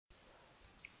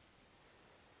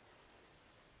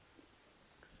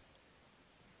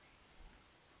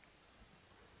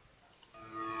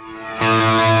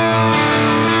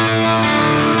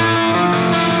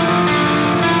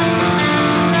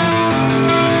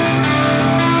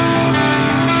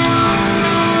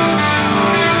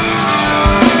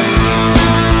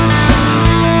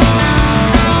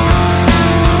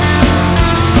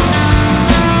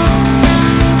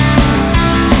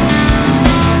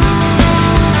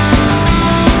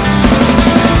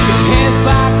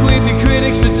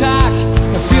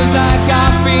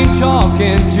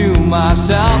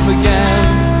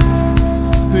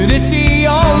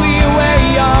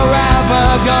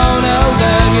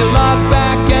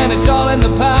it's all in the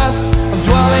past. I'm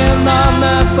dwelling on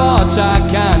the thoughts I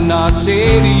cannot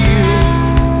say to you.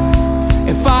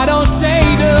 If I don't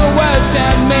say the words,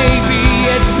 then maybe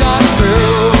it's not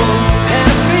true.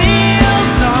 And it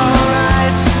feels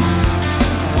alright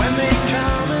when they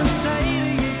come and say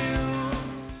to you.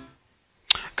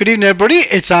 Good evening, everybody.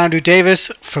 It's Andrew Davis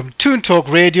from Toon Talk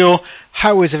Radio.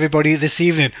 How is everybody this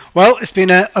evening? Well, it's been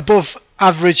an above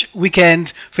average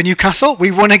weekend for Newcastle.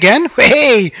 We won again.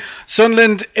 Hey!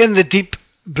 Sunderland in the deep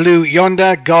blue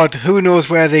yonder. God, who knows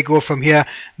where they go from here.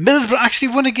 Middlesbrough actually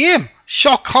won a game.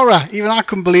 Shock, horror. Even I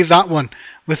couldn't believe that one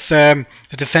with the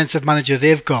defensive manager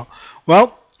they've got.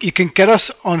 Well, you can get us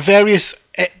on various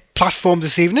platforms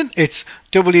this evening. It's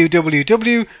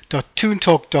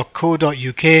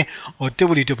www.toontalk.co.uk or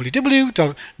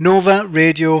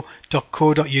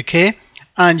www.novaradio.co.uk.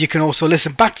 And you can also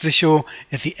listen back to the show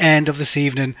at the end of this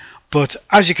evening. But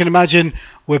as you can imagine,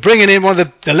 we're bringing in one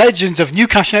of the legends of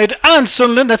Newcastle United and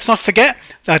Sunderland. Let's not forget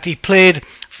that he played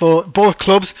for both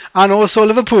clubs and also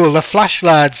Liverpool, the Flash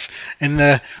lads in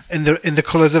the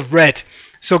colours of red.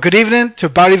 So good evening to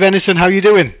Barry Venison. How are you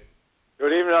doing?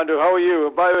 Good evening, Andrew. How are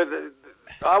you? By the way,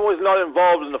 I was not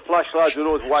involved in the Flash lads with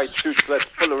those white suits. Let's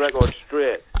put the record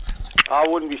straight. I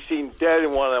wouldn't be seen dead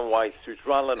in one of them white suits,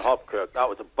 Ranelagh and Hopkirk. That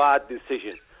was a bad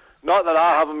decision. Not that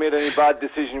I haven't made any bad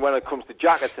decisions when it comes to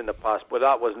jackets in the past, but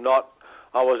I was not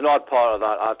part of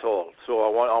that at all. So I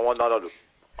want that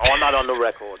on the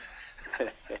record.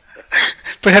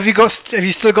 But have you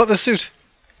still got the suit?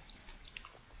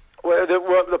 Well,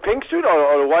 the pink suit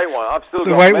or the white one? I've still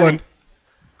got the white many. one.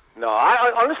 No,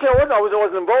 I honestly I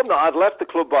wasn't involved in that. I'd left the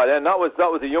club by then. That was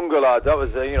the younger lads. That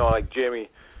was like Jamie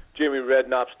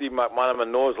Redknapp, Steve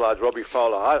McManaman, those lads, Robbie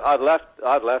Fowler. I'd left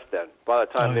then. By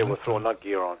the time they were throwing that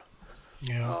gear on.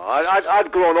 Yeah.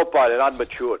 I'd grown up by then. I'd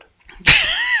matured.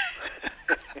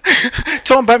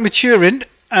 Talking about maturing,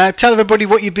 tell everybody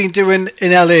what you've been doing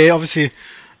in LA. Obviously,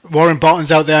 Warren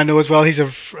Barton's out there, I know as well. He's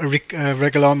a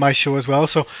regular on my show as well.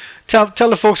 So tell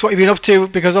the folks what you've been up to,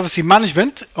 because obviously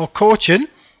management or coaching,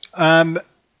 from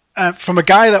a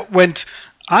guy that went,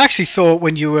 I actually thought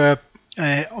when you were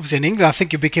obviously in England, I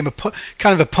think you became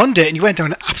kind of a pundit and you went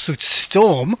down an absolute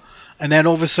storm, and then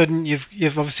all of a sudden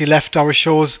you've obviously left our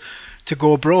shows to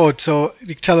go abroad. So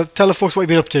tell the folks what you've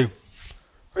been up to.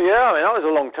 Yeah, I mean, that was a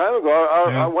long time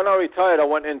ago. When I retired, I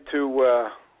went into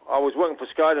I was working for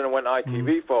Sky, and I went to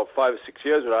ITV for 5 or 6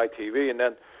 years with ITV, and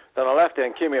then I left there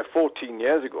and came here 14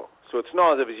 years ago. So it's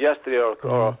not as if it was yesterday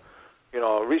or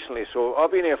recently. So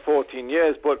I've been here 14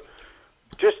 years, but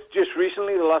just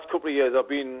recently, the last couple of years, I've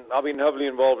been heavily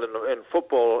involved in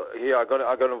football here. I got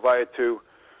invited to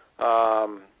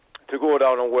go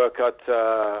down and work at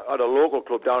a local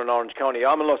club down in Orange County.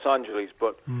 I'm in Los Angeles,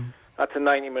 but that's a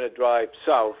 90-minute drive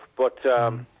south. But I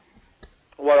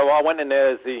went in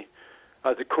there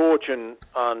as the coach and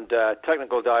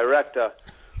technical director,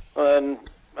 and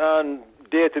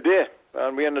day to day,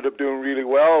 and we ended up doing really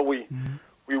well. We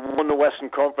won the Western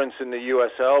Conference in the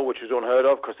USL, which was unheard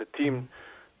of because the team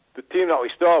that we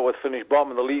started with finished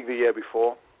bottom of the league the year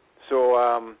before.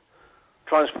 So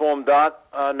transformed that,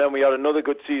 and then we had another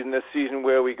good season this season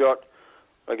where we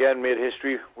made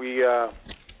history. We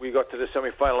got to the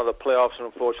semi-final of the playoffs and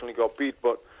unfortunately got beat,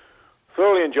 but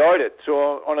thoroughly enjoyed it.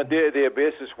 So on a day-to-day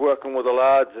basis, working with the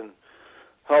lads and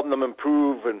helping them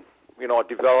improve and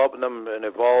developing them and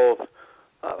evolve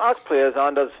as players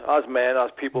and as men,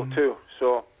 as people too.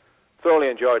 So thoroughly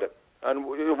enjoyed it. And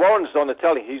Warren's on the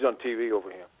telly; he's on TV over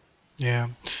here. Yeah.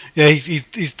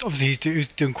 He's obviously he's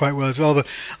doing quite well as well. But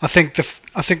I think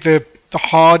the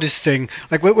hardest thing,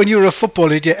 like when you were a footballer,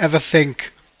 did you ever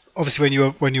think? Obviously,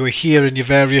 when you were here in your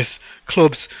various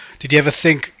clubs, did you ever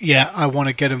think, I want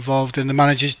to get involved in the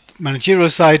managerial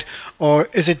side, or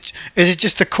is it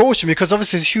just the coaching? Because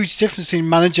obviously, there's a huge difference between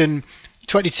managing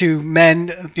 22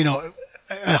 men,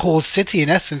 a whole city in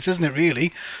essence, isn't it?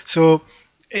 Really. So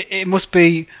it must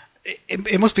be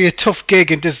a tough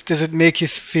gig. And does it make you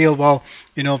feel, well,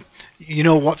 you know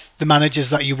what the managers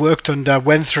that you worked under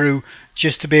went through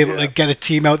just to be able to get a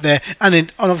team out there,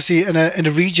 and obviously in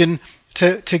a region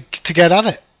to get at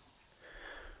it?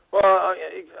 Well,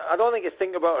 I don't think you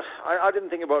think about. I didn't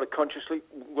think about it consciously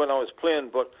when I was playing,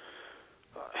 but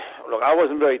look, I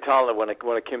wasn't very talented when it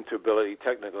came to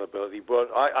technical ability. But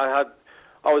I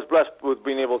was blessed with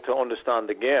being able to understand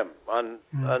the game and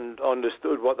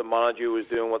understood what the manager was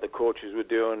doing, what the coaches were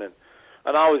doing, and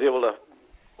I was able to.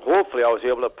 Hopefully, I was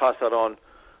able to pass that on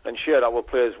and share that with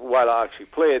players while I actually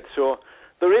played. So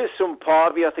there is some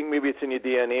part of you. I think maybe it's in your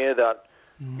DNA that.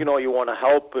 You want to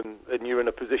help, and you're in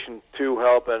a position to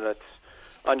help, and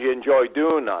you enjoy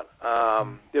doing that.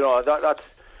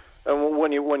 And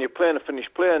when you're playing and finish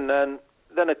playing, then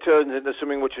it turns into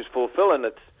something which is fulfilling.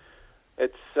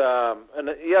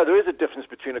 There is a difference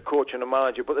between a coach and a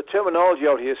manager, but the terminology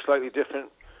out here is slightly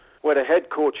different, where the head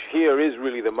coach here is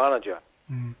really the manager.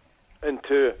 And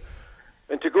to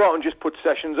go out and just put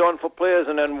sessions on for players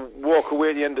and then walk away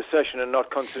at the end of the session and not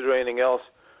consider anything else,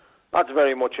 that's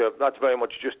very much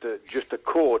just a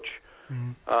coach.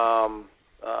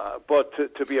 But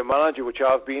to be a manager, which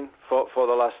I've been for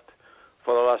the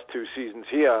last 2 seasons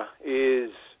here,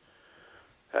 is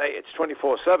it's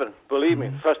 24/7. Believe me.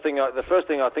 The first thing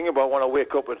I think about when I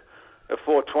wake up at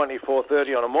 4:20,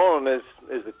 4:30 on the morning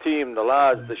is the team, the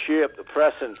lads, the shape, the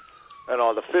pressing, and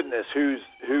all the fitness.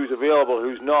 Who's available,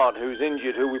 who's not, who's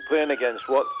injured, who we're playing against,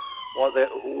 what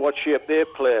shape they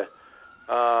play.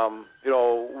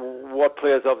 What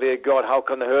players have they got? How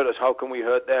can they hurt us? How can we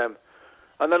hurt them?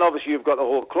 And then obviously you've got the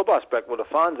whole club aspect with the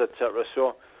fans, etc.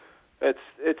 So it's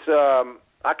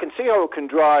I can see how it can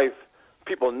drive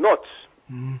people nuts,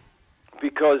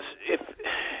 because if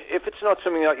it's not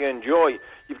something that you enjoy,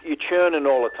 you're churning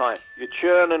all the time. You're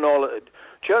churning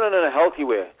in a healthy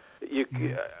way.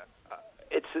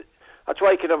 That's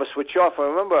why you can never switch off. I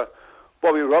remember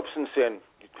Bobby Robson saying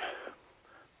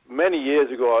many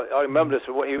years ago, I remember this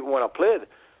when I played,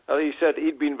 he said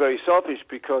he'd been very selfish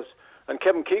because, and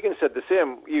Kevin Keegan said the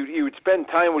same, he would spend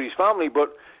time with his family,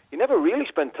 but he never really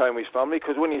spent time with his family,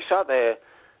 because when you sat there,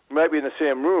 you might be in the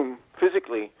same room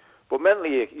physically, but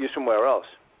mentally you're somewhere else.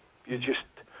 You're just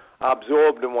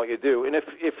absorbed in what you do. And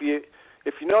if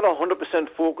you're not 100%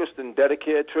 focused and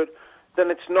dedicated to it, then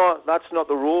that's not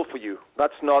the role for you.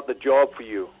 That's not the job for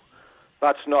you.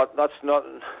 That's not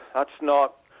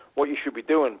what you should be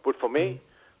doing. But for me,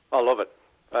 I love it.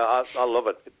 I love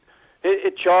it.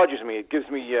 It charges me. It gives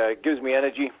me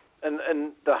energy,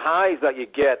 and the highs that you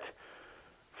get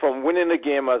from winning a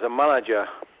game as a manager,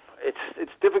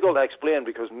 it's difficult to explain,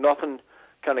 because nothing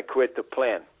can equate to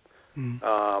playing.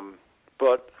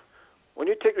 But when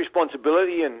you take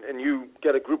responsibility and you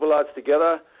get a group of lads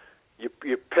together,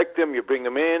 you pick them, you bring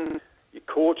them in, you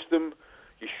coach them,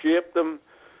 you shape them,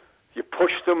 you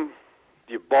push them,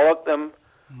 you bollock them,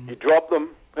 you drop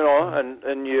them,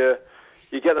 and you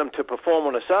get them to perform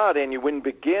on a Saturday and you win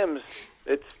big games.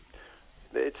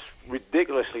 It's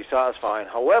ridiculously satisfying.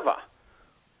 However,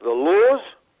 the lows,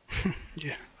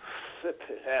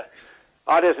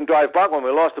 I doesn't drive back when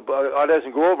we lost. I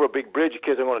doesn't go over a big bridge in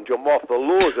case I'm going to jump off. The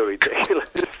lows are ridiculous.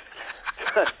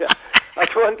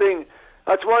 That's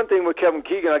one thing with Kevin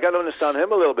Keegan. I got to understand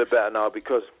him a little bit better now,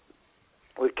 because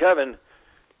with Kevin,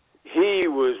 he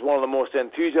was one of the most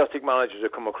enthusiastic managers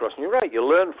I've come across. And you're right, you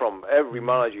learn from every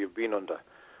manager you've been under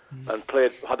and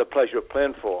had the pleasure of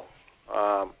playing for.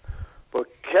 But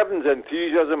Kevin's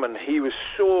enthusiasm, and he was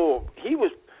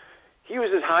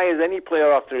as high as any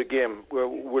player after a game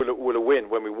would have win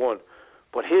when we won.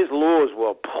 But his lows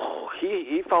were,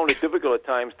 he found it difficult at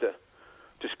times to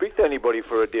speak to anybody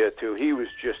for a day or two. He was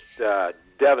just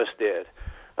devastated.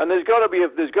 And there's got to be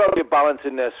a balance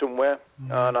in there somewhere.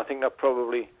 And I think that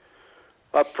probably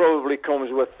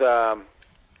comes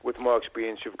with more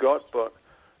experience you've got. But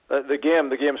the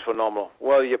game's phenomenal.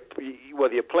 Whether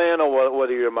you're playing or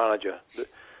whether you're a manager,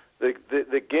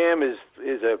 the game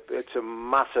it's a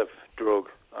massive drug,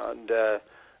 and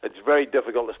it's very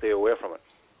difficult to stay away from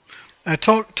it.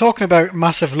 Talking about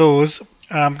massive lows,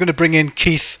 I'm going to bring in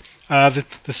Keith, the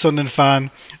Sunderland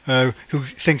fan, who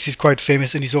thinks he's quite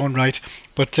famous in his own right.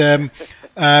 But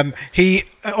he,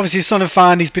 obviously a Sunderland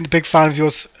fan, he's been a big fan of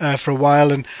yours for a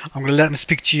while, and I'm going to let him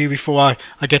speak to you before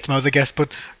I get to my other guest. But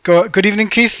good evening,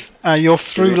 Keith. You're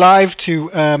through live to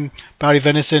Barry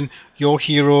Venison, your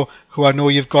hero, who I know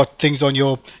you've got things on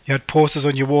you had posters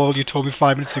on your wall, you told me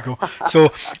 5 minutes ago. So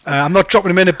I'm not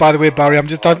dropping him in it, by the way, Barry. I'm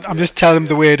just telling him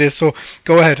the way it is. So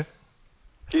go ahead.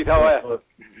 Keith, how are you?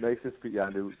 Nice to speak to you,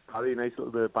 Andrew. Barry, nice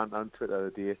little bit of banter on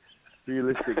Twitter today.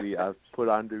 Realistically, I've put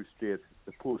Andrew straight.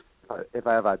 The post, if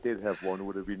I ever did have one,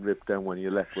 would have been ripped down when you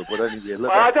left. But anyway,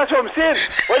 that's what I'm saying.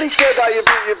 When he said that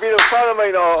you've been a fan of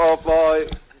mine, or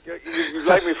you've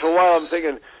liked me for a while, I'm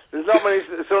thinking, there's not many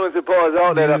Sunderland supporters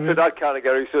out there that fit that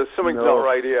category, so something's not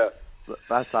right here.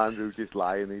 That's Andrew just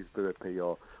lying. He's a bit of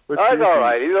PR. But that's all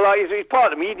right. He's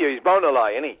part of the media. He's bound to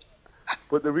lie, isn't he?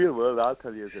 But the real world, I'll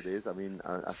tell you as it is. I mean,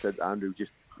 I said, Andrew,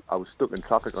 I was stuck in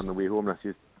traffic on the way home, and I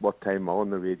said, what time am I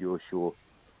on the radio show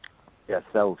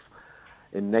yourself?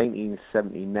 In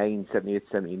 1979, 78,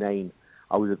 79,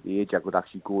 I was at the age I could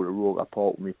actually go to Roker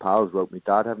Park with my pals without my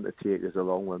dad having to take us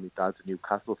along. Well, my dad's a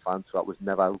Newcastle fan, so that was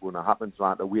never going to happen. So I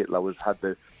had to wait till I had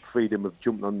the freedom of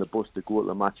jumping on the bus to go to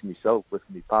the match myself with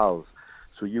my pals.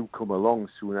 So you come along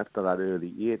soon after that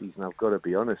early 80s, and I've got to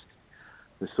be honest,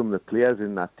 there's some of the players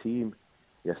in that team,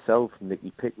 yourself,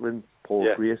 Nicky Pickering, Paul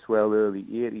Bracewell, early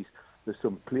 80s. There's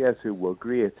some players who were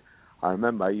great. I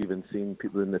remember I even seen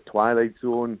people in the Twilight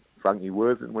Zone, Frankie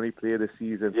Worthington when he played a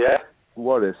season. Yeah.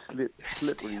 What a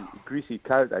slippery, greasy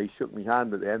character. He shook my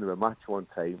hand at the end of a match one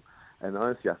time. And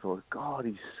honestly, I thought, God,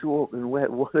 he's soaking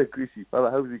wet. What a greasy fella.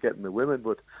 How's he getting the women?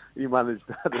 But he managed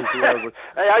that as well. But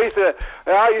hey,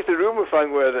 I used to room with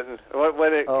Frank Worthington. I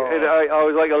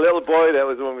was like a little boy. That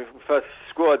was when we first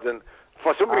squads. And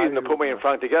for some reason, they put me and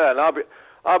Frank together. And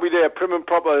I'll be there prim and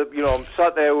proper,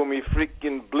 sat there with me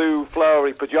freaking blue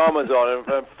flowery pajamas on, and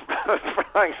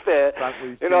Frank's there.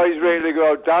 He's ready to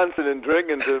go out dancing and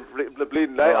drinking to the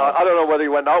bleeding night. I don't know whether he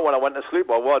went out when I went to sleep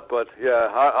or what, but yeah,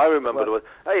 I remember it.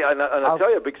 Hey, and I'll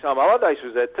tell you, Big Sam Allardyce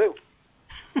was there too.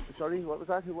 Sorry, what was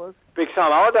that? Who was? Big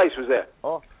Sam Allardyce was there.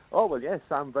 Oh, well, yes,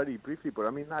 Sam, very briefly, but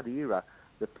I mean, that era,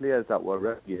 the players that were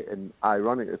around you, and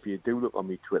ironic, if you do look on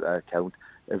my Twitter account,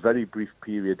 a very brief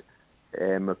period,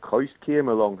 McCoist came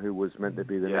along, who was meant to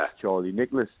be the next Charlie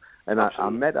Nicholas, and I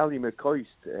met Ali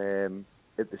McCoist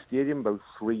at the stadium about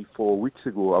 3-4 weeks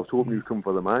ago. I was hoping he'd come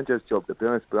for the manager's job, to be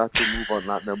honest, but I have to move on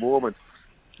that in a moment.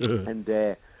 And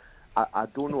I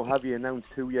don't know, have you announced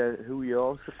who you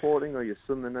are supporting, or your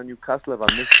Sunderland and Newcastle? Have I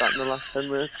missed that in the last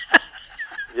 10 minutes?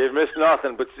 You've missed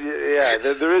nothing, but yeah,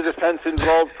 there is a fence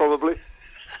involved, probably.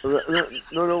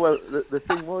 No, well, the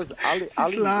thing was, Ali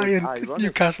was ironic.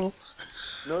 Newcastle.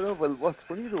 No, well, what's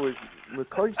funny though is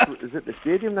McCoy is at the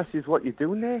stadium, that says, what you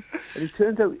doing there? And he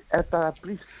turns out, after a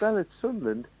brief spell at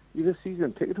Sunderland, he's a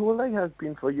season ticket holder. He has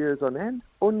been for years on end.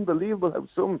 Unbelievable how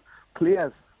some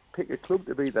players pick a club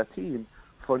to be their team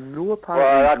for no apparent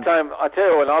reason. Well, that time, I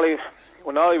tell you,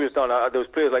 when Ali was done, there was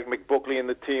players like Mick Buckley in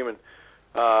the team, and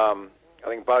I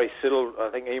think Barry Siddle,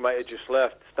 I think he might have just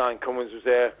left. Stan Cummins was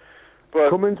there. But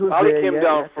Cummins was Ali there, came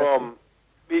down from...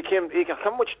 I can't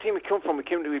remember which team he came from.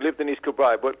 He lived in East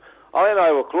Kilbride, but Ali and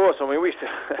I were close. I mean, we used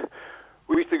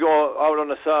to go out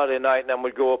on a Saturday night, and then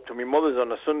we'd go up to my mother's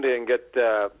on a Sunday and get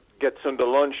Sunday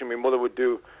lunch, and my mother would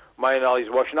do mine and Ali's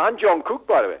washing. And John Cook,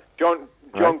 by the way, John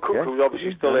Cook, who's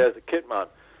obviously still there as a kit man.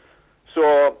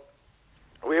 So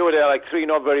we were there like three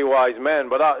not very wise men,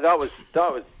 but that was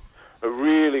a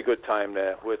really good time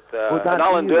there with and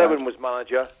Alan Durbin was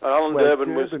manager. And Alan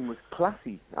Durbin was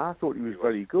classy. I thought he was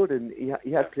very good, and he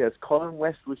had players. Colin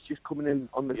West was just coming in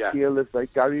on the scale of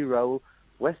like Gary Rowell.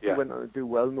 West went on to do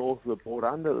well north of the board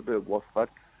and a little bit of Watford.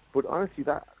 But honestly,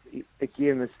 that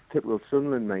again, this typical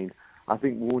Sunderland mind. I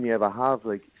think we only ever have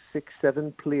like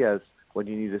 6-7 players when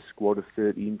you need a squad of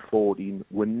 13, 14.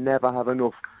 We never have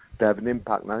enough to have an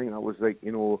impact. And I think that was like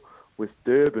with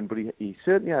Durbin, but he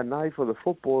certainly had an eye for the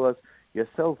footballers.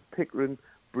 Yourself, Pickering,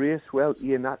 Bracewell,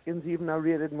 Ian Atkins even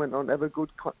narrated and went on to have a good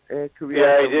career.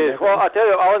 Yeah, he did. Well, I tell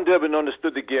you, Alan Durbin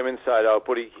understood the game inside out,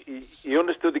 but he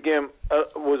understood the game,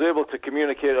 was able to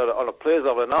communicate on a players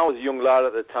level. And I was a young lad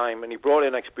at the time, and he brought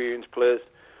in experienced players.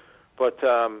 But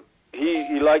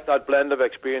he liked that blend of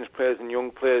experienced players and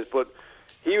young players. But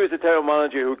he was the type of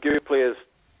manager who gave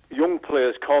young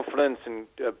players confidence and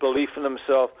belief in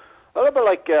themselves. A little bit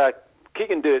like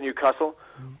Keegan did at Newcastle,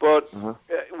 but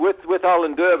with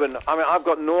Alan Durbin, I mean, I've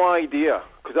got no idea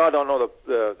because I don't know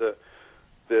the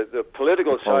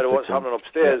political side of what's happening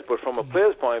upstairs. But from a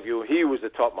player's point of view, he was the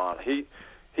top man. He's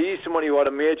somebody who had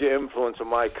a major influence on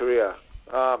my career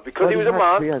because he was a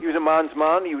man. He was a man's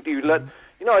man. He would let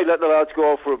the lads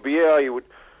go out for a beer. He would,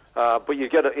 but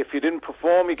if you didn't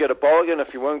perform, you get a bargain.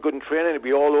 If you weren't good in training, he'd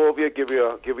be all over you, give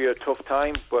you a tough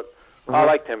time. But I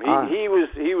liked him. He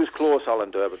was close,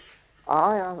 Alan Durbin.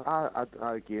 I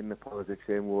again, the politics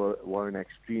saying were an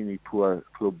extremely poor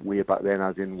club way back then,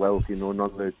 as in wealth. None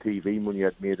of the TV money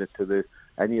had made it to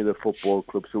any of the football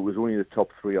clubs, so it was only the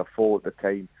top 3 or 4 at the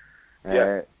time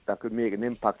that could make an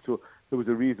impact. So there was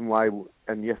a reason why,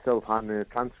 and yourself handing a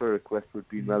transfer request would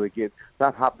be relegated.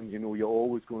 That happens, you're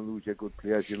always going to lose your good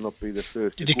players. You'll not be the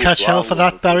first. Did you catch hell for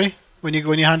that, Barry, when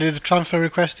you handed the transfer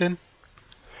request in?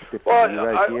 Well,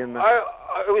 I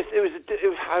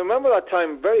remember that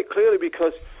time very clearly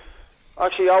because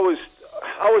actually I was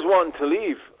wanting to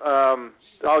leave. I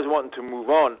was wanting to move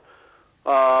on.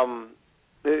 I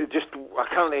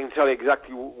can't even tell you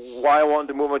exactly why I wanted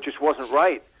to move on. It just wasn't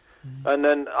right. And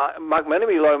then Lawyer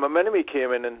McMenemy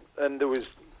came in, and there was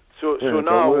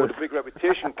now with a big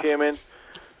reputation came in,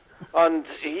 and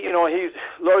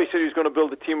Laurie said he was going to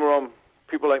build a team around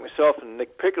people like myself and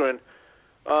Nick Pickering.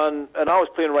 And I was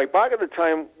playing right back at the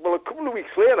time. Well, a couple of weeks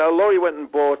later, Laurie went and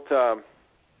bought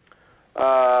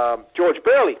George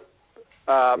Bailey,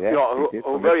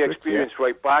 who very experienced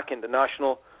right back,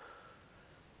 international.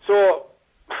 So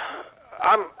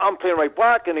I'm playing right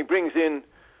back, and he brings in,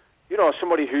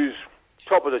 somebody who's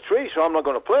top of the tree, so I'm not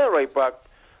going to play right back.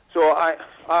 So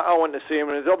I went to see him,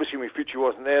 and obviously my future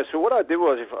wasn't there. So what I did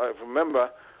was, if I remember,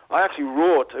 I actually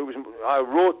wrote. I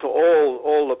wrote to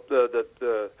all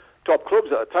the top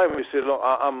clubs at the time. We said, look,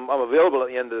 I'm available at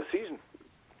the end of the season.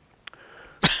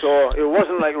 So it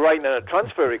wasn't like writing a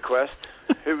transfer request.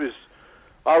 It was,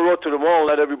 I wrote to them all,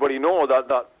 let everybody know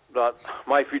that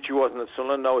my future wasn't at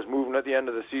Sunderland. I was moving at the end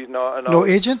of the season. And no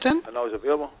agent then? And I was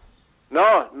available.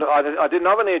 No, I didn't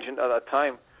have an agent at that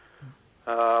time.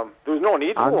 There was no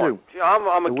need for one.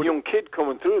 I'm a young kid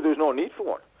coming through. There was no need for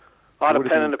one. I had a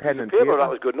pen and a piece of paper. That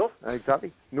was good enough.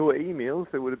 Exactly. No emails.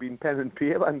 It would have been pen and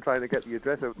paper and trying to get the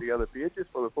address out of the other pages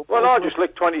for the football. Well, I just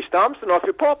licked 20 stamps and off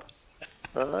you pop.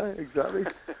 Exactly.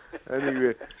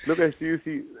 Anyway, look, as you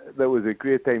see, that was a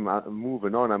great time.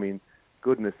 Moving on, I mean,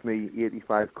 goodness me,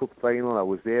 85 Cup final. I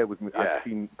was there with me. Yeah.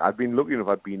 I'd been lucky enough.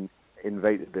 I'd been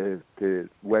invited to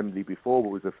Wembley before, but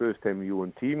it was the first time your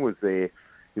own team was there.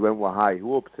 You went with high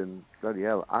hopes, and bloody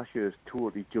hell, Asher's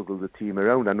totally juggled the team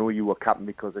around. I know you were captain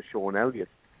because of Sean Elliott,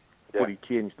 but he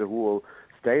changed the whole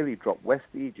style. He dropped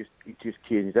Westy. He just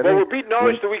changed everything. Well, we beat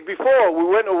Norwich the week before. We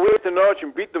went away to Norwich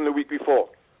and beat them the week before.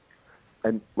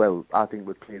 And, well, I think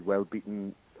we played well,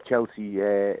 beating Chelsea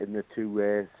in the two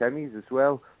semis as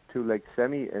well, two-leg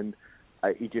semi, and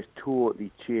he just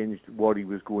totally changed what he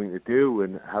was going to do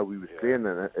and how he was playing,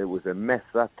 and it was a mess,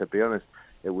 that, to be honest.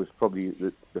 It was probably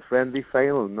the friendly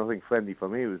final, nothing friendly for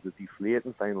me. It was the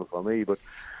deflating final for me, but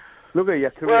look at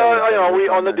your career.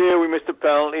 Well, on the day we missed a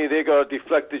penalty, they got a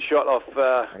deflected shot off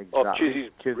Chizzy's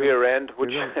rear end,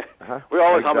 which we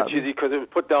always hammer Chizzy because it was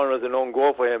put down as an own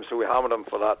goal for him, so we hammered him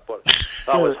for that, but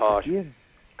that was harsh. Again,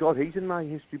 God, he's in my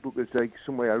history book as like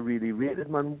somewhere I really rated,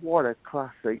 man. What a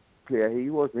class player he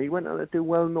was, and he went on to do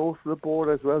well north of the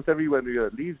border as well. Everyone who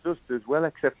leaves us does well,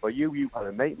 except for you. You had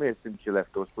a nightmare since you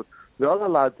left us, but the other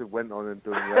lads have went on and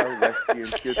done well. Leslie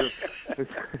and Chisholm.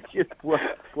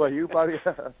 What you, Barry?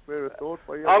 Fair thought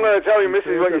for you. I'm going to tell you,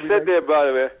 Mrs., what you said there, by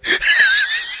the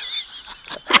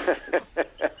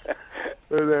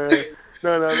way.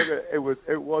 No, look,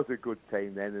 it was a good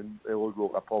time then, and they all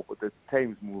broke apart, but the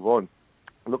times move on.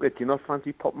 Look, do you not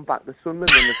fancy popping back to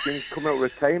Sunderland when the things come out of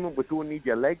retirement? We don't need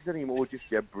your legs anymore, just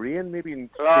your brain, maybe.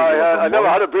 I never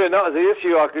had a brain. That was the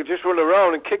issue. I could just run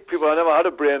around and kick people. I never had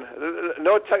a brain.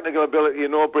 No technical ability,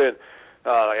 no brain.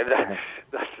 You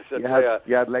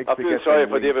had legs. I feel sorry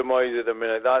for David Moyes at the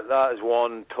minute. That is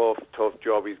one tough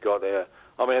job he's got there.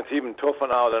 I mean, it's even tougher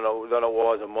now than it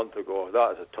was a month ago.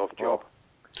 That is a tough job.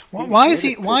 Why is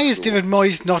David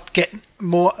Moyes not getting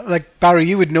more, like Barry,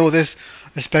 you would know this,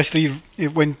 especially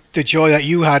when the joy that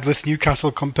you had with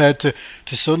Newcastle compared to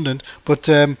Sunderland, but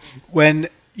when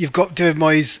you've got David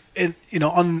Moyes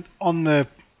on the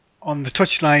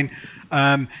touchline,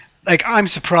 like, I'm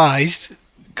surprised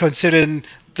considering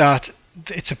that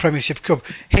it's a Premiership Cup.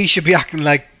 He should be acting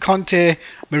like Conte,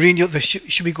 Mourinho. They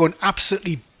should be going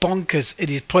absolutely bonkers at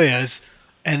his players,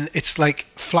 and it's like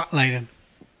flatlining.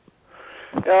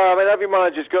 Yeah, I mean, every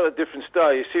manager's got a different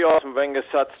style. You see Arsene Wenger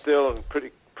sat still and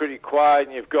pretty quiet,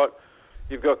 and you've got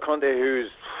Conte, who's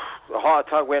a heart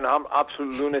attack winner,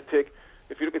 absolute lunatic.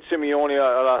 If you look at Simeone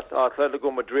at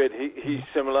Atletico Madrid, he's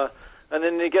similar. And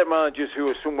then you get managers who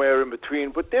are somewhere in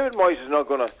between. But David Moyes is not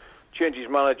going to change his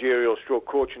managerial stroke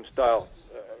coaching style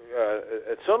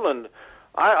at Sunderland.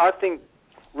 I think,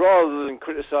 rather than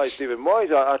criticise David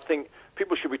Moyes, I think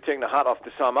people should be taking the hat off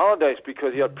to Sam Allardyce,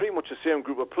 because he had pretty much the same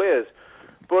group of players.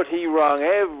 But he wrung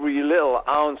every little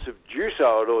ounce of juice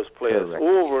out of those players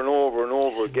over and over and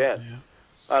over again.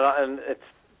 Yeah. And it's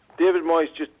David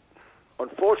Moyes just,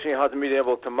 unfortunately, hasn't been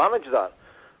able to manage that.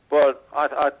 But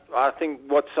I think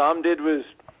what Sam did was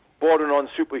bordering on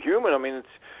superhuman. I mean,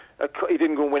 he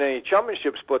didn't go and win any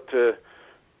championships, but to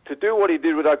do what he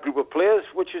did with that group of players,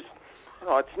 which is,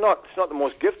 it's not the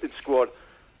most gifted squad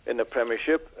in the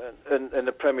Premiership, in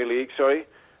the Premier League, sorry,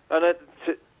 and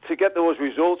to get those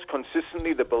results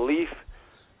consistently, the belief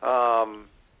and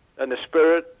the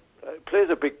spirit plays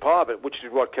a big part of it, which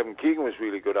is what Kevin Keegan was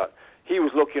really good at. He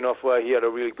was lucky enough where he had a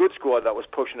really good squad that was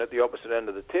pushing at the opposite end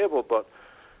of the table, but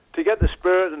to get the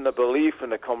spirit and the belief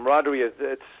and the camaraderie,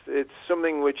 it's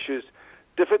something which is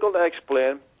difficult to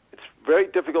explain. It's very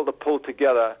difficult to pull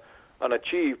together and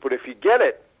achieve, but if you get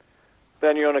it,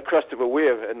 then you're on a crest of a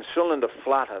wave. And Sunderland are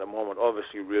flat at the moment,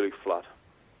 obviously really flat.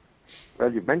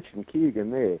 Well, you mentioned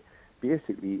Keegan there.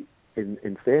 Basically,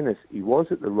 in fairness, he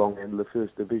was at the wrong end of the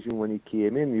first division when he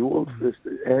came in, the old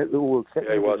second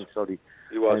division, sorry.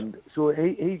 He was. And so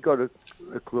he got a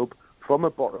club from a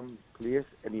bottom place,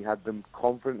 and he had them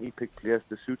confidently pick players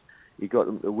to suit. He got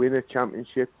them to win a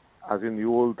championship, as in the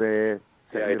old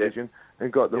second division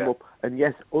and got them up. And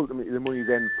yes, ultimately the money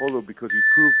then followed because he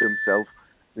proved himself.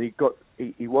 And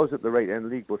he was at the right end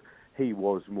of the league, but he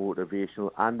was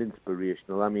motivational and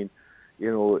inspirational. I mean,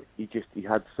 you know, he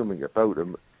had something about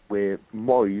him where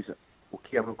Moyes.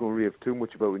 Okay, I'm not going to rave too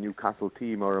much about a Newcastle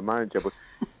team or a manager, but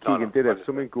Keegan did have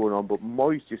something going on. But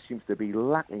Moyes just seems to be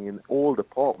lacking in all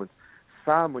departments.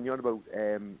 Sam, when you're on about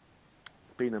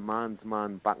being a man's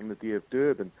man back in the day of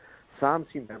Durban, Sam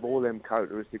seemed to have all them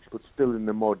characteristics, but still in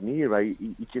the modern era,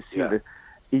 he just seemed to.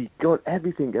 He got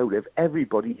everything out of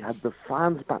everybody. He had the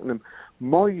fans backing him.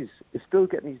 Moyes is still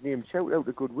getting his name shouted out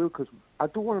to goodwill because I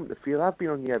don't want him to feel. I've been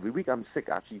on here every week. I'm sick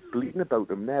actually bleating about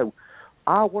him now.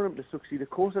 I want him to succeed.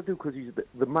 Of course I do, because he's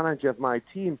the manager of my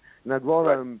team, and I'd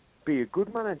rather him be a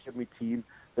good manager of my team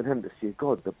than him to say,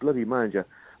 God, the bloody manager.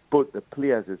 But the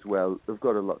players as well, they've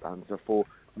got a lot to answer for.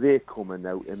 They're coming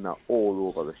out and they're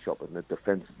all over the shop in the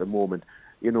defence at the moment.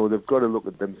 You know, they've got to look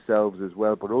at themselves as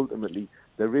well, but ultimately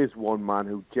there is one man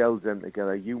who gels them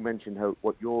together. You mentioned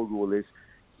what your role is.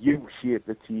 You shape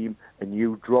the team and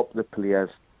you drop the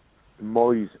players.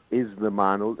 Moyes is the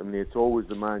man. Ultimately, it's always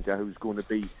the manager who's going to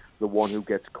be the one who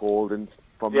gets called. And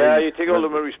for me, you take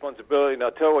ultimate responsibility.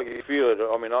 Now, tell what you feel.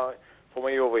 I mean, for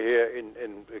me over here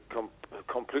in a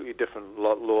completely different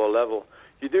lower level,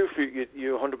 you do feel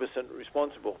you're 100%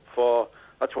 responsible for.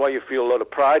 That's why you feel a lot of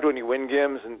pride when you win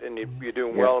games and you're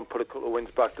doing well and put a couple of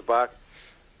wins back to back.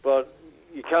 But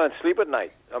you can't sleep at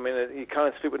night. I mean, you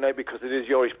can't sleep at night because it is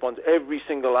your response. Every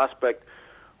single aspect.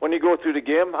 When you go through the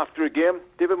game, after a game,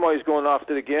 David Moyes going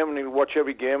after the game and he'll watch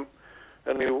every game.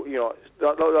 And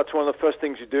that's one of the first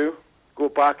things you do. Go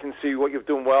back and see what you've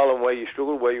done well and where you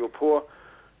struggled, where you were poor.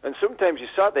 And sometimes you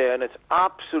sat there and it's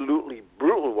absolutely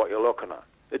brutal what you're looking at.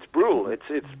 It's brutal.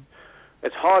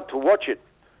 It's hard to watch it.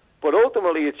 But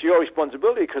ultimately it's your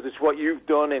responsibility because it's what you've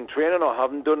done in training or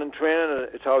haven't done in training. And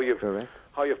it's how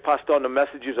you've passed on the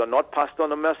messages or not passed on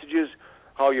the messages,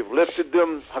 how you've lifted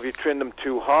them. Have you trained them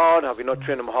too hard? Have you not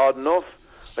trained them hard enough?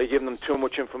 Are you giving them too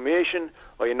much information?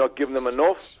 Are you not giving them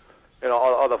enough? You know,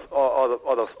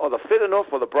 are they fit enough,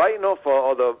 or the bright enough,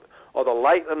 or the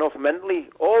light enough mentally?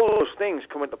 All those things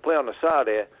come into play on the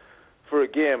Saturday for a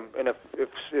game. And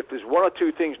if there's one or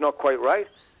two things not quite right,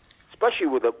 especially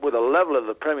with the level of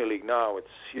the Premier League now,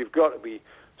 you've got to be.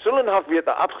 Sunderland have to be at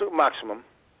the absolute maximum.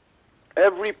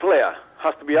 Every player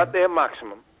has to be at their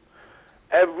maximum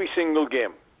every single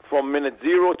game from minute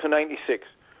 0 to 96,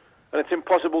 and it's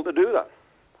impossible to do that.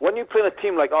 When you play a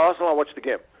team like Arsenal, I watched the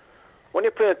game. When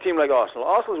you play a team like Arsenal,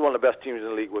 Arsenal is one of the best teams in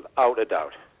the league without a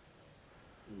doubt.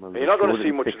 Well, you're not going to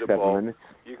see much of the ball. Minutes.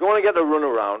 You're going to get a run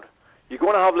around. You're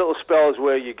going to have little spells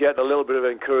where you get a little bit of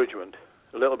encouragement,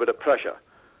 a little bit of pressure,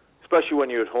 especially when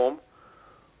you're at home.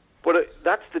 But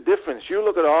that's the difference. You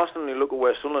look at Arsenal and you look at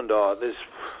where Sunderland are. It's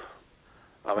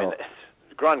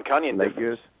Grand Canyon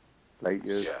difference. Late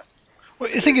years. Yeah. Well,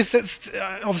 the thing is that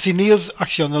obviously Neil's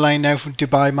actually on the line now from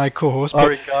Dubai, my co-host. All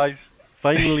right, guys.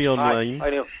 Finally online. Hi,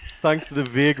 Neil. Thanks to the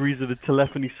vagaries of the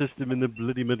telephony system in the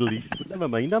bloody Middle East. But never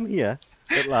mind, I'm here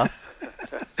at last.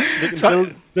 They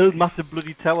can build massive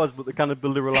bloody towers, but they can't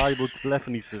build a reliable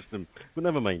telephony system. But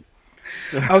never mind.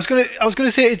 I was going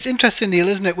to say it's interesting, Neil,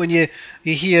 isn't it, when you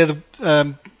hear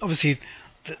obviously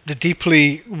the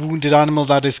deeply wounded animal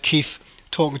that is Keith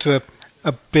talking to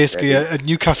basically a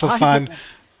Newcastle fan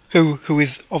who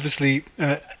is obviously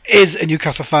is a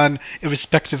Newcastle fan,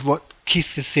 irrespective of what Keith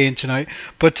is saying tonight.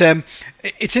 But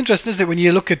it's interesting, isn't it, when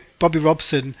you look at Bobby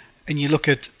Robson and you look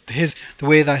at the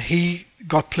way that he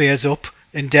got players up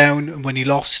and down and when he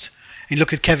lost, and you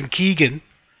look at Kevin Keegan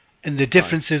and the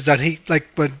differences that he, like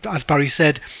as Barry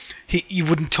said, he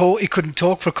wouldn't talk, he couldn't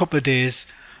talk for a couple of days,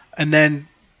 and then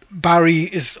Barry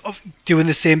is doing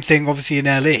the same thing obviously in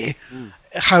LA.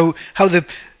 How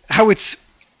it's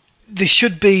there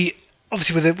should be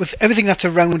obviously with everything that's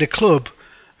around a club,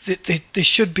 there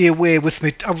should be a way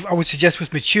I would suggest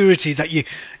with maturity that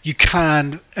you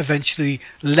can eventually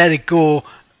let it go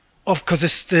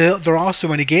because there are so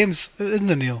many games, isn't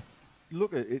there, Neil?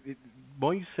 Look,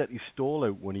 Moyes set his stall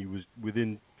out when he was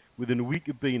within a week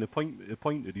of being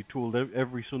appointed. He told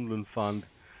every Sunderland fan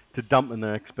to dampen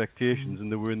their expectations,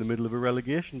 and they were in the middle of a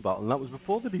relegation battle, and that was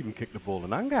before they'd even kicked the ball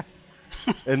in anger.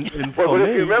 And well, if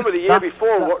you remember the year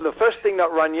before, the first thing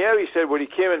that Ranieri said when he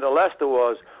came into Leicester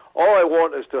was, all I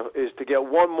want is to get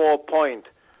one more point,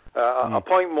 a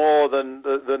point more than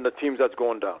the teams that's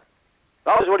going down.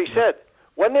 That was what he said.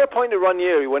 When they appointed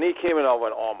Ranieri, when he came in, I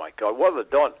went, oh my God, what have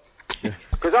they done?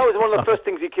 Because that was one of the first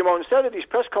things he came out and said at his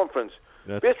press conference.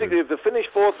 Basically, true. If they finish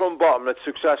fourth from bottom, it's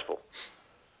successful.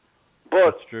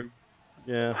 But that's true.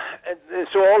 Yeah. And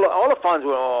so all the fans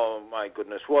went, oh my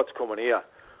goodness, what's coming here?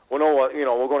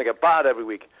 we're going to get battered every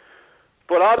week.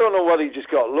 But I don't know whether he just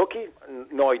got lucky.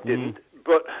 No, he didn't.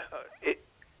 But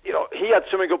he had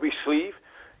something up his sleeve.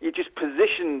 He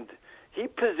positioned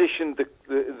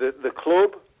the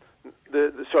club,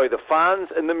 the fans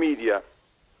and the media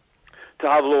to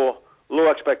have low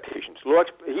expectations.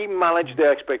 He managed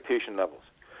their expectation levels.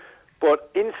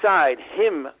 But inside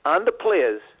him and the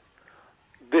players,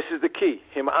 this is the key.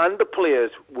 Him and the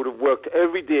players would have worked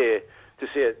every day to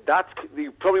say he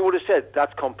probably would have said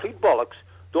that's complete bollocks.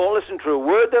 Don't listen to a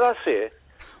word that I say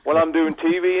when I'm doing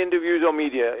TV interviews or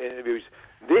media interviews.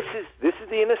 This is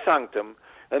the inner sanctum,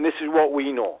 and this is what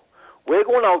we know. We're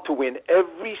going out to win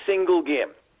every single game,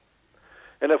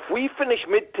 and if we finish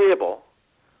mid-table,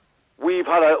 we've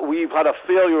had a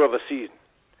failure of a season.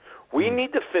 We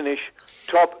need to finish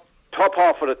top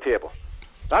half of the table.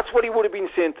 That's what he would have been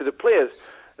saying to the players.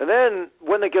 And then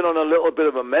when they get on a little bit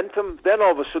of momentum, then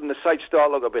all of a sudden the sights start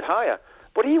looking a bit higher.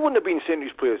 But he wouldn't have been saying to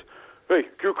his players, "Hey,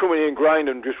 you come in here and grind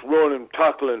and just run and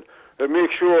tackle and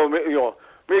make sure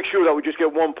that we just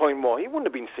get 1 point more." He wouldn't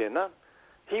have been saying that.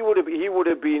 He would have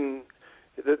been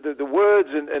the words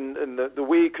and the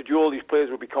way he cajoled these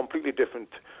players would be completely different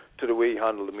to the way he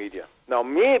handled the media. Now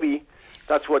maybe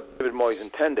that's what David Moyes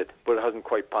intended, but it hasn't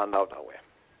quite panned out that way.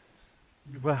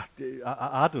 Well,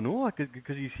 I don't know,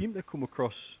 because he seems to have come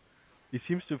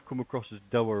across as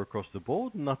dour across the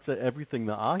board, and that's everything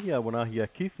that I hear when I hear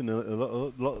Keith and a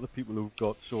lot of the people who've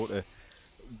got sort of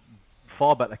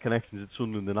far better connections at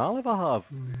Sunderland than I'll ever have.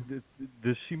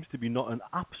 There seems to be not an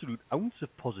absolute ounce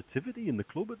of positivity in the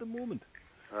club at the moment,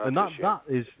 and that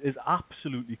is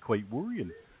absolutely quite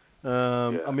worrying.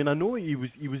 I mean, I know he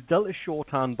was dealt a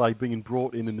shorthand by being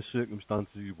brought in the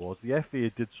circumstances he was. The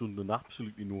FA did Sunderland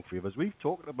absolutely no favours. We've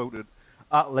talked about it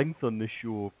at length on this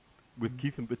show with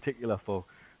Keith in particular for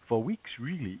weeks,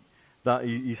 really, that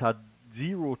he's had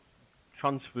zero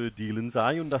transfer dealings.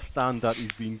 I understand that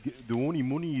the only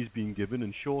money he's been given,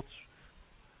 and Short's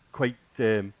quite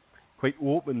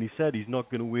openly said he's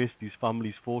not going to waste his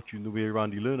family's fortune the way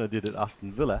Randy Lerner did at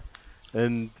Aston Villa.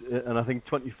 And I think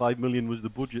 25 million was the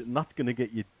budget, and that's going to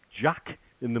get you jack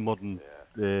in the modern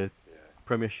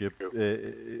Premiership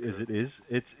as it is.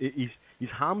 He's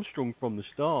hamstrung from the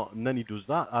start, and then he does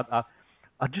that.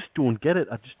 I just don't get it.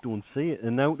 I just don't see it.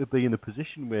 And now to be in a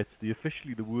position where it's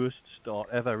officially the worst start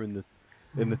ever in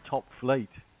the top flight,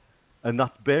 and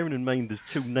that's bearing in mind there's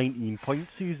 2 19-point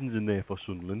seasons in there for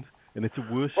Sunderland. And it's a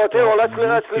worse.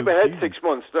 Let's leave ahead 6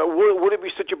 months. Would it be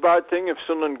such a bad thing if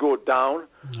Sunderland go down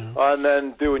and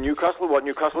then do a Newcastle? What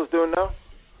Newcastle's doing now?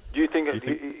 Do you think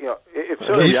if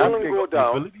Sunderland go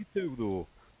down? Ability to, though.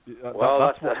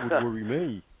 That's what would worry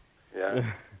me.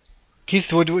 Yeah.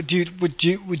 Keith, would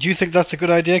you think that's a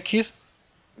good idea, Keith?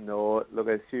 No, look,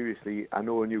 seriously, I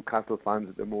know Newcastle fans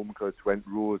at the moment, because it went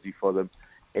rosy for them.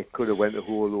 It could have went a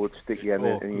whole load sticky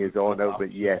and he is on out,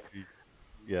 but yet.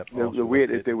 Yeah, the way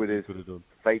to do it is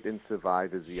fight and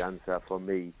survive is the answer for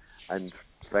me, and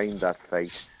find that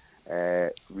fight.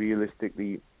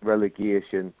 Realistically,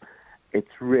 relegation,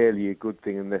 it's really a good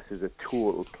thing, and this is a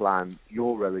total plan.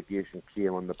 Your relegation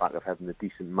came on the back of having a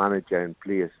decent manager in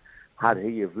place. Had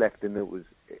he have left, and it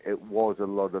was a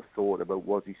lot of thought about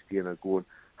was he staying or going.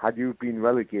 Had you been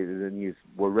relegated and you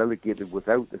were relegated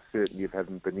without the certainty of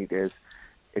having Benitez,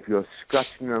 if you're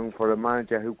scratching around for a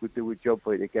manager who could do a job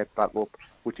for you to get back up,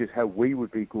 which is how we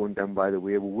would be going down, by the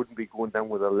way. We wouldn't be going down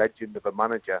with a legend of a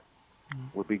manager.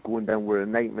 We'd be going down with a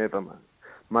nightmare of a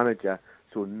manager,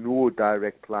 so no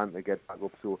direct plan to get back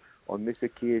up. So on this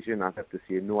occasion, I'd have to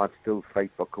say, no, I'd still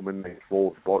fight for coming in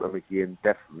fourth, bottom again,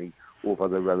 definitely over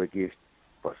the relegation.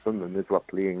 For Sunderland, as we're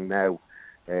playing now,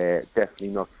 definitely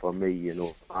not for me,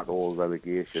 at all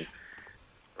relegation.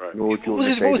 Right. No, what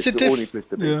was the only place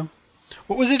to be. Yeah.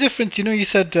 What was the difference? You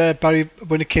said, Barry,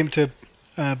 when it came to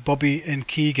Bobby and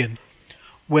Keegan,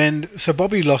 so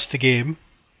Bobby lost the game.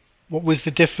 What was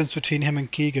the difference between him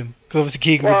and Keegan? Because obviously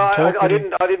Keegan wasn't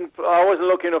talking. I wasn't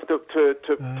lucky enough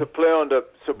to play under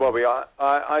Sir Bobby.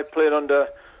 I played under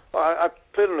a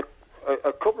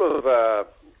couple of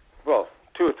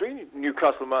 2 or 3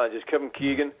 Newcastle managers: Kevin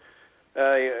Keegan,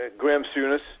 Graham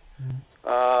Souness.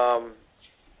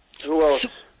 Who else?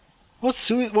 What's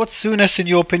Souness in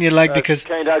your opinion like? Because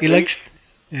he likes.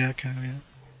 Yeah.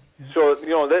 So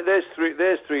there's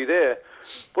three there,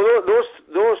 but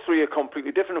those 3 are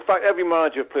completely different. In fact, every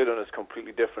manager I've played on is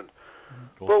completely different.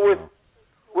 But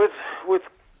with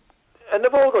and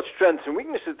they've all got strengths and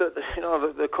weaknesses. That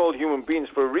they're called human beings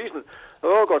for a reason.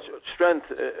 They've all got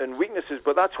strengths and weaknesses.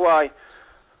 But that's why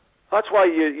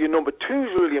your number 2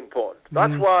 is really important.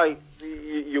 That's why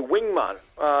your wingman,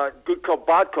 good cop,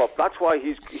 bad cop. That's why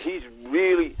he's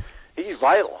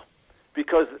vital.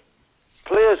 because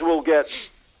players will get,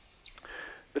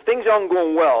 if things aren't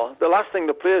going well, the last thing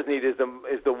the players need is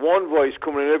the one voice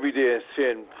coming in every day and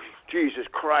saying, Jesus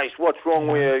Christ, what's wrong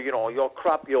with you? You know, you're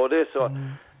crap, you're this. Or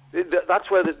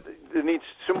that's where they need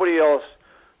somebody else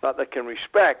that they can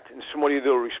respect and somebody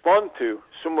they'll respond to,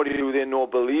 somebody who they know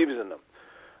believes in them.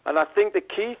 And I think the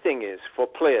key thing is for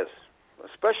players,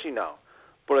 especially now,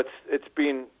 but it's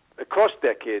been across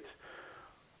decades,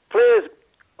 players,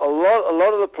 a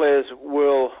lot of the players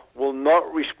will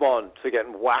not respond to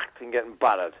getting whacked and getting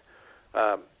battered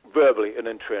verbally and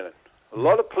in training. A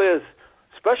lot of players,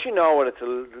 especially now when it's a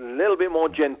little bit more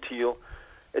genteel,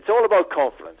 it's all about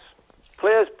confidence.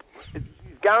 Players,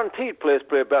 guaranteed players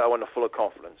play better when they're full of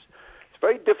confidence. It's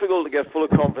very difficult to get full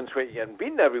of confidence when you're getting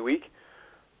beaten every week,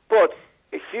 but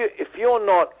if you're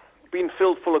not being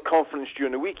filled full of confidence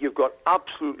during the week, you've got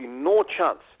absolutely no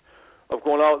chance of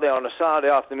going out there on a Saturday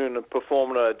afternoon and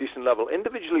performing at a decent level,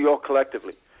 individually or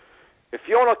collectively. If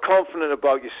you're not confident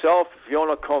about yourself, if you're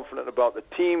not confident about the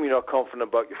team, you're not confident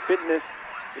about your fitness,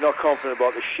 you're not confident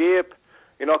about the shape,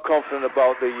 you're not confident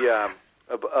about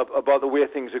the way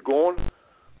things are going,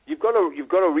 you've got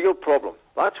a real problem.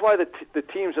 That's why the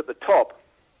teams at the top,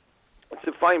 it's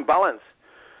a fine balance.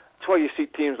 That's why you see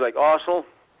teams like Arsenal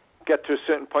get to a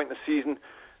certain point in the season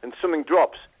and something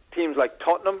drops. Teams like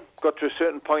Tottenham got to a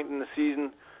certain point in the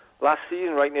season, last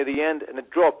season, right near the end, and it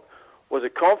dropped. Was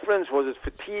it confidence? Was it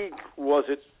fatigue? Was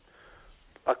it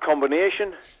a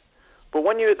combination? But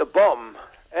when you're at the bottom,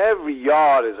 every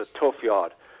yard is a tough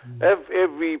yard.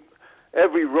 Every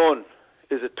run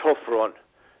is a tough run.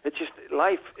 It's just,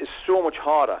 life is so much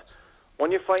harder.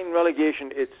 When you're fighting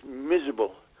relegation, it's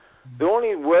miserable. The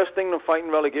only worst thing than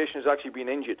fighting relegation is actually being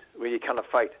injured, where you cannot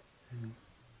fight.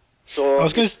 So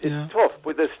it's tough.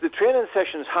 But the training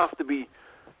sessions have to be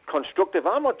constructive.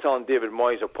 I'm not telling David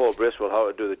Moyes or Paul Bracewell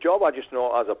how to do the job. I just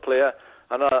know as a player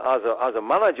and as a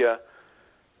manager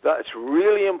that it's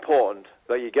really important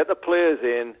that you get the players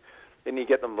in and you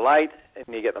get them light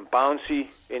and you get them bouncy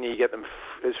and you get them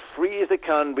as free as they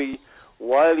can be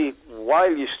while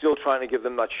you're still trying to give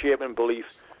them that shape and belief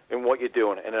in what you're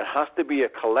doing. And it has to be a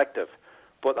collective,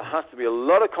 but there has to be a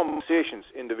lot of conversations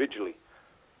individually.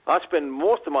 I spend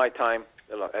most of my time,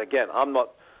 again, I'm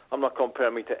not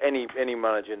comparing me to any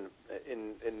manager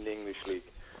in the English league.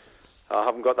 I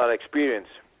haven't got that experience.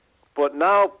 But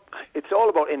now it's all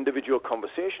about individual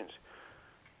conversations.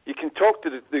 You can talk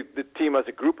to the team as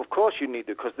a group, of course you need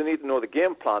to, because they need to know the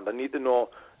game plan. They need to know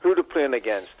who they're playing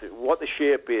against, what the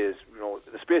shape is,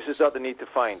 the spaces that they need to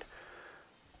find.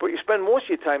 But you spend most of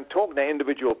your time talking to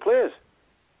individual players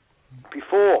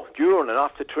before, during, and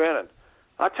after training.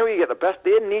 That's how you get the best.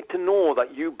 They need to know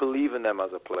that you believe in them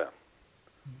as a player.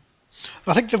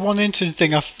 I think the one interesting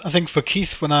thing, I think for Keith,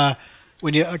 I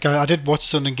did watch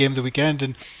Sunderland game the weekend,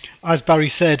 and as Barry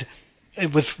said,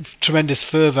 with tremendous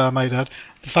fervour, I might add,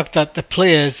 the fact that the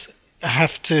players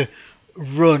have to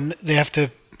run, they have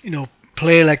to,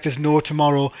 play like there's no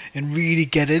tomorrow and really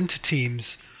get into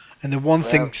teams. And the one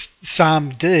thing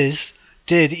Sam did,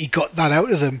 he got that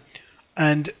out of them.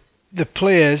 And the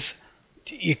players,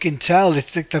 you can tell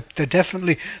they're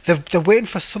definitely they're waiting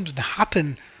for something to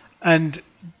happen. And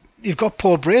you've got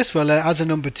Paul Bracewell as a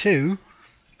number 2,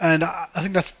 and I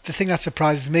think that's the thing that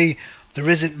surprises me. There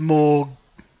isn't more,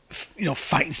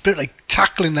 fighting spirit, like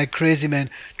tackling like crazy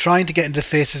men, trying to get into the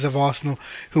faces of Arsenal,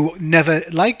 who never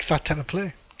like that type of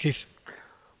play. Keith.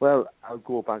 Well, I'll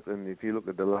go back, and if you look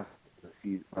at the last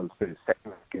season, the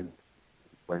second game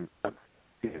when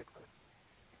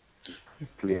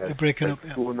players they're breaking up,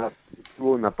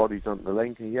 throwing their bodies on the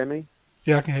line. Can you hear me?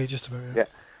 Yeah, I can hear you just about. Yeah.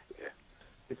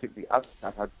 Basically, I've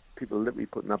had people literally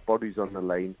putting their bodies on the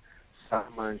line. Sam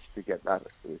managed to get that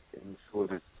in so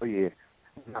that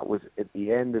that was at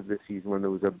the end of the season when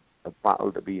there was a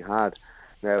battle to be had.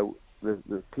 Now,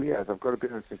 the players, I've got to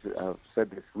be honest, I've said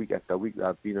this week after week that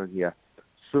I've been on here,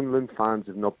 Sunderland fans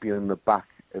have not been on the back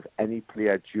of any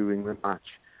player during the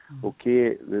match.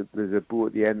 Okay, there's a boo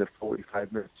at the end of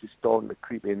 45 minutes, just starting to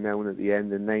creep in now and at the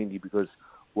end of 90 because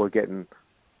we're getting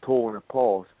torn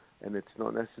apart. And it's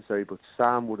not necessary, but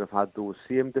Sam would have had those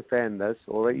same defenders.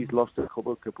 All right, he's lost a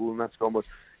couple, Kabul, and that's gone, but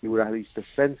he would have had his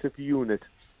defensive unit.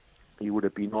 He would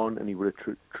have been on, and he would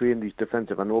have trained his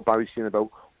defensive. I know Barry's saying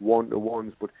about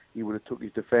one-to-ones, but he would have took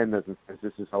his defenders and said,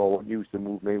 "This is how I want you to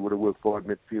move." Now he would have worked forward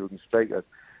midfield and strikers.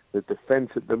 The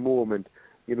defence at the moment,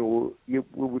 we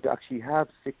would actually have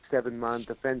 6-7 man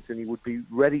defence, and he would be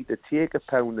ready to take a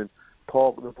pound and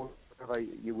park the ball, whatever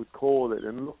you would call it,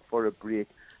 and look for a break.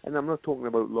 And I'm not talking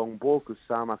about long ball, because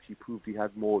Sam actually proved he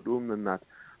had more to him than that.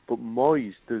 But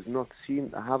Moyes does not seem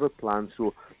to have a plan,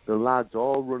 so the lads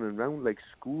all running around like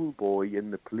schoolboy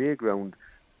in the playground,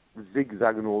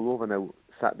 zigzagging all over. Now,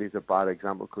 Saturday's a bad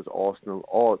example because Arsenal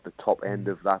are at the top end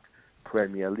of that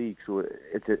Premier League, so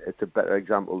it's a better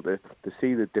example to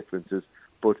see the differences.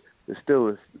 But there's still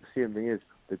the same thing is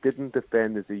they didn't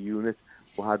defend as a unit.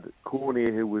 We had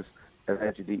Kone, who was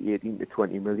allegedly 18 to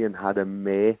 20 million, had a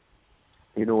May.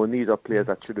 And these are players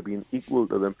that should have been equal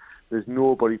to them. There's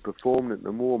nobody performing at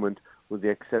the moment, with the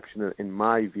exception of, in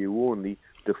my view only,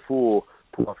 Defoe.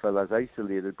 Poor fella's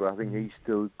isolated, but I think he's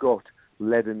still got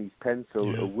lead in his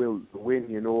pencil, a will to win,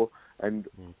 and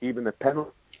even a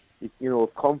penalty.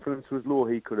 If confidence was low,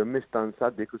 he could have missed on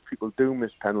Saturday, because people do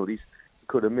miss penalties. He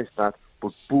could have missed that,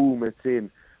 but boom, it's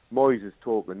in. Moyes is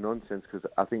talking nonsense, because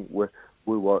I think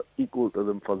we were equal to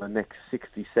them for the next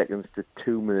 60 seconds to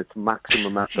 2 minutes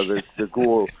maximum after the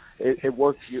goal. It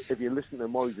was, if you listen to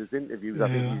Moyes' interviews, I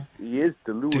think he is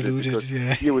deluded because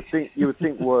you would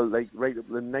think, well, like right up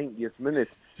to the 90th minute,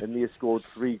 and they scored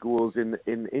 3 goals in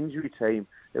injury time.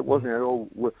 It wasn't at all.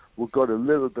 We got a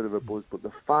little bit of a buzz, but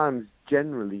the fans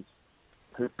generally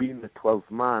have been the 12th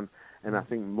man, and I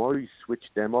think Moyes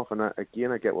switched them off. And I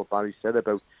get what Barry said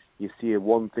about, you say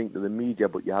one thing to the media,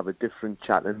 but you have a different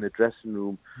chat in the dressing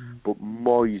room. But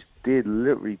Moyes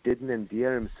literally didn't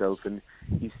endear himself, and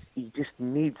he just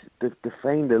needs to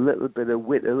find a little bit of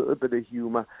wit, a little bit of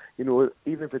humour. Even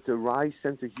if it's a wry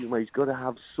sense of humour, he's got to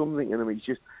have something in him.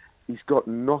 He's got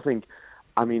nothing.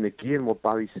 I mean, again, what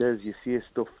Barry says, you say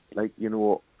stuff like,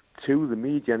 to the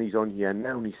media, and he's on here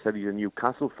now, and he said he's a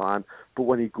Newcastle fan, but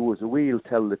when he goes away, he'll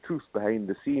tell the truth behind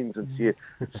the scenes and say,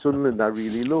 Sunderland I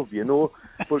really love,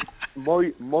 But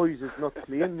Moyes is not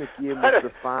playing the game with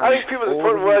the fans. I think people are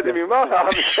putting words in my mouth. I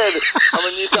haven't said it. I'm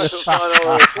a Newcastle fan or a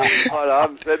Sunderland fan. I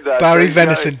haven't said that. Barry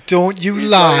Venison, don't you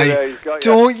lie.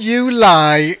 Don't you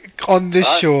lie on this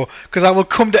show, because I will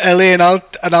come to LA and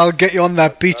I'll get you on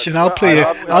that beach and I'll play you.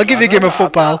 I'll give you a game of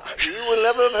football. You will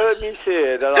never have heard me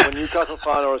say that I'm a Newcastle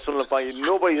fan or a Sunderland fan.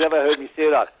 Nobody's ever heard me say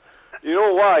that. You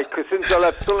know why? Because since I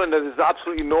left Sunderland, there's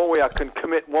absolutely no way I can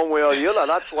commit one way or the other.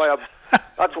 That's why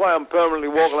I'm permanently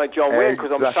walking like John Wayne,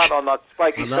 because I'm sat on that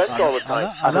spiky fence all the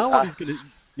time. I know what he's going to...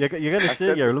 You're going to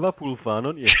say you're a Liverpool fan,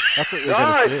 aren't you? That's what you're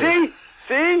going to say.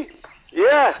 See?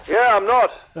 Yeah, I'm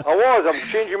not. I'm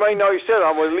changing my mind now. You said it.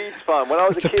 I'm a Leeds fan. When I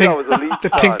was a kid, I was a Leeds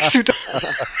fan. Pink suit.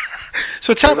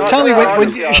 So tell me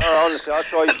when you... Honestly,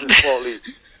 that's why I used to support Leeds.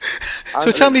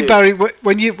 So tell me, Barry,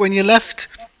 when you left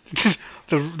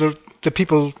the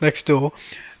people next door,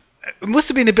 it must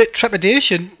have been a bit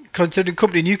trepidation, considering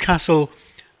company Newcastle,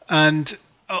 and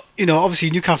obviously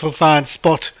Newcastle fans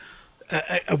spot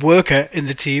a worker in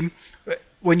the team.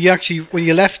 When you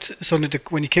left Sunderland,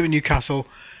 when you came to Newcastle,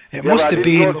 it must have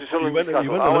been. You went to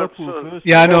Liverpool first.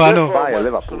 Yeah, I know. Via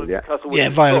Liverpool, yeah.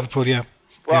 Via Liverpool, yeah.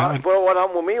 Well, what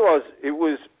happened with me was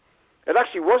it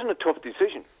actually wasn't a tough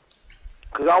decision,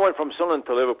 because I went from Sunderland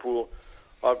to Liverpool.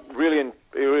 I really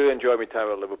enjoyed my time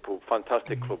at Liverpool.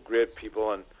 Fantastic club, great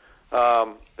people, and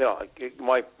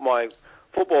my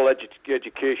football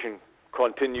education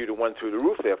continued and went through the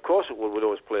roof there. Of course it would with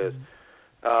those players,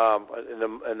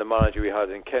 and the manager we had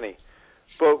in Kenny.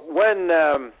 But when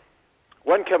I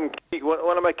met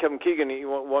Kevin Keegan, he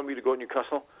wanted me to go to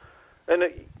Newcastle, and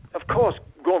of course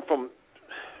going from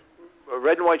a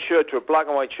red and white shirt to a black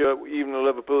and white shirt, even though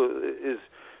Liverpool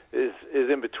is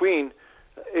in between,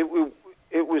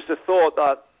 it was the thought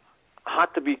that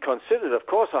had to be considered. Of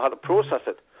course, I had to process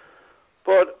it.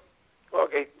 But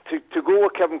okay, to go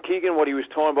with Kevin Keegan, what he was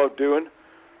talking about doing,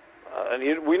 and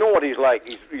we know what he's like.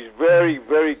 He's very,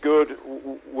 very good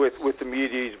with the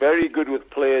media. He's very good with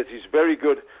players. He's very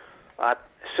good at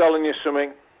selling you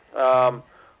something.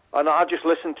 And I just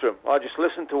listened to him. I just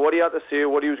listened to what he had to say,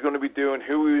 what he was going to be doing,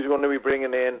 who he was going to be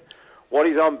bringing in, what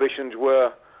his ambitions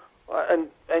were. And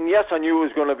yes, I knew it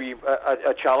was going to be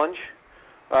a challenge.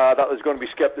 That was going to be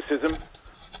skepticism.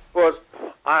 But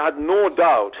I had no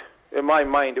doubt in my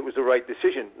mind it was the right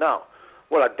decision. Now,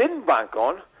 what I didn't bank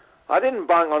on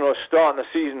us starting the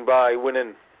season by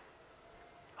winning,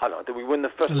 I don't know, did we win the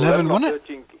first 11 or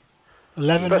 13?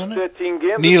 11, first 13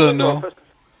 games? Neil, no.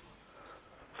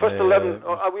 First 11,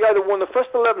 we either won the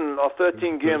first 11 or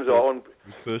 13 games or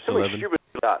first something 11. stupid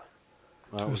like that.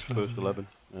 That was first 11.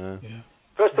 Yeah.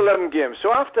 First 11 games.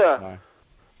 So after,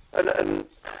 and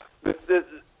the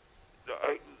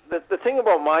thing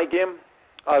about my game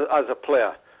as a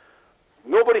player,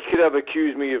 nobody could ever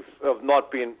accuse me of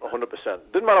not being 100%.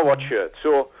 Didn't matter what shirt.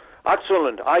 So at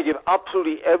Sunderland, I gave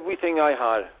absolutely everything I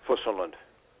had for Sunderland.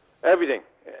 Everything,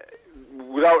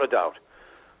 without a doubt.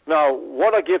 Now,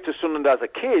 what I gave to Sunderland as a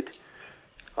kid,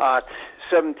 at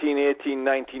 17, 18,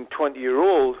 19,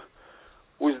 20-year-old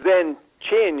was then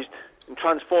changed and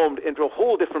transformed into a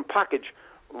whole different package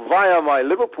via my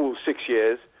Liverpool 6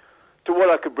 years to what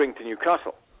I could bring to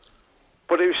Newcastle.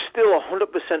 But it was still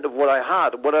 100% of what I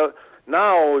had.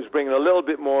 Now I was bringing a little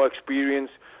bit more experience,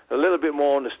 a little bit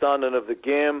more understanding of the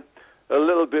game, a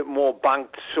little bit more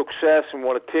banked success and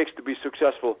what it takes to be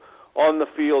successful on the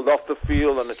field, off the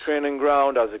field, on the training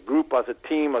ground, as a group, as a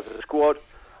team, as a squad.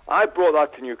 I brought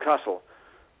that to Newcastle.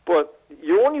 But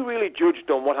you're only really judged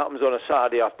on what happens on a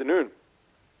Saturday afternoon.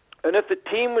 And if the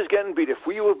team was getting beat, if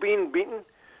we were being beaten,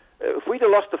 if we'd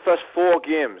have lost the first 4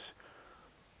 games,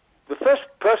 the first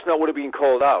person that would have been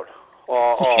called out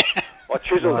or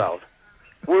chiseled out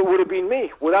would have been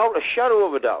me, without a shadow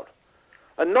of a doubt.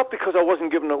 And not because I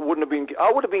wasn't given, I would have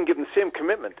been given the same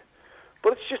commitment.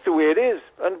 But it's just the way it is.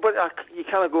 You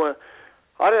kind of go.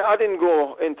 I didn't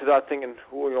go into that thinking,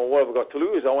 what have I got to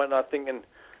lose? I went out thinking,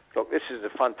 look, this is a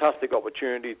fantastic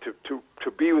opportunity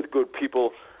to be with good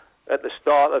people at the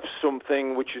start of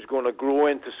something which is going to grow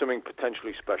into something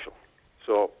potentially special.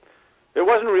 So it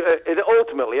wasn't. It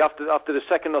ultimately, after the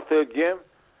second or third game,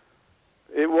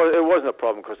 it wasn't a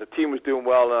problem because the team was doing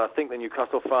well, and I think the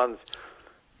Newcastle fans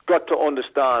got to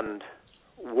understand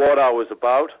what I was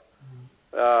about,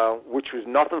 which was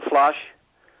nothing flash.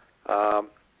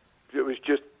 It was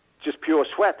just pure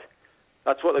sweat.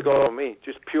 That's what they got on me,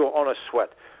 just pure honest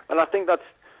sweat. And I think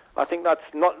that's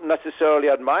not necessarily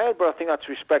admired, but I think that's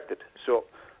respected. So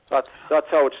that's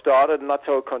how it started, and that's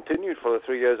how it continued for the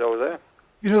 3 years I was there.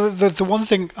 You know, the one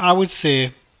thing I would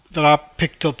say that I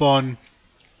picked up on,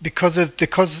 because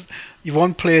you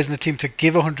want players in the team to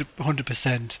give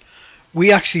 100%,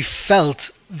 we actually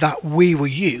felt that we were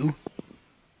you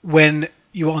when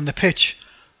you were on the pitch.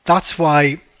 That's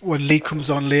why when Lee comes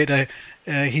on later,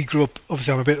 he grew up,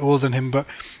 obviously I'm a bit older than him, but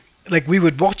like we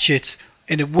would watch it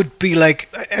and it would be like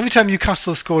every time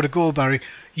Newcastle scored a goal, Barry,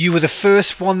 you were the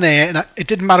first one there, and it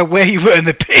didn't matter where you were in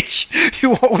the pitch,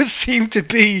 you always seemed to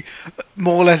be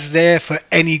more or less there for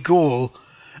any goal.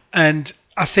 And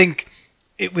I think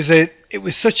it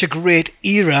was such a great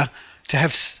era to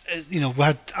have, I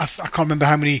can't remember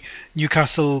how many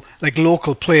Newcastle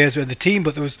local players were in the team,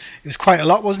 but it was quite a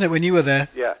lot, wasn't it, when you were there?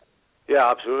 Yeah,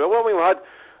 absolutely. Well, we had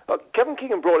Kevin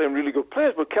Keegan brought in really good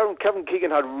players, but Kevin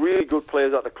Keegan had really good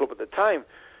players at the club at the time.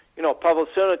 Pavel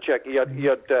Cernicek, he had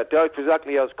Derek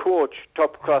Vizakli as coach,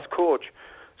 top class coach.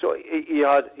 So he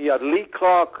had Lee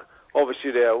Clark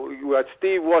obviously there. We had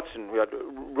Steve Watson, we had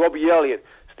Robbie Elliott,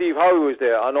 Steve Howe was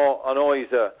there. I know he's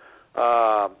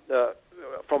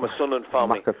from a Sunderland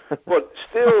family, but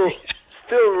still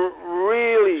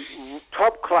really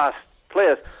top class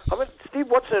players. I mean, Steve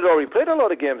Watson had already played a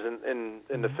lot of games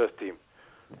in the first team.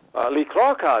 Lee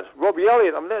Clark had, Robbie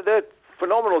Elliott. I mean, they're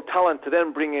phenomenal talent to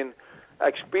then bring in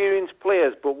experienced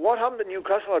players. But what happened at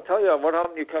Newcastle? I'll tell you what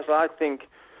happened at Newcastle. I think,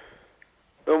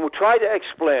 and we tried to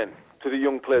explain to the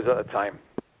young players at the time,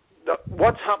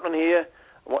 what's happening here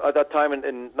at that time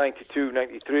in 92,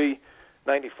 93,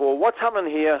 94. What's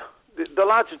happening here?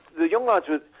 The young lads,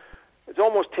 it's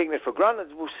almost taking it for granted.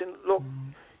 We're saying, look,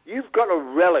 you've got to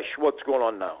relish what's going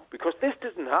on now, because this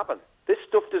doesn't happen. This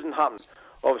stuff doesn't happen.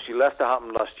 Obviously, Leicester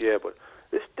happened last year, but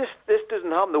this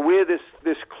doesn't happen. The way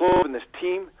this club and this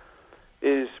team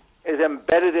is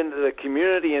embedded into the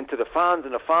community, into the fans,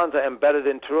 and the fans are embedded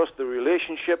into us. The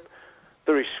relationship,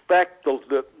 the respect,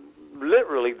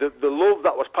 literally the love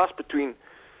that was passed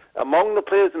among the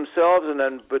players themselves, and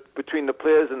then between the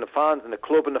players and the fans, and the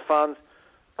club and the fans.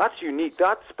 That's unique.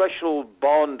 That special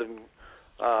bond and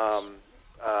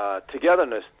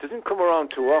togetherness doesn't come around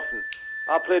too often.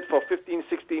 I played for 15,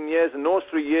 16 years, and those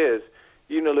 3 years,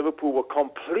 Liverpool were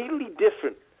completely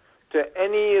different to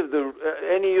any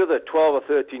other 12 or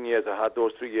 13 years I had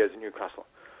those 3 years in Newcastle.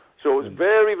 So it was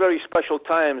very, very special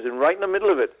times, and right in the middle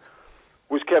of it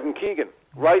was Kevin Keegan,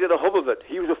 right at the hub of it.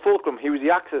 He was a fulcrum, he was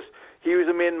the axis, he was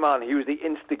the main man, he was the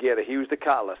instigator, he was the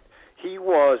catalyst. He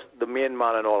was the main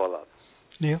man in all of that.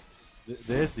 Yeah.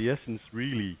 There's the essence,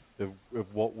 really, of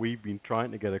what we've been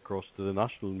trying to get across to the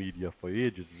national media for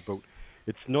ages.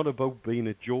 It's not about being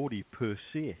a Geordie per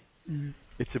se.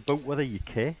 It's about whether you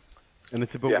care, and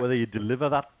it's about whether you deliver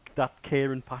that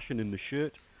care and passion in the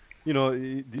shirt.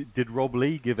 Did Rob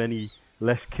Lee give any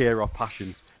less care or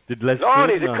passion? Did Les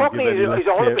Ferdinand he's a Cockney. Give any He's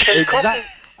less 100% care? Cockney.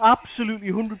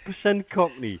 Absolutely 100%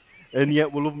 Cockney, and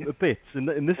yet we love him to bits. And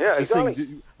this is the exactly.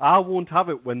 thing. I won't have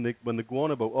it when they go on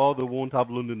about, they won't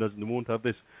have Londoners and they won't have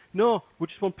this. No, we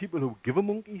just want people who give a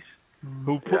monkeys,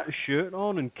 who put the shirt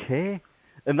on and care.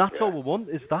 And that's all we want,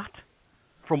 is that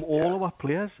from all of our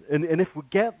players. And if we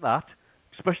get that,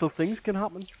 special things can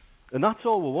happen. And that's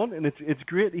all we want, and it's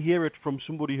great to hear it from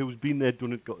somebody who's been there,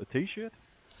 done it, got the T-shirt.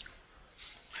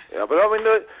 Yeah, but I mean,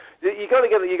 you got to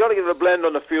get the blend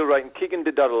on the field right, and Keegan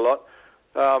did that a lot.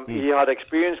 He had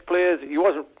experienced players. He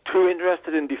wasn't too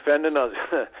interested in defending, as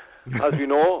we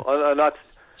know, and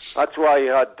that's why he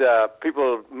had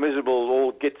people, miserable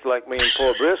old gits like me and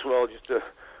Paul Bracewell, just to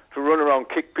run around,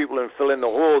 kick people and fill in the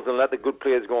holes and let the good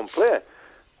players go and play.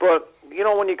 But you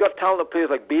know, when you got talented players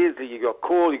like Beasley, you got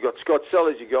Cole, you got Scott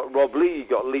Sellers, you got Rob Lee, you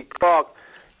got Lee Clark,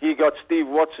 you got Steve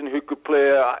Watson, who could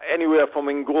play anywhere from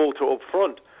in goal to up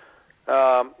front.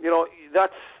 You know,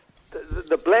 that's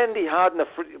the blend he had,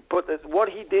 but what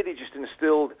he did, he just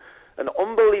instilled an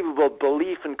unbelievable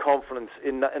belief and confidence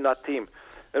in that team.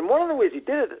 And one of the ways he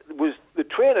did it was the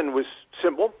training was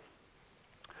simple.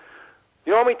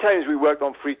 You know how many times we worked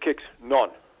on free kicks? None.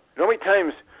 You know how many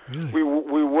times we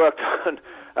worked on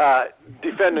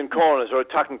defending corners or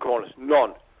attacking corners?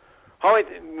 None. How many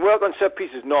work on set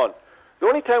pieces? None. The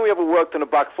only time we ever worked on the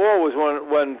back four was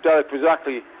when Derek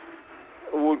Kozakli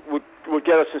would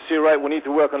get us and say, right, we need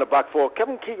to work on the back four.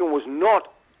 Kevin Keegan was not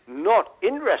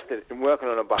interested in working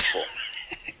on the back four.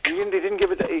 He didn't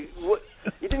give it.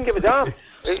 He didn't give a damn.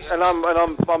 And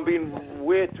I'm being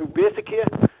way too basic here.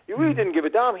 He really didn't give a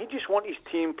damn. He just wanted his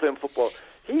team playing football.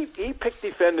 He picked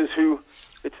defenders who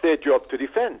it's their job to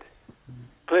defend.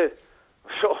 Play.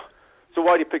 So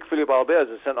why do you pick Philip Albert as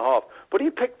a centre half? But he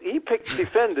picked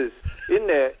defenders in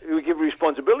there who he give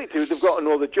responsibility to. They've got to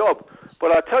know the job.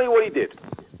 But I'll tell you what he did.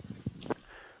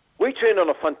 We trained on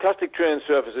a fantastic training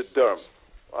surface at Durham.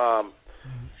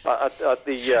 At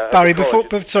the Barry,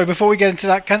 before we get into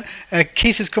that,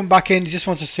 Keith has come back in. He just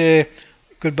wants to say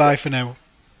goodbye for now.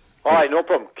 All right, no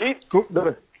problem. Keith?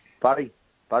 No, Barry,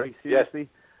 seriously,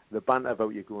 the banter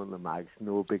about you going to the mags,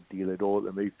 no big deal at all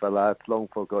to me, fella. It's long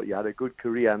forgot. You had a good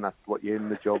career, and that's what you're in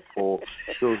the job for.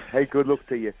 So, hey, good luck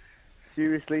to you.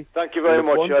 Seriously. Thank you very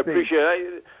much. I appreciate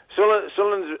it.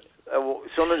 Sunderland's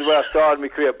where I started my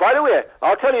career. By the way,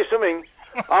 I'll tell you something.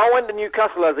 I went to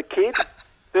Newcastle as a kid,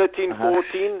 13,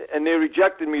 14, and they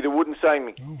rejected me. They wouldn't sign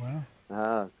me. Oh, wow.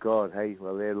 Ah, God, hey,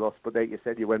 well, they lost. But like you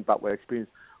said, you went back with experience.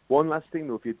 One last thing,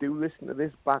 though, if you do listen to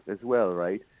this back as well,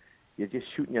 right, you're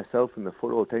just shooting yourself in the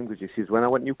foot all the time, because you see, when I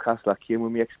went to Newcastle, I came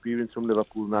with my experience from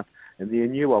Liverpool and they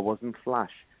knew I wasn't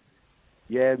flash.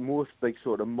 Yeah, most like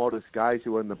sort of modest guys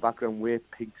who are in the background wear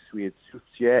pink suede suits.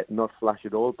 Yeah, not flash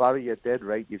at all. Barry, you're dead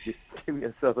right. You've just given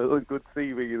yourself a little good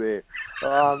CV there.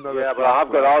 Oh, I'm not but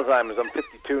I've got Alzheimer's. I'm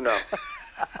 52 now.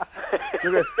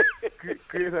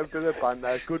 Great up to the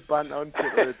band. Good band on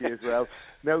Twitter as well.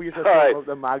 Now you just talk about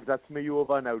the mag. That's me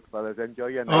over and out, fellas. Enjoy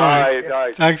your night. All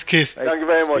right. Thanks, Keith. Thank you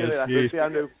very much.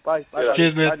 Bye.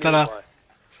 Cheers, mate. Ta-ra.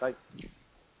 Bye.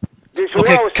 So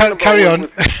okay, carry on.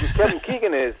 With Kevin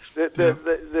Keegan is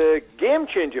the game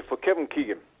changer for Kevin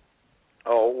Keegan,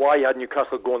 or why he had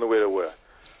Newcastle going the way they were.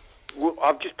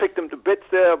 I've just picked him to bits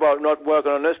there about not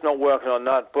working on this, not working on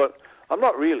that, but I'm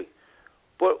not really.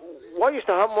 But what used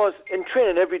to happen was, in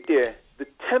training every day, the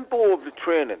tempo of the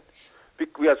training,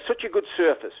 we had such a good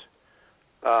surface.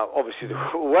 Obviously, the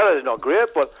weather is not great,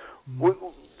 but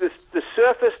the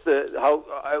surface, it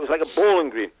was like a bowling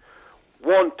green.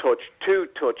 1 touch, 2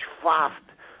 touch, fast,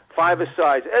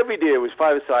 5-a-side. Every day it was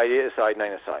 5-a-side, 8-a-side,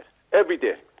 9-a-side. Every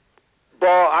day. But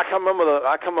I can't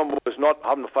remember was not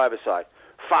having the 5-a-side.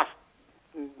 Fast,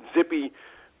 zippy,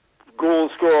 goal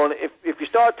scoring. If you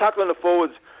start tackling the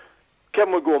forwards,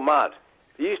 Kevin would go mad.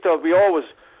 He used to be always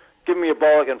giving me a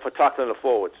ball again for tackling the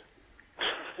forwards.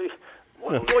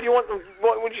 What do you want?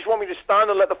 What, you just want me to stand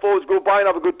and let the forwards go by and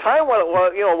have a good time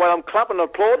while I'm clapping and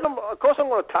applauding them? Of course I'm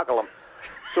going to tackle them.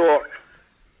 So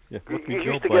you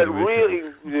used to get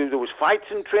really. There was fights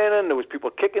in training. There was people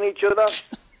kicking each other.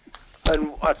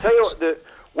 And I tell you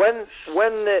what,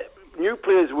 when the new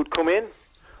players would come in,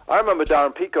 I remember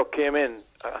Darren Peacock came in.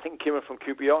 I think he came in from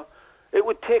QPR. It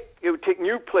would take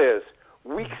new players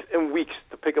weeks and weeks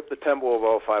to pick up the tempo of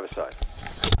our 5-a-side.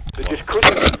 They just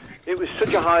couldn't. It was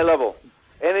such a high level,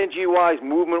 energy-wise,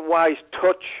 movement-wise,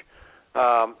 touch,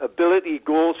 ability,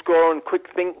 goal scoring, quick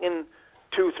thinking,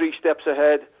 2-3 steps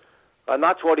ahead, and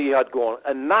that's what he had going.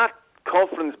 And that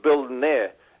confidence building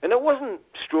there, and it wasn't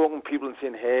stroking people and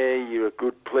saying, "Hey, you're a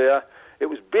good player." It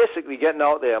was basically getting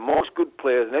out there. Most good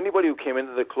players and anybody who came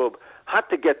into the club had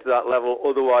to get to that level,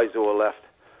 otherwise they were left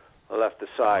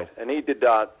aside. And he did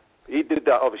that.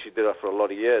 Obviously did that for a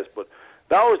lot of years, but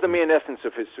that was the main essence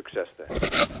of his success there.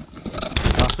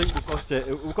 I think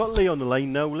we've got Lee on the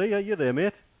line now. Lee, are you there,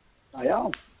 mate? I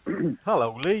am.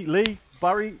 Hello, Lee.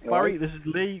 Barry, this is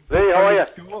Lee. Lee, how are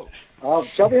you? Oh,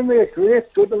 chatting mate,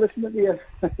 great. Good to listen to you.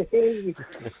 Hey.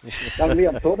 I'm Lee,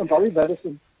 I'm talking Barry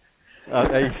Medicine.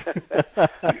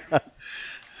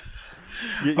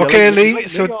 Okay, Lee. Like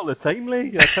So all the time,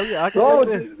 Lee. I tell you, I can No, it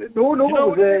it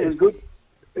was good.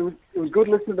 It was good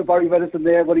listening to Barry Venison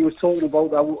there when he was talking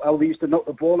about how they used to knock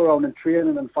the ball around in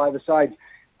training and five-a-side.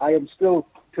 I am still,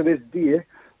 to this day,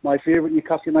 my favourite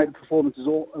Newcastle United performances of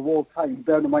all time,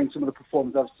 bearing in mind some of the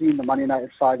performances I've seen, the Man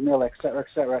United 5-0, etc.,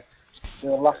 etc. The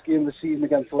last game of the season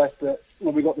against Leicester,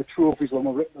 when we got the trophies, when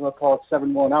we ripped them apart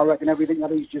 7-1, I reckon everything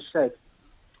that he's just said,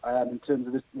 in terms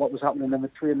of what was happening in the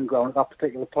training ground at that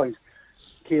particular point,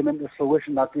 came into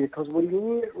fruition that day, because we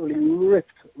literally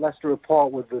ripped Leicester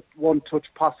apart with the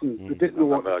one-touch passing. They didn't know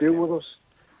what to do with us.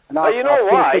 And you know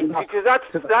why? Because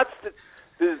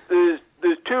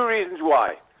there's two reasons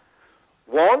why.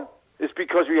 One is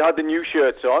because we had the new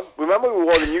shirts on. Remember, we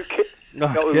wore the new kit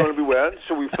that we were going to be wearing,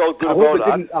 so we felt good about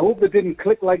that. I hope they didn't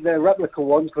click like their replica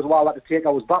ones, because while I had to take,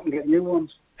 I was back and get new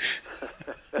ones.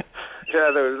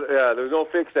 There was no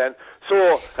fix then.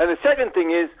 So, and the second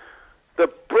thing is,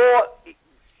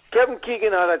 Kevin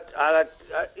Keegan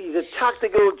he's a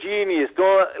tactical genius.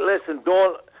 Don't listen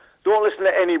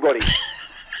to anybody.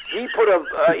 He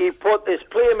put this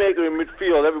playmaker in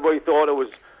midfield. Everybody thought it was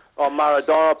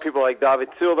Maradona, people like David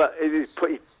Silva. He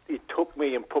took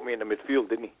me and put me in the midfield,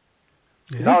 didn't he?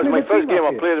 Yeah. That was my first game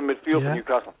I played in midfield for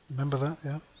Newcastle. Remember that?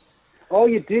 Yeah. Oh,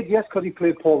 you did, yes, because he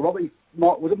played Paul Robinson.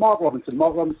 Was it Mark Robinson?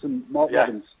 Robinson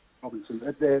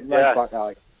at the right back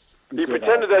guy. He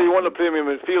pretended that he wanted to play me in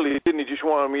midfield. He didn't. He just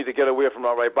wanted me to get away from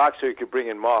that right back so he could bring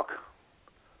in Mark.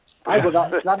 That's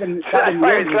very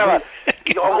clever. I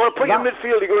want to put you in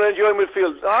midfield. You're going to enjoy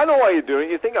midfield. I know why you're doing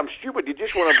it. You think I'm stupid. You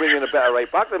just want to bring in a better right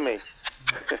back than me.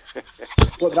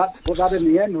 but that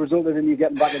in the end resulted in you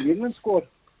getting back in the England squad.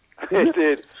 It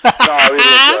did. No,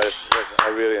 I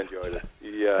really enjoyed it.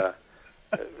 Yeah.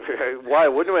 Why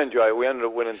wouldn't we enjoy it? We ended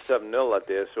up winning 7-0 that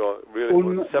day, so really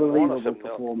 7-1 or 7-0.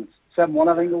 Performance. 7-1,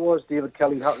 I think it was. David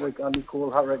Kelly hat-trick, Andy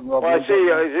Cole hat-trick, and Rob. Well, I see.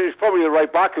 It's probably the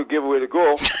right back who gave away the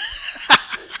goal.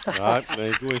 Right,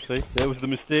 there you go. See, that was the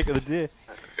mistake of the day.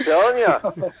 Telling you.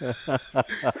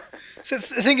 So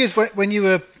the thing is, when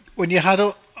you had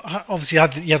obviously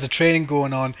you had the training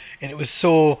going on, and it was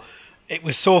so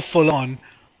full on.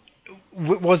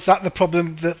 Was that the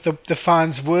problem, that the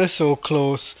fans were so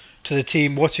close to the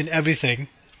team, watching everything?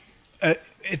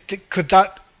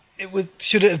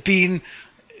 Should it have been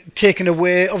taken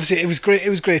away? Obviously, it was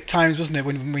great times, wasn't it,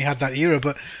 when we had that era?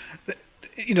 But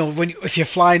if you're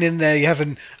flying in there, you're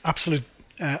having absolute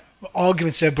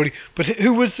arguments with everybody. But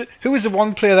who was the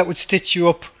one player that would stitch you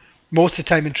up most of the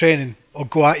time in training, or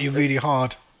go at you really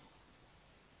hard?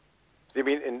 You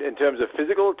mean in terms of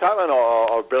physical talent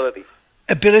or ability?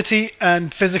 Ability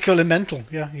and physical and mental,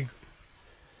 yeah. You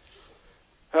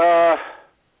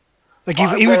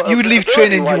would leave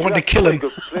training, you want to kill him.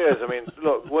 Good players. I mean,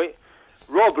 look,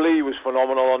 Rob Lee was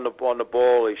phenomenal on the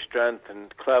ball. His strength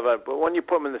and clever. But when you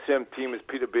put him in the same team as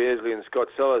Peter Beasley and Scott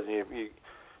Sellers, and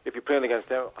if you're playing against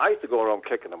them, I used to go around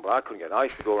kicking them, but I couldn't get. I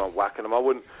used to go around whacking them. I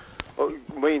wouldn't.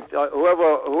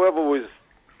 Whoever was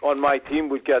on my team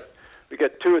would get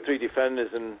 2 or 3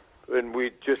 defenders, and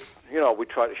we just we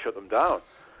try to shut them down.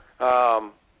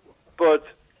 But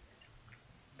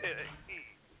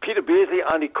Peter Beasley,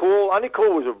 Andy Cole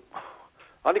was a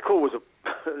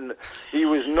he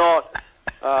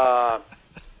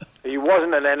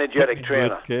wasn't an energetic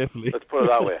trainer. Let's put it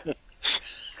that way.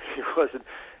 He wasn't.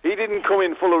 He didn't come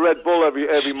in full of Red Bull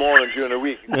every morning during the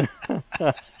week.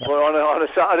 But on a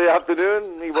Saturday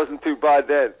afternoon, he wasn't too bad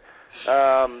then.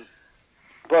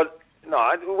 But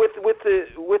no, with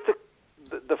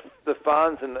the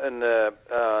fans and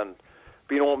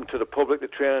being open to the public, the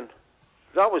training,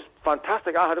 that was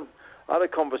fantastic. I had a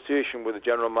conversation with the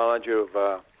general manager of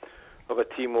a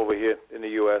team over here in the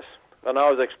US, and I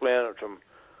was explaining to him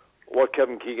what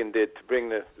Kevin Keegan did to bring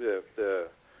the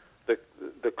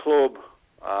club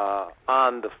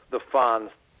and the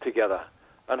fans together,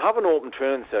 and having open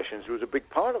training sessions was a big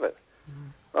part of it.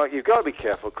 You've got to be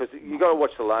careful, because you've got to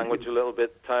watch the language a little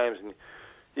bit at times, and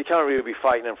you can't really be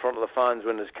fighting in front of the fans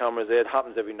when there's cameras there. It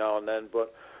happens every now and then,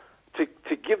 but to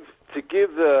give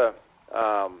the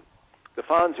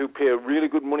fans who pay really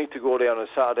good money to go there on a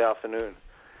Saturday afternoon,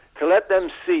 to let them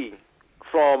see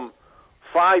from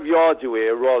 5 yards away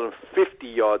rather than 50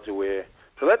 yards away,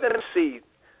 to let them see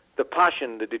the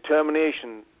passion, the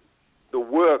determination, the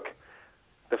work,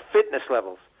 the fitness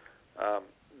levels,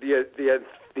 the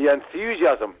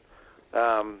enthusiasm,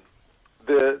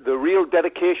 the real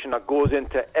dedication that goes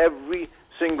into every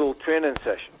single training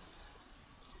session.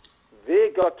 They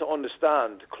got to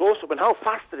understand close up and how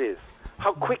fast it is,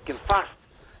 how quick and fast,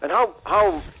 and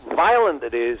how violent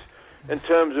it is in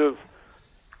terms of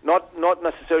not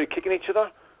necessarily kicking each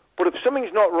other, But if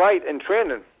something's not right in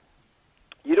training,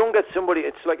 you don't get somebody.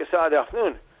 It's like a Saturday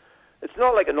afternoon. It's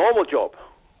not like a normal job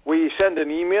where you send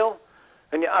an email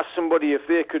and you ask somebody if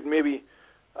they could maybe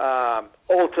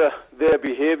alter their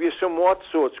behaviour somewhat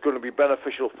so it's going to be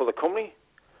beneficial for the company.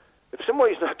 If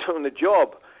somebody's not doing the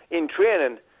job in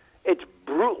training, it's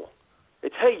brutal.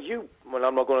 It's, hey, you, well,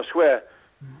 I'm not going to swear,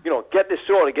 get this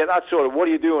sorted, get that sorted, what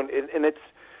are you doing? And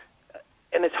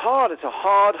it's hard. It's a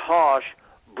hard, harsh,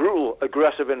 brutal,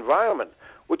 aggressive environment,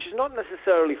 which is not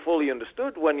necessarily fully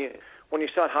understood when you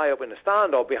start high up in the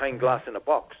stand or behind glass in a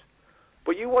box.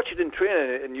 But you watch it in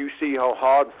training and you see how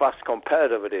hard, fast,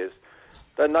 competitive it is.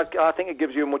 Then I think it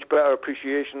gives you a much better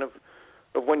appreciation of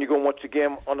when you go and watch the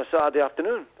game on a Saturday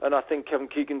afternoon. And I think Kevin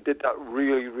Keegan did that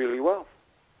really, really well.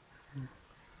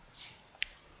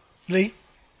 Lee?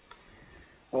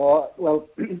 Well,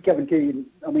 Kevin Keegan,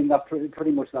 I mean, that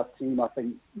pretty much that team, I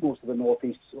think most of the North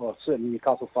East, or certainly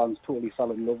Newcastle fans, totally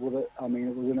fell in love with it. I mean,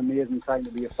 it was an amazing time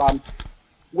to be a fan,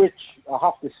 which I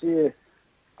have to say,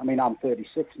 I mean, I'm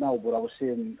 36 now, but I was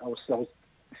saying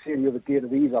the other day to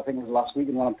these, I think it was last week,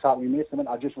 and when I'm talking to my mates,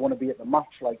 I just want to be at the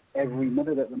match, like, every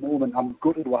minute at the moment. I'm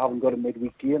gutted we haven't got a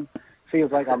midweek game.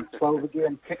 Feels like I'm 12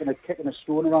 again, kicking a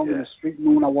stone around in the street,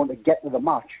 knowing I want to get to the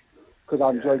match, because I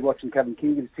enjoyed watching Kevin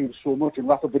Keegan's team so much, and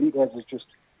Rafa Benitez has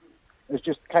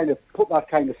just kind of put that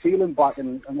kind of feeling back,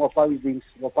 and what Barry's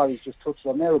just touched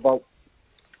on there about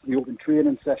the open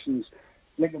training sessions,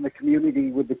 linking the community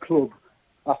with the club.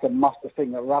 That's a massive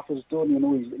thing that Rafa's done.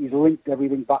 He's linked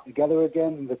everything back together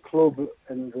again. The club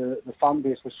and the fan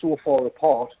base were so far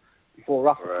apart before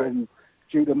Rafa came,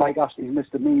 due to Mike Ashley's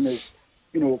misdemeanors.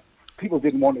 People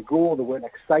didn't want to go. They weren't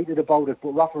excited about it.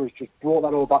 But Rafa has just brought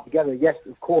that all back together. Yes,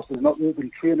 of course, there's not open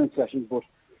training sessions, but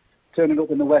turning up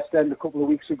in the West End a couple of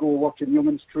weeks ago, watching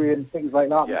Young'uns train, things like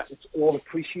that, it's all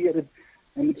appreciated.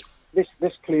 And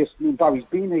this place, Barry's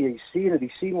been here, he's seen it, he's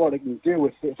seen what it can do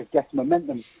if it gets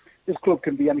momentum. This club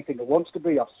can be anything it wants to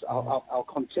be. I'll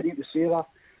continue to say that.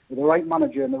 With the right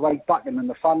manager and the right backing and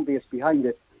the fan base behind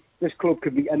it, this club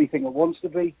can be anything it wants to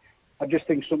be. I just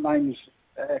think sometimes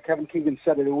Kevin Keegan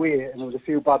set it away, and there was a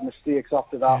few bad mistakes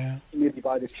after that, maybe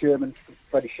by the chairman,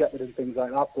 Freddie Shepherd and things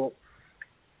like that. But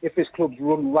if this club's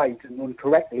run right and run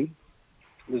correctly,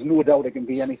 there's no doubt it can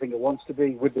be anything it wants to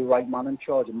be with the right man in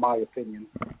charge, in my opinion.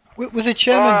 With the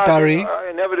chairman, Barry?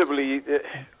 Inevitably,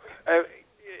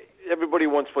 everybody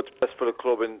wants what's best for the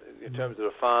club in terms of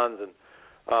the fans and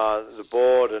the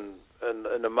board and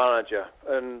the manager.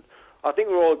 And I think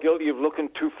we're all guilty of looking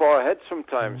too far ahead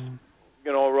sometimes.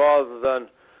 Rather than,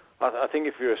 I think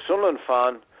if you're a Sunderland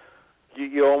fan,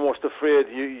 you're almost afraid,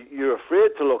 you're afraid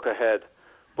to look ahead.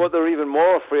 But they're even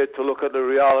more afraid to look at the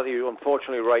reality,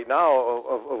 unfortunately, right now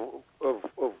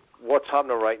of what's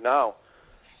happening right now.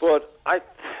 But I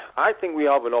think we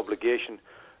have an obligation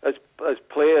as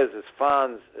players, as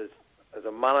fans, as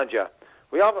a manager.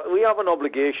 We have an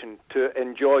obligation to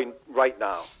enjoy right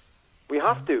now. We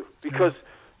have to, because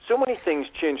so many things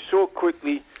change so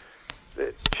quickly.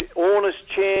 Owners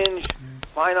change,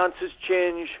 finances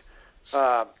change,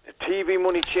 TV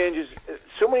money changes.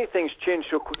 So many things change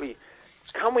so quickly.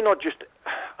 Can we not just?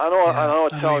 I know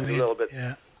it sounds a little bit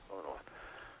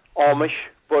Amish,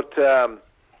 but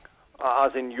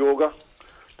as in yoga,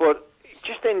 but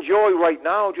just enjoy right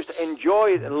now. Just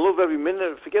enjoy it and love every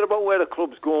minute. Forget about where the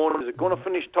club's going. Is it going to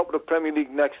finish top of the Premier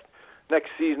League next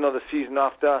season or the season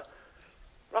after?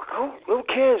 Look, who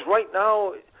cares right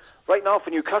now? Right now, for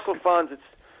Newcastle fans,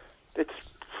 it's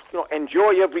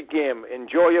enjoy every game,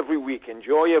 enjoy every week,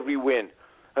 enjoy every win,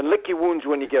 and lick your wounds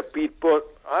when you get beat. But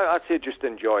I'd say just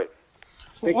enjoy it.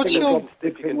 If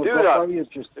you can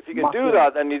do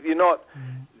that, and you're not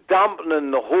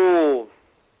dampening the whole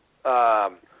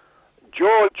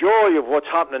joy of what's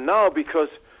happening now, because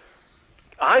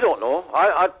I don't know.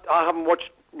 I haven't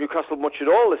watched Newcastle much at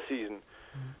all this season.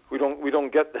 We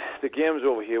don't get the games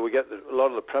over here. We get a lot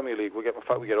of the Premier League. In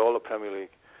fact, we get all the Premier League.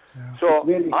 Yeah. So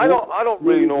I don't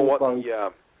really know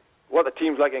what the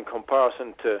team's like in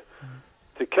comparison to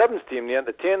Kevin's team, the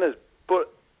Entertainers.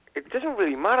 But it doesn't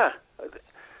really matter.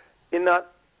 In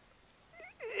that,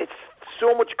 it's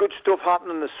so much good stuff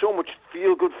happening. There's so much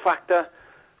feel-good factor.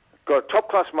 Got a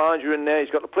top-class manager in there. He's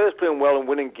got the players playing well and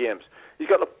winning games. He's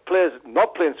got the players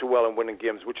not playing so well and winning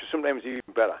games, which is sometimes even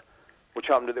better, which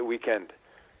happened at the weekend.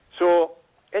 So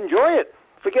enjoy it.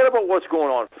 Forget about what's going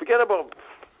on. Forget about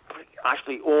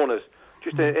actually owners.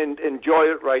 Just enjoy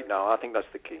it right now. I think that's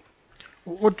the key.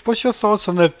 What's your thoughts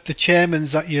on the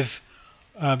chairmans that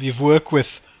you've worked with?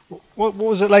 What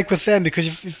was it like with them? Because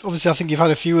obviously I think you've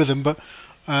had a few of them, but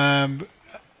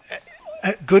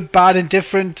good, bad,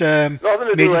 indifferent. Nothing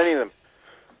to do with any of them.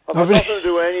 I've got nothing to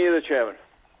do with any of the chairmen.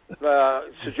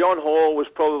 Sir John Hall was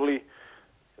probably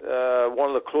one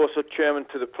of the closer chairmen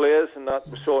to the players, and that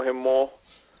we saw him more.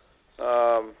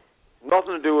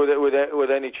 Nothing to do with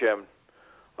any chairman.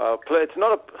 It's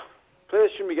not a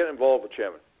players shouldn't be getting involved with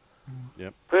chairman.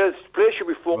 Yep. Players should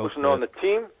be focusing on the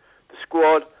team, the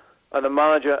squad, and the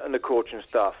manager and the coaching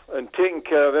staff, and taking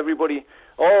care of everybody,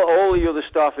 all the other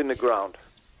staff in the ground.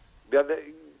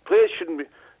 Players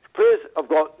have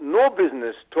got no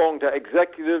business talking to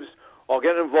executives or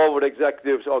getting involved with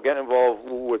executives or getting involved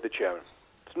with the chairman.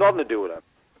 It's nothing to do with that.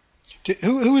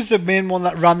 Who was the main one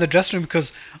that ran the dressing room?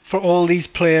 Because for all these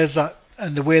players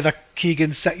and the way that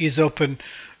Keegan set you up, and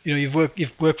you've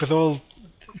worked with all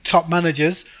top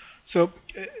managers, so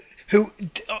who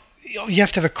you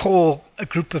have to have a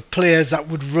group of players that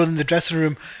would run the dressing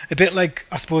room, a bit like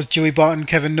I suppose Joey Barton,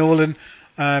 Kevin Nolan,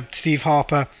 Steve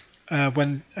Harper,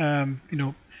 when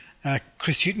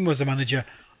Chris Hughton was the manager.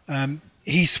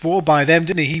 He swore by them,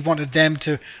 didn't he? He wanted them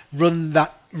to run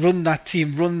that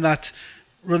team, run that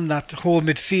whole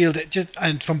midfield,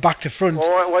 and from back to front.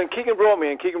 Well, when Keegan brought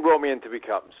me in to be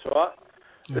captain, so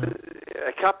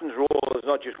a captain's role is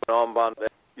not just an armband.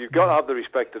 You've got to have the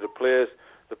respect of the players.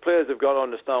 The players have got to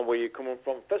understand where you're coming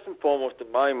from. First and foremost,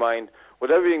 in my mind, with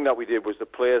everything that we did, was the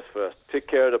players first. Take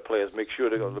care of the players, make sure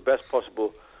they got the best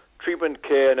possible treatment,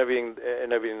 care, and everything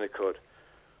they could.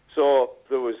 So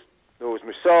there was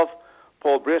myself.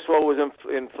 Paul Bracewell was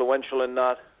influential in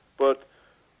that, but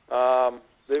there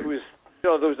was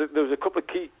a couple of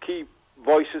key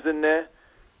voices in there,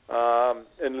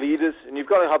 and leaders, and you've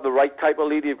got to have the right type of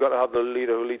leader. You've got to have the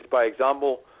leader who leads by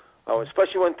example,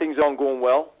 especially when things aren't going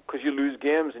well, because you lose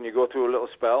games and you go through a little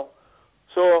spell.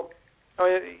 So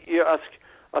I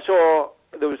saw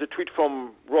there was a tweet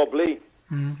from Rob Lee,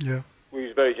 who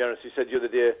was very generous. He said the other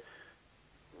day,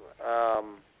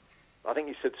 I think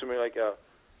he said something like,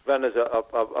 Van is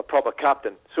a proper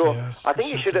captain. So yes, I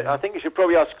think you should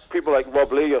probably ask people like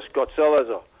Rob Lee or Scott Sellers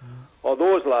or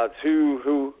those lads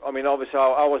who I mean, obviously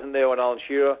I wasn't there when Alan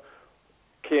Shearer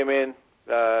came in,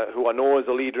 who I know is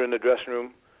a leader in the dressing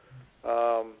room.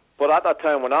 But at that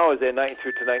time when I was there,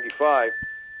 92 to 95,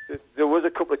 there was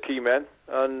a couple of key men,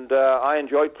 and I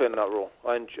enjoyed playing that role.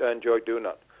 I enjoyed doing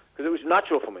that because it was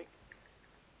natural for me.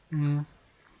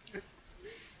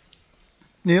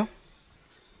 Neil?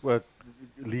 Well,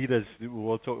 leaders,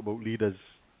 we'll talk about leaders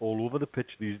all over the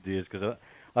pitch these days, because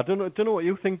I don't know what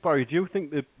you think, Barry. Do you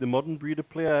think that the modern breed of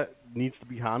player needs to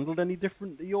be handled any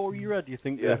different to your era? Do you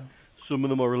think that some of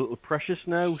them are a little precious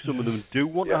now? Some of them do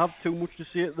want to have too much to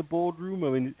say at the boardroom? I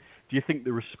mean, do you think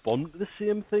they respond to the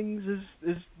same things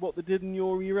as what they did in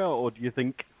your era, or do you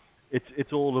think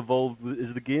it's all evolved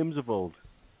as the game's evolved?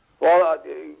 Well,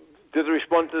 do they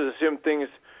respond to the same things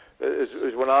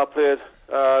as when I played?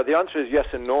 The answer is yes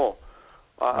and no.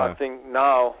 I think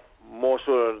now, more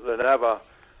so than ever,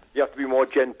 you have to be more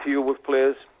genteel with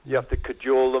players. You have to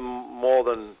cajole them more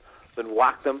than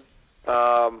whack them.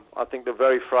 I think they're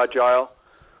very fragile.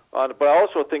 But I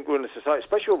also think we're in a society,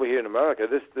 especially over here in America,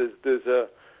 there's a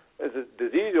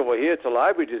disease over here. It's a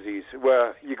library disease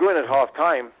where you go in at half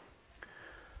time.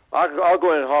 I'll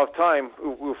go in at half time.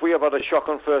 If we have had a shock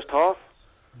on first half,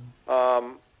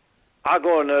 I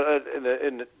go in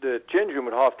the change room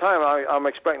at half time. I'm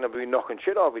expecting them to be knocking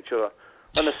shit off each other,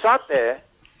 and they sat there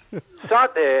as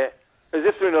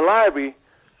if they're in a library,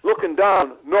 looking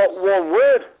down, not one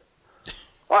word.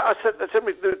 I said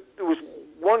there was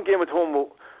one game at home.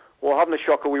 We're having a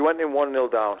shocker. We went in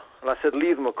 1-0 down, and I said,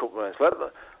 leave them a couple of minutes.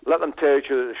 Let them tear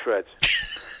each other to shreds.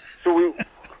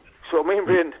 So me and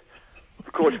Braden,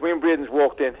 the coach, me and Braden's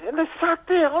walked in, and they sat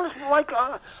there. Honestly, like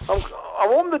I'm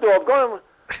on the door. I've got them.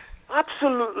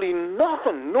 Absolutely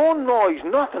nothing, no noise,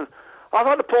 nothing. I've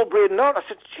had to pull Braden out. I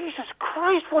said, Jesus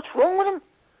Christ, what's wrong with him?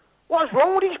 What's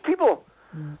wrong with these people?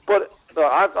 But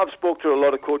I've spoke to a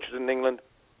lot of coaches in England,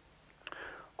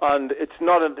 and it's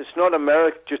not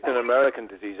just an American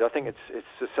disease. I think it's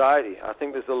society. I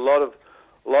think there's a lot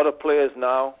of players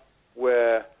now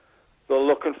where they're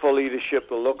looking for leadership,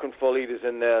 they're looking for leaders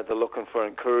in there, they're looking for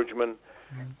encouragement.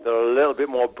 They're a little bit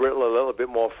more brittle, a little bit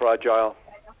more fragile.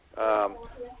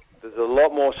 There's a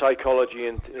lot more psychology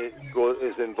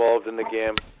is involved in the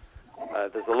game.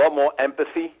 There's a lot more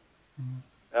empathy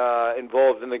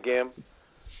involved in the game,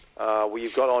 where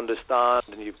you've got to understand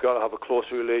and you've got to have a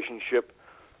closer relationship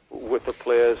with the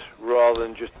players rather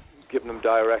than just giving them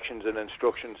directions and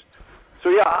instructions. So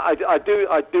yeah, I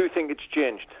do think it's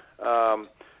changed, and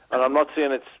I'm not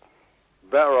saying it's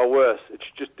better or worse.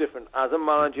 It's just different. As a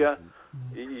manager,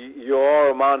 you're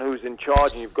a man who's in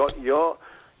charge, and you've got your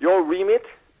remit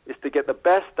is to get the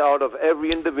best out of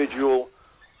every individual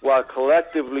while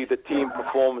collectively the team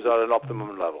performs at an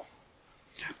optimum level.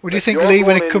 What do you think, Lee,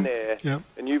 when it comes... And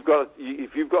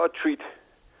if you've got to treat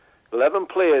 11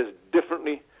 players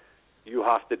differently, you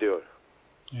have to do it.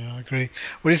 Yeah, I agree.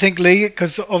 What do you think, Lee?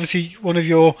 Because obviously one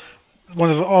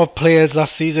of our players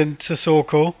last season,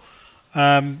 Sissoko,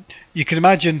 you can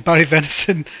imagine Barry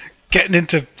Venison getting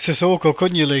into Sissoko,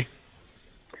 couldn't you, Lee?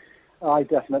 I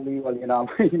definitely, well, you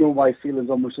know my feelings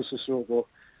on Moussa Sissoko.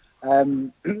 I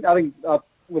think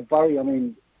with Barry,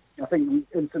 I think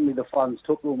instantly the fans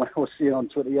took him. I was seeing on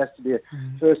Twitter yesterday,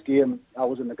 first game, I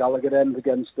was in the Gallagher end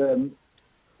against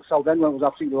Southend when it was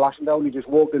absolutely lashing down. He just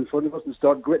walked in front of us and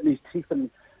started gritting his teeth and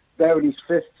baring his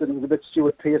fists, and it was a bit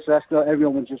Stuart Pearce-esque.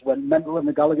 Everyone just went mental in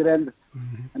the Gallagher end,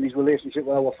 and his relationship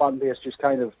with our fan base just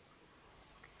kind of,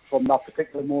 from that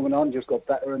particular moment on, just got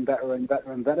better and better and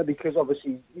better and better, because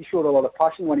obviously he showed a lot of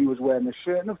passion when he was wearing the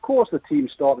shirt, and of course the team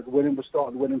started winning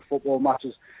football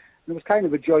matches, and it was kind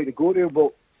of a joy to go to.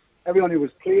 But everyone who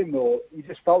was playing, though, you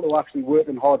just felt they were actually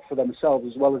working hard for themselves,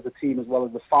 as well as the team, as well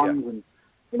as the fans, and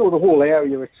the whole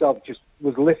area itself just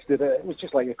was lifted. It was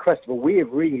just like a crest of a wave,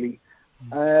 really.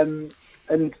 And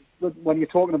when you're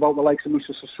talking about the likes of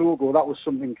Moussa Sissoko, that was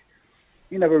something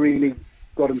he never really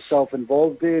got himself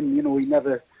involved in. He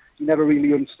never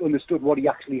really understood what he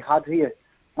actually had here.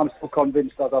 I'm still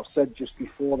convinced, as I've said just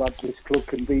before, that this club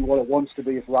can be what it wants to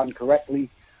be if run correctly.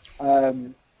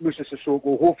 Moussa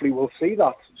Sissoko, hopefully we'll see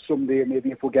that someday,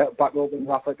 maybe if we get back up in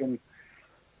traffic and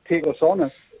take us on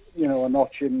a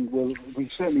notch, and we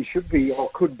certainly should be, or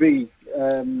could be,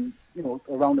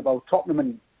 around about Tottenham.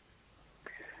 And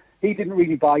he didn't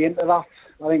really buy into that.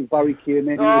 I think Barry came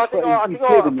in. No, from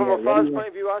a fan's point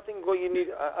of view, I think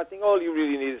all you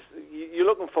really need is you're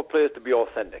looking for players to be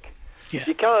authentic. Yeah.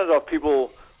 You cannot have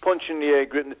people punching the air,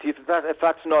 gritting the teeth. If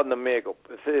that's not in the makeup,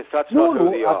 if that's not who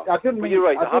they are. But you're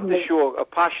right. They have to show a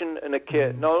passion and a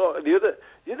care. No. The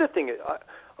other thing is,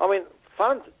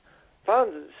 fans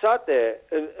sat there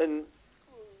and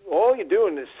all you're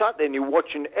doing is sat there and you're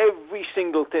watching every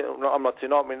single thing. No, I'm not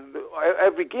saying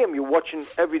every game you're watching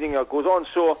everything that goes on.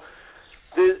 So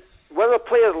whether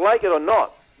players like it or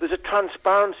not, there's a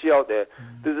transparency out there.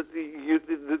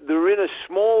 They're in a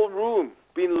small room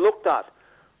being looked at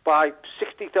by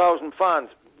 60,000 fans,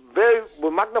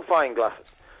 with magnifying glasses.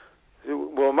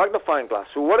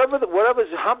 So whatever's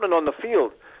happening on the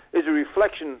field is a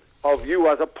reflection of you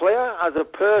as a player, as a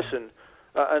person,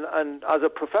 and as a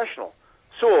professional.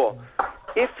 So,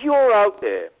 if you're out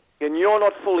there and you're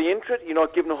not fully into it, you're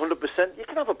not giving 100%, you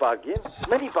can have a bad game.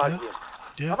 Many bad games.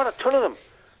 Yeah. I've had a ton of them.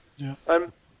 Yeah.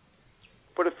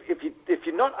 But if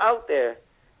you're not out there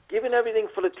giving everything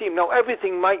for the team, now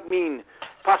everything might mean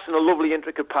passing a lovely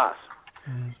intricate pass.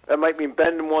 It might mean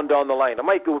bending one down the line. It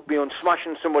might be on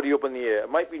smashing somebody up in the air. It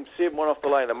might be saving one off the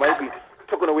line. It might be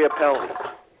taking away a penalty.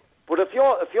 But if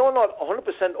you're not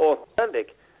 100%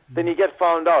 authentic, then you get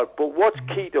found out. But what's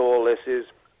key to all this is,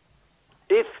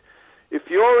 if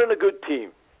you're in a good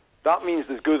team, that means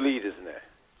there's good leaders in there.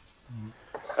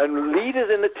 And leaders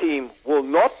in the team will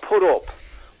not put up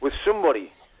with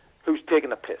somebody who's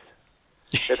taking a piss.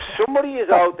 If somebody is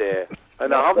out there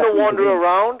and they're having to wander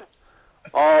around,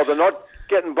 or they're not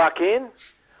getting back in,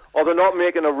 or they're not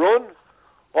making a run,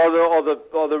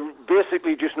 or they're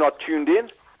basically just not tuned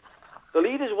in, the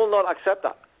leaders will not accept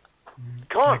that.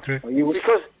 Can't.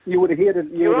 Because you would have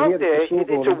hated. You're out there.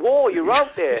 It's a war. You're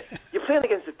out there. You're playing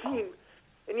against a team,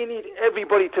 and you need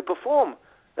everybody to perform.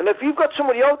 And if you've got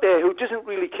somebody out there who doesn't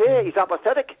really care, he's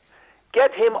apathetic,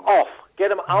 get him off.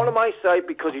 Get him out of my sight,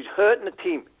 because he's hurting the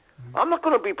team. I'm not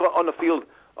going to be put on the field.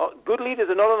 Good leaders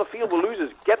are not on the field with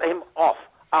losers. Get him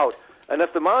out. And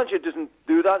if the manager doesn't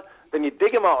do that, then you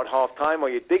dig him out at half-time, or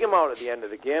you dig him out at the end of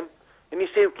the game, and you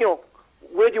say,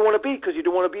 where do you want to be? Because you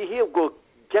don't want to be here. Go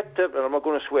get to, and I'm not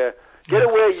going to swear, get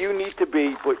where you need to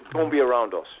be, but don't be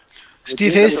around us.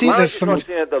 Steve Hasty,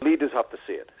 the leaders have to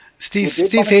see it.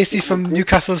 Steve Hasty from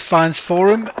Newcastle's Fans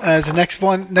Forum, the next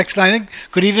line.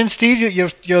 Good evening, Steve.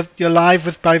 You're live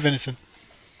with Barry Venison.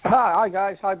 Hi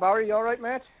guys. Hi Barry. You all right,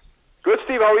 mate? Good,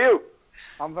 Steve. How are you?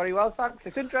 I'm very well, thanks.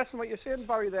 It's interesting what you're saying,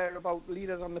 Barry, there about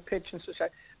leaders on the pitch and such.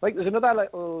 Like, there's another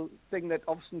little thing that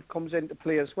often comes into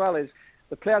play as well, is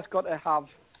the player's got to have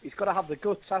the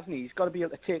guts, hasn't he? He's got to be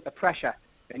able to take the pressure.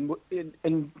 And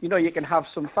you can have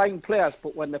some fine players,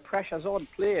 but when the pressure's on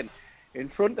playing in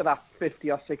front of that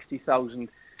 50 or 60,000,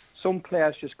 some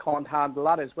players just can't handle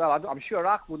that as well. I'm sure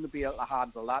I wouldn't be able to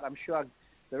handle that. I'm sure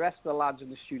the rest of the lads in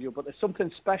the studio, but there's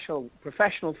something special.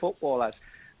 Professional footballers,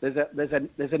 there's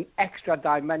an extra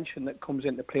dimension that comes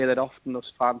into play that often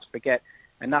us fans forget,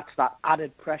 and that's that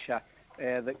added pressure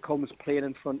that comes playing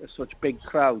in front of such big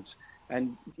crowds.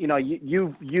 And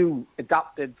you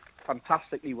adapted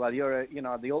fantastically well. You're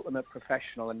the ultimate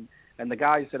professional, and And the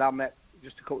guys that I met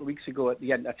just a couple of weeks ago at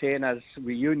the Entertainers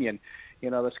reunion,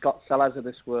 the Scott Sellers of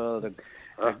this world and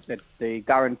the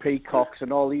Darren Peacocks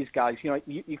and all these guys,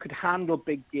 you could handle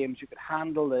big games. You could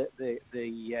handle the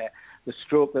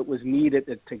stroke that was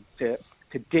needed to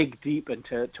dig deep and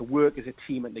to work as a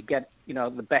team and to get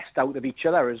the best out of each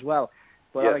other as well.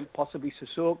 But I think possibly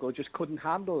Sissoko just couldn't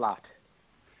handle that.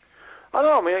 I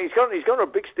know. I mean, he's gone to a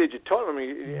big stage of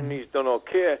tournament and he's done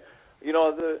okay.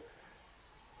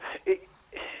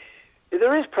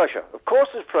 There is pressure. Of course,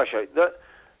 there's pressure.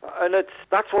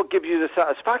 That's what gives you the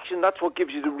satisfaction. That's what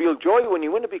gives you the real joy when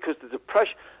you win it, because there's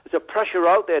a pressure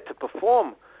out there to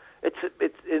perform.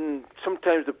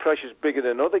 Sometimes the pressure's bigger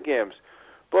than other games,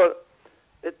 but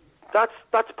that's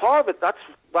part of it.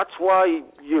 That's why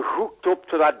you're hooked up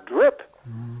to that drip,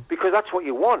 because that's what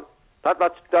you want.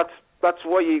 That's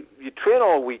why you train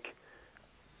all week.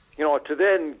 To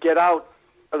then get out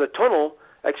of the tunnel,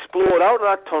 explode out of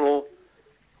that tunnel,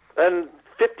 and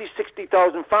 50,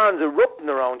 60,000 fans erupting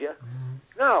around you.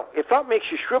 Now, if that makes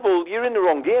you shrivel, you're in the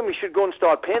wrong game. You should go and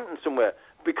start painting somewhere.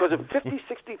 Because if 50,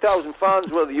 60,000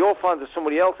 fans, whether your fans or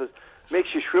somebody else's,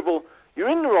 makes you shrivel, you're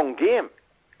in the wrong game.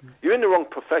 You're in the wrong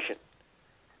profession.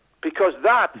 Because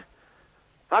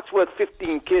that's worth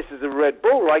 15 cases of Red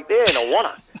Bull right there in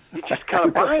Awana. You just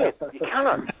can't buy it. You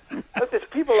cannot. But there's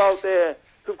people out there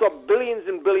who've got billions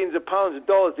and billions of pounds and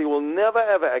dollars. They will never,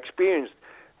 ever experience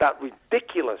that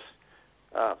ridiculous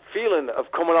feeling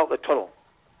of coming out the tunnel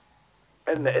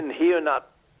and hearing that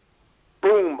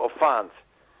boom of fans.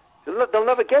 They'll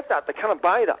never get that. They cannot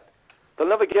buy that. They'll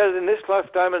never get it in this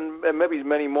lifetime and maybe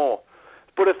many more.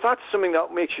 But if that's something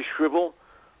that makes you shrivel,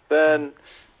 then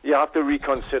you have to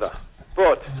reconsider.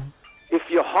 But if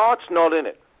your heart's not in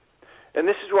it, and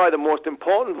this is why the most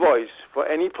important voice for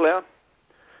any player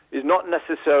is not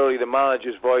necessarily the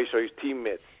manager's voice or his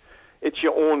teammates. It's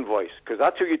your own voice, because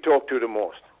that's who you talk to the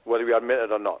most, whether you admit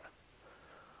it or not.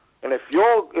 And if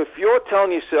you're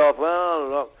telling yourself, well,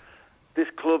 look, this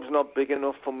club's not big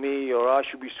enough for me, or I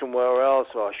should be somewhere else,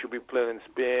 or I should be playing in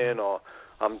Spain, or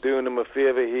I'm doing them a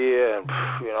favour here, and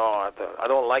I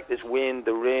don't like this wind,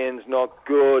 the rain's not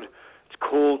good, it's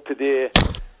cold today.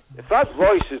 If that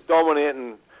voice is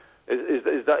dominating,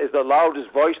 is the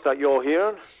loudest voice that you're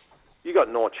hearing, you got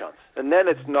no chance. And then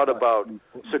it's not about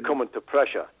succumbing to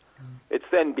pressure. It's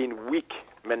then being weak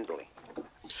mentally.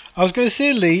 I was going to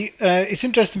say, Lee, it's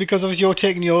interesting because obviously you're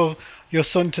taking your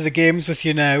son to the games with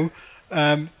you now.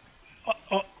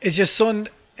 Is your son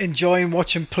enjoying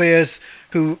watching players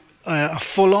who are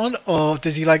full on, or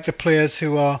does he like the players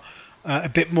who are a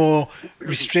bit more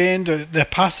restrained, or they're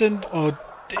passing, or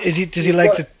does he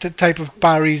like the type of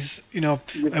Barry's, a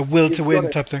will to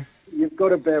win type thing? You've got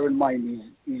to bear in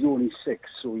mind he's only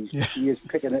 6, so he is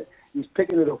picking it. He's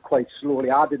picking it up quite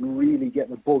slowly. I didn't really get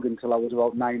the bug until I was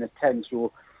about 9 or 10,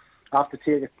 so I have to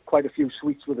take quite a few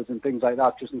sweets with us and things like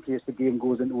that, just in case the game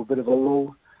goes into a bit of a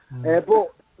lull.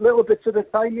 But little bits at a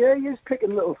time, he is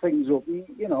picking little things up.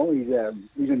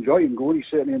 He's enjoying going. He's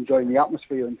certainly enjoying the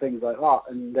atmosphere and things like that.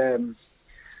 And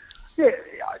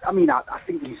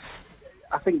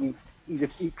I think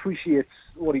he appreciates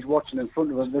what he's watching in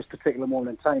front of him at this particular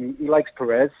moment in time. He likes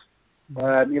Perez.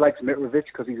 He likes Mitrovic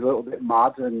because he's a little bit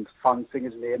mad and fans sing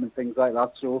his name and things like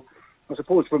that. So I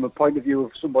suppose from a point of view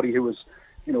of somebody who was,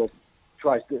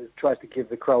 tries to give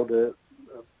the crowd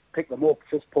pick them up,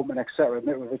 fist pumping, etc.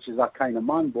 Mitrovic is that kind of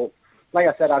man. But like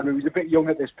I said, Andrew, he's a bit young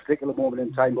at this particular moment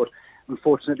in time. But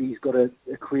unfortunately, he's got a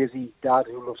crazy dad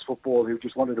who loves football who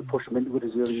just wanted to push him into it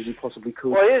as early as he possibly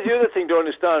could. Well, here's the other thing to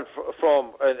understand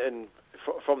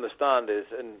from the stand is,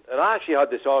 and I actually had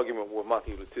this argument with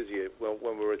Matthew Letizia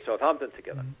when we were at Southampton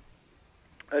together,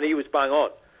 and he was bang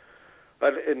on.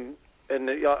 And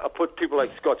I put people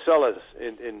like Scott Sellers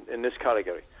in this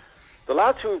category. The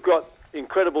lads who've got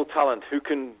incredible talent, who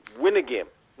can win a game,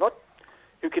 not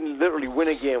who can literally win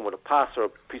a game with a pass or a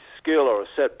piece of skill or a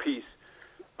set piece,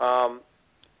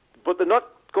 but they're not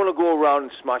going to go around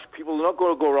and smash people. They're not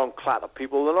going to go around clatter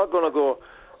people. They're not going to go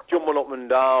jumping up and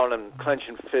down and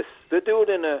clenching fists. They do it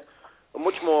in a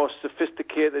much more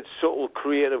sophisticated, subtle,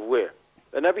 creative way.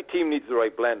 And every team needs the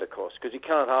right blend, of course, because you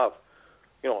can't have,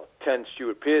 10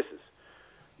 Stuart Pearces.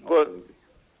 But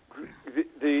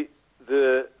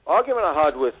the argument I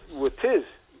had with Tiz,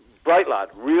 bright lad,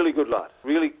 really good lad,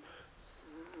 really,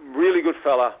 really good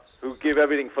fella who gave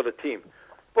everything for the team.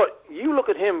 But you look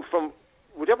at him from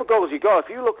whatever goals he got, if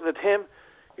you look at him,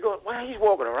 you go, well, he's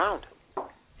walking around.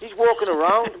 He's walking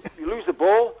around, you lose the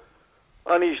ball,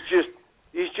 and he's just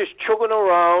chugging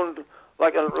around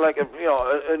like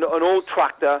an old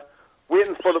tractor,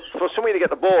 waiting for somebody to get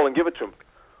the ball and give it to him.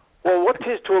 Well, what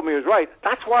Tiz told me was right.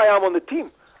 That's why I'm on the team.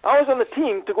 I was on the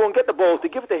team to go and get the ball, to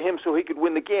give it to him so he could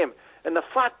win the game. And the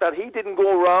fact that he didn't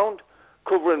go around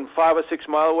covering 5 or 6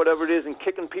 miles, whatever it is, and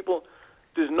kicking people,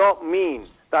 does not mean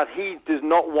that he does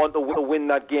not want to win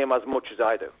that game as much as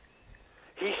I do.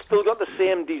 He's still got the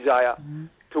same desire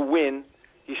to win.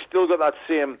 He's still got that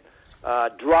same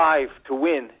drive to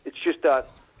win. It's just that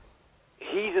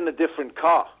he's in a different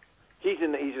car. He's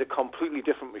a completely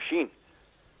different machine.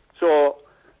 So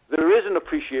there is an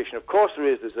appreciation. Of course there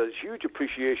is. There's a huge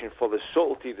appreciation for the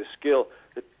subtlety, the skill,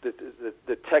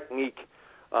 the technique,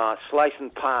 slice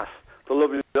and pass, the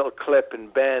lovely little clip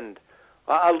and bend.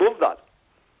 I love that.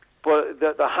 But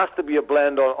there has to be a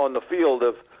blend on the field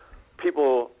of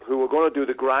people who are going to do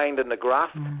the grind and the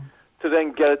graft to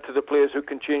then get it to the players who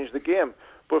can change the game.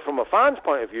 But from a fan's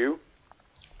point of view,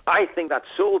 I think that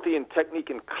subtlety and technique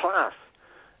and class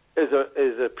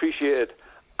is appreciated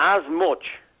as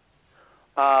much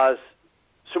as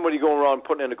somebody going around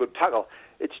putting in a good tackle.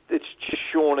 It's just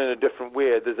shown in a different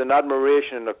way. There's an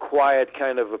admiration and a quiet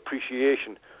kind of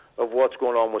appreciation of what's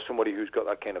going on with somebody who's got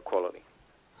that kind of quality.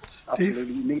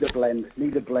 Absolutely, you need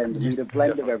a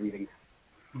blend of everything.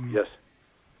 Yes.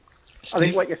 I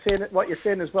think what you're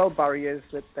saying as well, Barry, is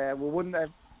that we wouldn't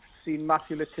have seen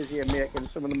Matthew Le Tissier making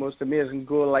some of the most amazing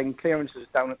goal line clearances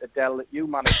down at the Dell that you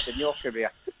managed in your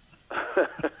career.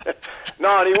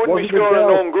 No, and he wouldn't be scoring an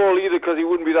own goal either because he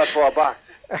wouldn't be that far back.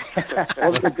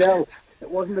 It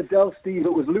wasn't the Dell, Steve.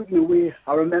 It was Luton away.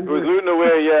 I remember. It was Luton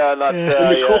away, yeah, and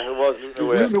it was Luton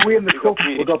away. Luton away in the cup.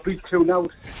 We got beat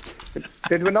 2-0.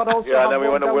 Did we not also? Yeah, and then we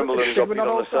went to Wimbledon and got beat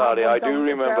on the Saturday. I do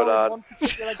remember that. One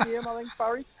particular game, I think,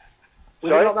 Barry.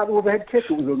 Sorry? That overhead kick,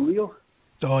 it was unreal.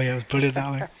 Oh yeah, it was brilliant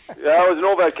that way. Yeah, it was an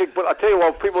overhead kick, but I tell you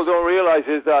what, people don't realise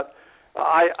is that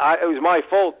it was my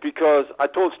fault because I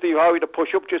told Steve Howie to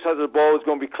push up just as the ball was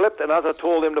going to be clipped, and as I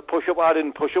told him to push up, I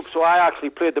didn't push up, so I actually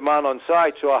played the man on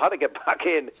side, so I had to get back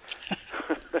in.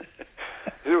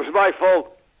 It was my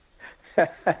fault.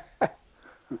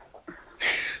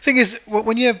 Thing is,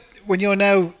 when you're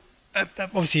now,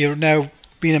 obviously you're now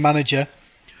being a manager,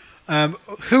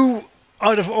 who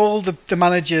out of all the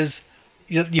managers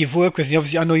you've worked with,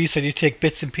 obviously I know you said you take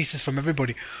bits and pieces from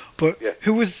everybody, but yeah.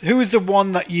 who was the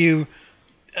one that you,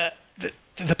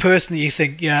 the person that you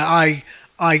think, yeah,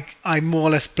 I more or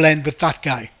less blend with that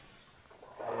guy?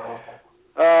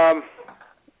 Well,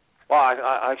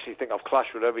 I actually think I've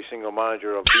clashed with every single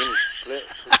manager I've been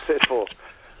played for.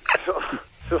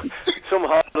 So, some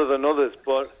harder than others,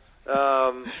 but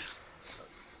I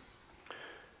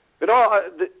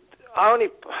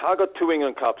got 2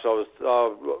 England caps. I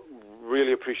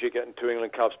really appreciate getting 2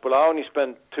 England caps, but I only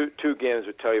spent two games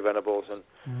with Terry Venables, and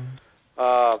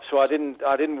so I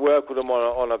didn't work with him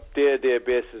on a day-to-day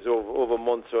basis over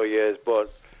months or years.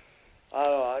 But I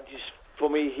don't know. For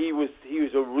me, he was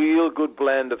a real good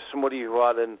blend of somebody who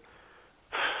had an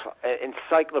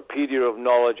encyclopedia of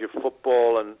knowledge of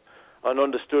football and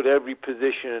understood every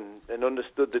position and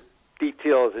understood the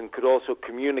details and could also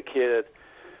communicate it.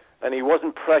 And he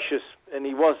wasn't precious, and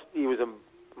he was a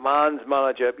man's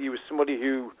manager. He was somebody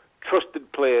who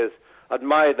trusted players,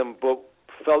 admired them, but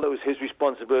felt it was his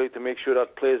responsibility to make sure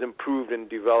that players improved and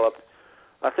developed.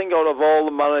 I think out of all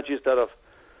the managers that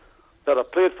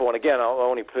I've played for, and again I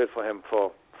only played for him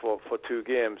for 2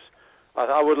 games,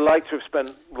 I would like to have spent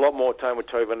a lot more time with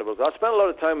Terry Venables. I spent a lot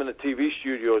of time in the TV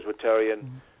studios with Terry,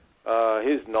 and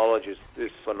his knowledge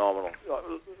is phenomenal.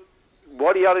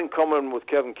 What he had in common with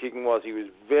Kevin Keegan was he was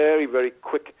very, very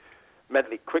quick,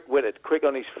 mentally quick-witted, quick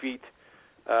on his feet,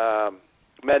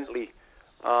 mentally,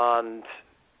 and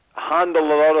handled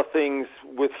a lot of things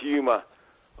with humour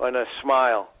and a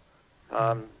smile.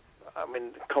 I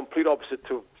mean, complete opposite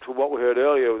to what we heard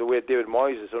earlier, the way David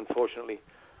Moyes is unfortunately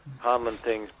handling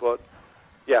things. But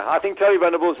yeah, I think Terry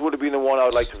Venables would have been the one I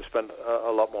would like to have spent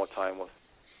a lot more time with.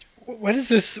 Where does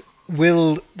this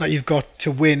will that you've got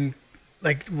to win,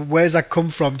 like, where does that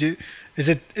come from? Is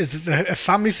it a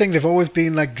family thing? They've always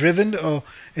been like driven, or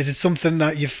is it something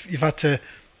that you've had to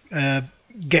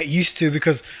get used to?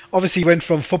 Because obviously you went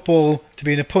from football to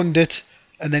being a pundit,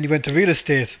 and then you went to real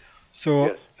estate. So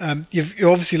yes.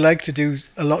 You obviously like to do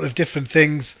a lot of different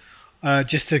things,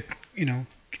 just to,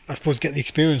 I suppose, get the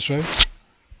experience, right?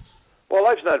 Well,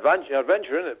 life's an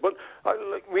adventure, isn't it? But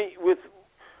with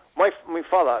my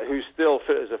father, who's still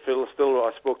fit as a fiddle,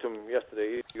 I spoke to him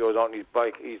yesterday. He goes on his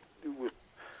bike. He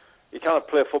can't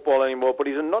play football anymore, but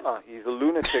he's a nutter. He's a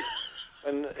lunatic.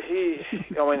 And he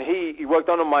worked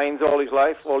on the mines all his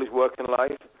working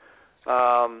life,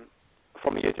 from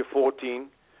the age of 14.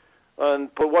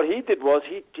 But what he did was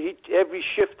he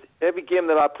every game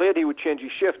that I played, he would change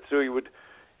his shift. So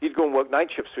he'd go and work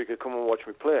night shifts so he could come and watch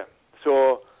me play.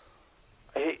 So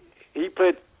he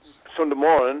played Sunday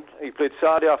morning. He played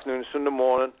Saturday afternoon, Sunday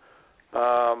morning.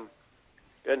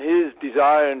 And his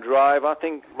desire and drive, I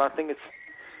think it's,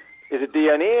 is it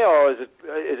DNA or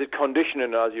is it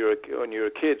conditioning when you're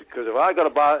a kid? Because if I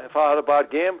had a bad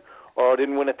game or I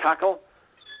didn't win a tackle,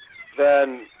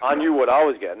 then I knew what I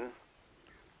was getting.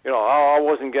 You know, I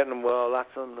wasn't getting them. Well, that's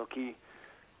unlucky.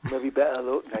 Maybe better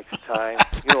luck next time.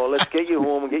 You know, let's get you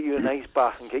home and get you a nice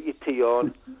bath and get your tea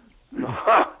on.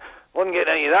 Wasn't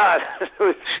getting any of that.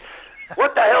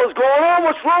 What the hell's going on?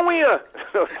 What's wrong with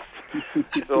you?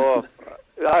 So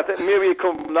I think maybe it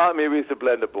comes from that. Maybe it's a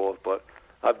blend of both. But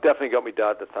I've definitely got my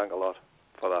dad to thank a lot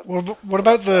for that. Well, what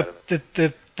about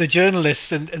the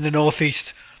journalists in the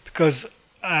Northeast? Because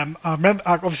I remember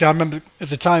at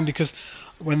the time, because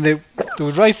when they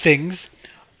would write things,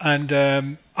 and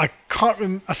I can't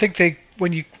remember. I think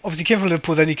when you obviously came from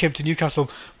Liverpool, then you came to Newcastle,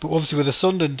 but obviously with the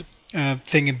Sunderland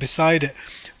thing in beside it.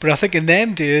 But I think in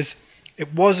them days,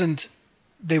 it wasn't.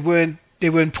 They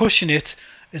weren't pushing it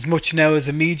as much now as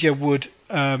the media would.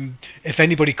 If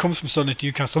anybody comes from Sunderland to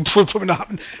Newcastle, probably not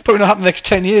happen in the next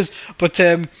 10 years. But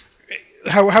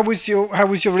how was your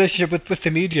relationship with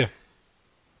the media?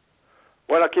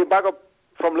 When I came back up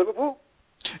from Liverpool?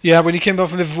 Yeah, when you came back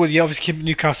from Liverpool, you obviously came to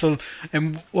Newcastle.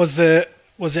 And was there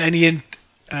any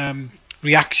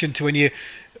reaction to when you,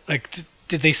 like,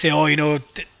 did they say, to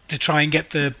try and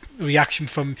get the reaction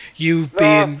from you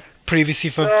being previously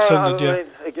from Sunderland? I mean,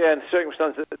 again,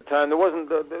 circumstances at the time. There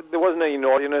wasn't any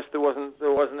naughtiness. There wasn't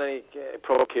any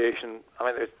provocation.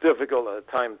 I mean, it's difficult at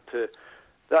the time to.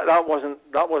 That wasn't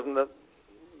the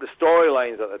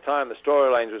storylines at the time. The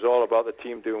storylines was all about the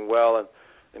team doing well,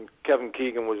 and Kevin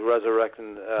Keegan was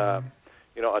resurrecting, a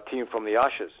team from the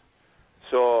ashes.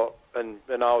 So, and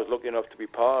I was lucky enough to be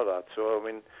part of that. So, I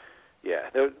mean, yeah,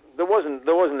 there wasn't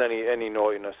any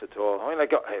naughtiness at all. I mean, I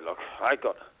got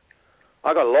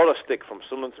a lot of stick from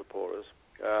Sunderland supporters.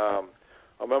 I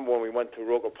remember when we went to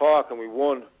Roker Park and we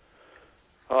won,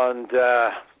 and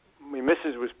my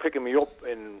missus was picking me up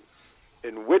in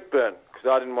Whitburn because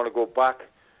I didn't want to go back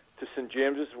to St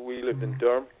James's. We lived in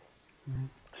Durham.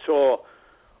 So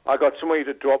I got somebody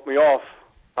to drop me off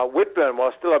at Whitburn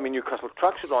while I still had my Newcastle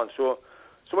tracksuit on. So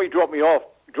somebody dropped me off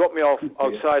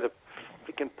outside a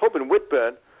freaking pub in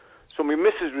Whitburn. So my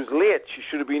missus was late. She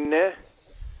should have been there.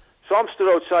 So I'm stood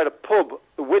outside a pub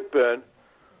at Whitburn.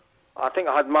 I think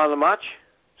I had man of the match.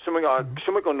 Something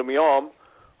under my arm.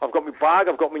 I've got my bag.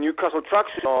 I've got my Newcastle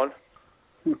tracksuit on.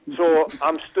 So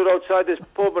I'm stood outside this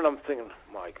pub and I'm thinking,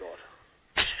 my God.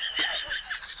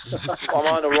 Am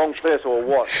I in the wrong place or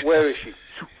what? Where is she?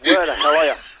 Where the hell are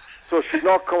you? So she's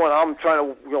not coming. I'm trying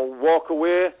to walk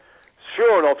away.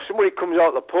 Sure enough, somebody comes out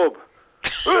of the pub.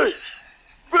 Hey,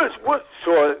 what?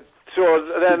 So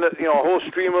then, a whole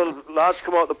stream of lads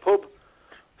come out of the pub.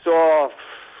 So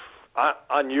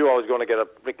I knew I was going to get a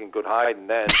freaking good hiding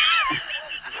then.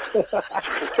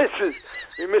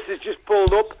 My missus just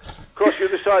pulled up across the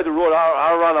other side of the road.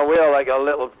 I ran away like a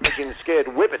little freaking scared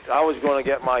whippet. I was going to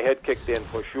get my head kicked in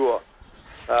for sure.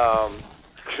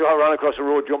 So I ran across the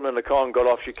road, jumped in the car and got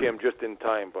off. She came just in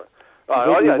time. But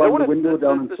the window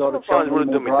down and started shouting would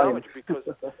have done me damage because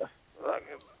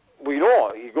we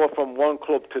know you go from one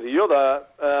club to the other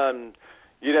and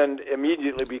you then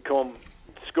immediately become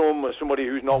scum or somebody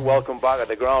who's not welcome back at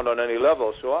the ground on any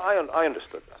level. So I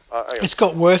understood that. It's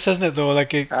got worse, hasn't it, though?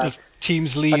 Like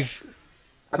teams leave.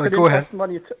 Go ahead.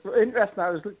 Interesting. I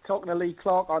was talking to Lee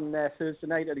Clark on Thursday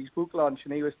night at his book launch,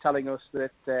 and he was telling us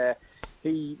that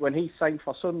when he signed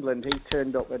for Sunderland, he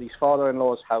turned up at his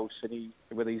father-in-law's house and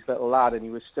with his little lad, and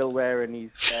he was still wearing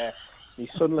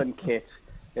his Sunderland kit,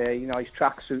 his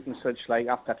tracksuit and such like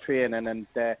after training, and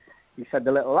he said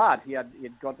the little lad,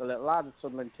 he'd got the little lad at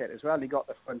Sunderland kit as well. He got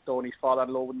the front door and his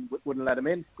father-in-law wouldn't let him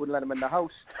in the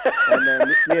house,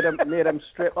 and made him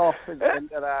strip off into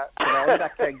the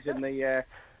under kegs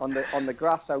on the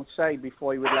grass outside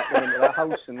before he would let them into the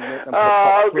house and make them.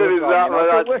 How good is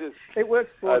that? It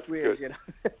works both ways,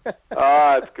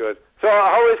 That's good. So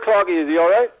how is Clarky? Is he all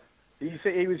right?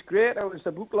 He was great. It was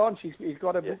the book launch. He's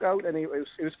got a book out, and it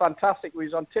was fantastic. He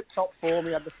was on tip-top form.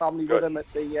 He had the family with him at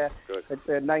the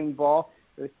 9 Bar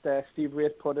with Steve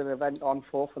Wright put an event on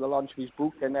for the launch of his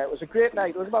book, and it was a great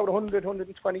night. There was about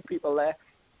 120 people there,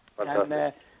 fantastic.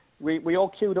 And we all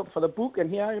queued up for the book,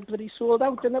 and everybody sold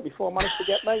out, didn't it? Before I managed to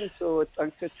get mine, so it's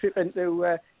a trip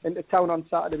into town on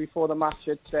Saturday before the match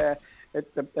at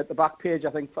the back page,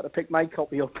 I think, to pick my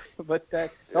copy up. But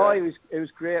it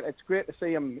was great. It's great to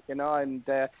see him, and I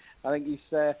think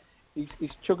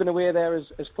he's chugging away there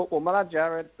as football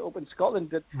manager up in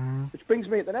Scotland. Which brings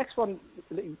me to the next one.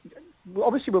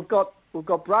 Obviously, we've got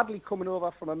Bradley coming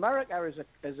over from America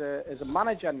as a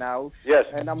manager now. Yes.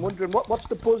 And I'm wondering what's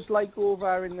the buzz like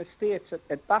over in the States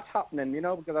at that happening?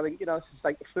 Because I think this is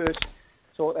like the first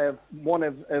sort of one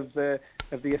of the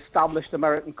established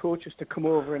American coaches to come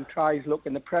over and try his luck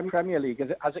in the Premier League.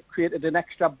 Has it created an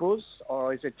extra buzz,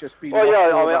 or is it just been? Well,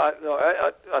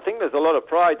 yeah, I think there's a lot of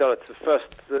pride that it's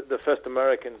the first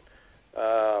American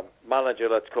manager,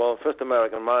 let's call him, first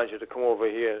American manager to come over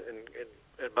here and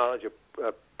manage a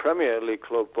Premier League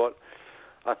club. But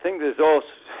I think there's also,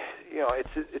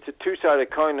 it's a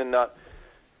two-sided coin in that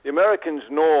the Americans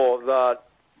know that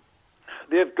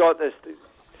they've got this.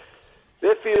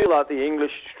 They feel that the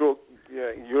English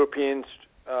Europeans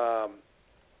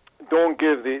don't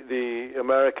give the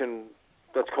American,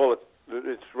 let's call it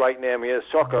its right name here,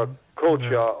 soccer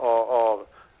culture or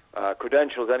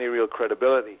credentials any real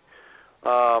credibility.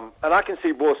 And I can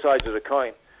see both sides of the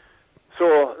coin.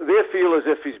 So they feel as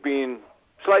if he's been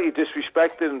slightly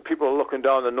disrespected and people are looking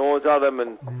down the nose at him,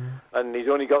 and he's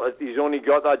only got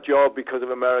that job because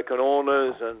of American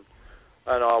owners and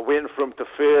are waiting for him to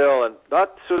fail, and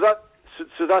so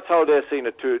that's how they're seeing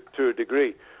it to a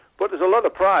degree. But there's a lot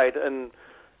of pride, and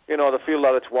they feel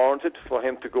that it's warranted for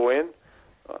him to go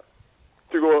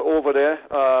over there.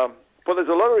 But there's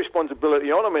a lot of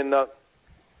responsibility on him in that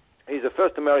he's the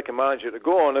first American manager to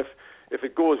go on. If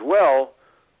it goes well,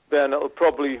 then it'll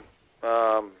probably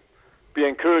be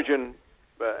encouraging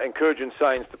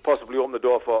signs to possibly open the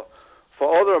door for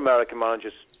other American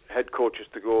managers, head coaches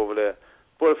to go over there.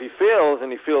 But if he fails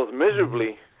and he fails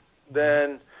miserably,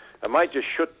 then it might just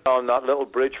shut down that little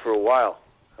bridge for a while.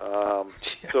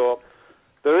 So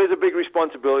there is a big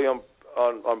responsibility on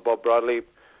Bob Bradley,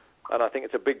 and I think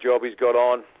it's a big job he's got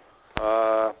on.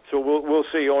 So we'll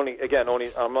see.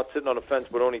 I'm not sitting on the fence,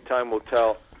 but only time will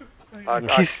tell. I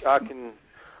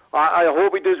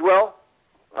hope he does well.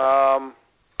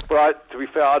 But to be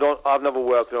fair, I've never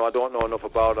worked with him. I don't know enough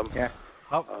about him. Yeah.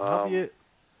 Have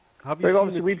you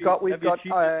obviously we've got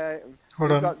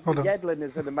Hold on. Yedlin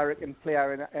is an American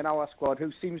player in our squad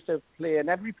who seems to play in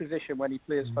every position when he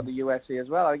plays for the USA as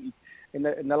well. I think in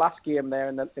the last game there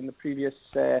in the previous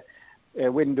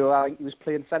window, I think he was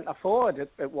playing centre forward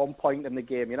at one point in the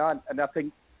game. And I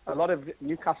think a lot of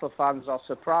Newcastle fans are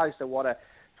surprised at what a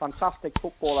fantastic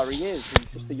footballer he is.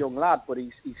 He's just a young lad, but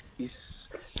he's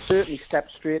certainly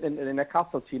stepped straight into the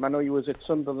Newcastle team. I know he was at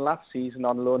Sunderland last season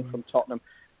on loan from Tottenham,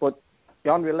 but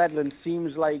DeAndre Yedlin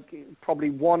seems like probably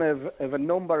one of a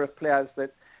number of players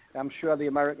that I'm sure the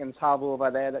Americans have over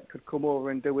there that could come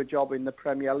over and do a job in the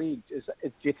Premier League. Do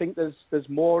you think there's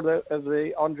more of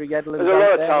the Andre Yedlin? There's a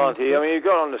lot of talent here. I mean, you've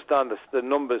got to understand the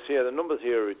numbers here. The numbers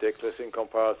here are ridiculous in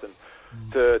comparison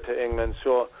to England.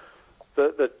 So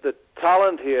the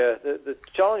talent here, the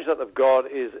challenge that they've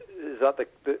got is that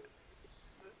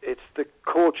it's the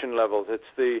coaching levels.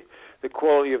 It's the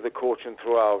quality of the coaching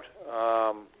throughout.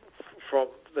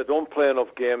 They don't play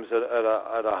enough games at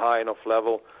a high enough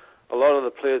level. A lot of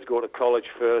the players go to college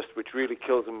first, which really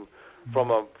kills them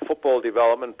from a football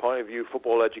development point of view,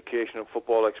 football education and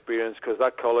football experience, because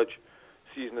that college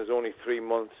season is only 3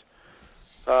 months.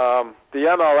 The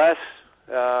MLS,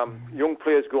 young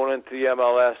players going into the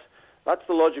MLS, that's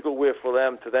the logical way for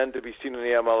them to be seen in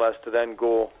the MLS, to then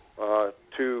go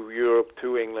to Europe,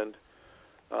 to England.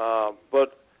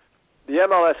 But the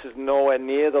MLS is nowhere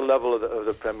near the level of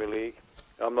the Premier League.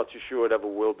 I'm not too sure it ever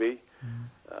will be.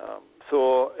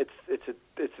 So it's a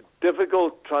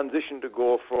difficult transition to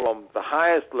go from the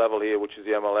highest level here, which is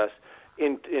the MLS,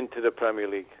 into the Premier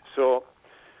League. So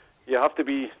you have to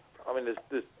be. I mean,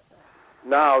 there's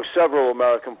now several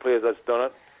American players that's done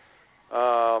it.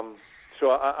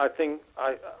 So I think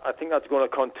that's going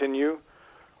to continue.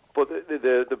 But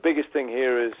the biggest thing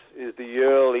here is the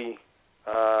early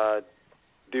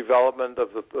development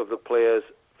of the players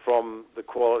from the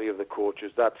quality of the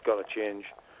coaches. That's got to change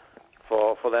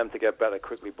for them to get better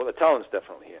quickly. But the talent's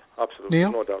definitely here. Absolutely,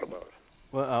 Neil? no doubt about it.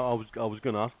 Well, I was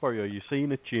going to ask Barry, are you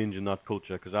seeing a change in that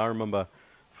culture? Because I remember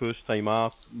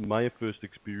my first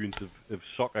experience of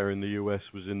soccer in the US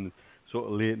was in sort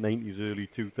of late 90s, early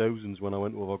 2000s when I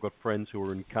went over. I've got friends who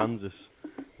were in Kansas,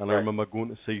 and I remember going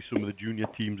to see some of the junior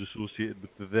teams associated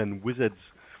with the then Wizards,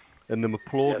 and them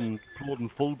applauding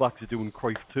fullbacks doing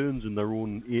Cruyff turns in their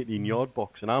own 18-yard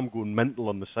box, and I'm going mental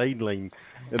on the sideline,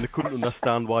 and they couldn't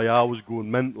understand why I was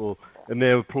going mental, and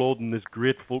they're applauding this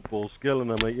great football skill,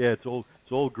 and I'm like, yeah, it's all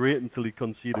great until he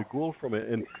concede a goal from it.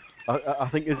 And I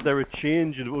think, is there a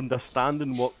change in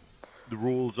understanding what the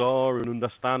roles are and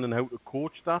understanding how to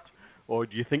coach that, or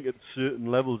do you think at certain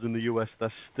levels in the US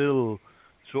there's still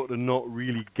sort of not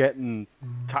really getting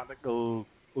tactical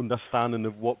understanding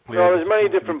of what players. No, there's many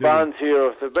different bands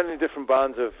here. There's many different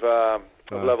bands of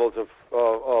levels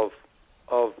of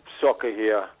soccer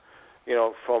here. You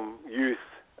know, from youth.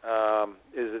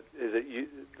 The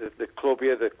club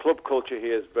here? The club culture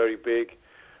here is very big.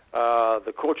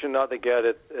 The coaching that they get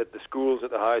at the schools, at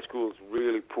the high schools,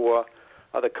 really poor.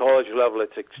 At the college level,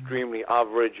 it's extremely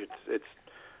average.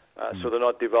 So they're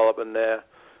not developing there.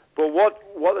 But what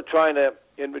they're trying to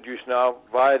introduce now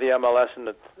via the MLS and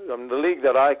the league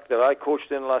that I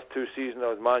coached in the last 2 seasons, I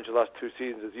was manager the last 2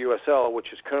 seasons, is USL,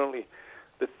 which is currently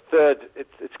the third.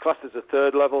 It's classed as the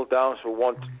third level down, so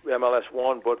MLS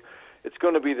 1, but it's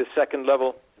going to be the second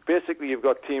level. Basically, you've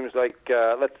got teams like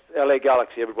LA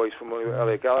Galaxy. Everybody's familiar with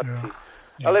LA Galaxy.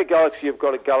 Yeah. LA Galaxy, you've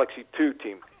got a Galaxy 2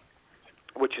 team,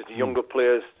 which is the younger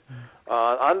players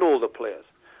and older players,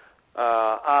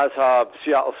 as have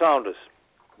Seattle Sounders.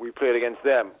 We played against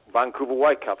them. Vancouver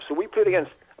Whitecaps. So we played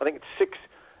against, I think it's 6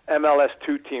 MLS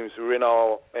 2 teams who were in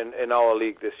our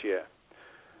league this year.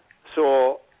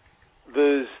 So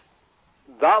there's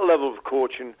that level of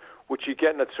coaching which you're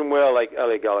getting at somewhere like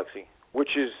LA Galaxy,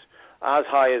 which is as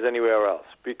high as anywhere else,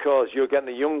 because you're getting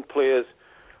the young players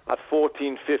at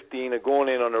 14, 15 are going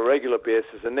in on a regular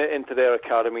basis and they're into their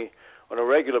academy on a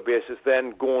regular basis,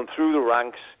 then going through the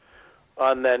ranks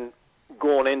and then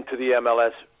going into the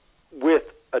MLS with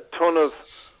a ton of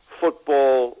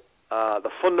football,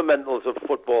 the fundamentals of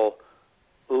football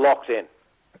locked in.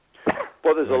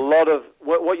 But there's a lot of,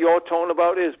 what you're talking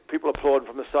about is people applauding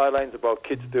from the sidelines about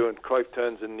kids doing Cruyff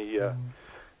turns in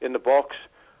the box.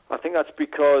 I think that's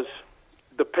because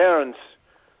the parents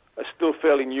are still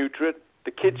fairly new to it.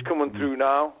 The kids coming through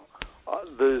now,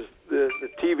 there's the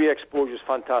TV exposure is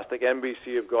fantastic.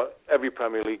 NBC have got every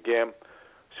Premier League game,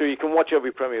 so you can watch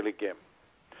every Premier League game.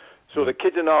 So the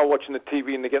kids are now watching the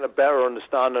TV and they're getting a better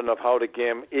understanding of how the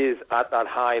game is at that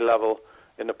high level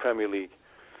in the Premier League.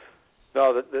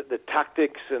 Now, the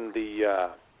tactics and the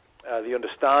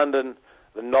understanding,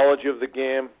 the knowledge of the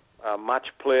game,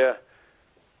 match player,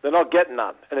 they're not getting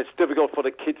that. And it's difficult for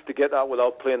the kids to get that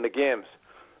without playing the games.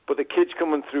 But the kids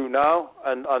coming through now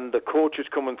and the coaches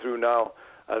coming through now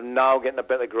are now getting a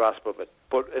better grasp of it.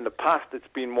 But in the past, it's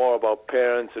been more about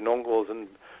parents and uncles and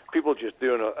people just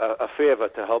doing a favour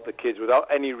to help the kids without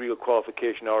any real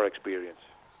qualification or experience.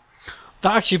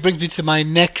 That actually brings me to my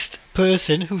next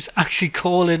person who's actually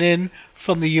calling in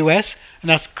from the US, and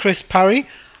that's Chris Parry.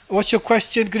 What's your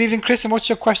question? Good evening, Chris, and what's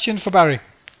your question for Barry?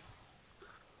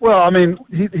 Well, I mean,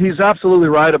 he's absolutely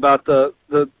right about the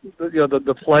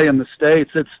play in the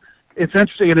States. It's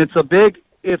interesting, and it's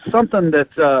something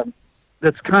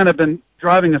that's kind of been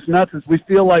driving us nuts. Is we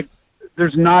feel like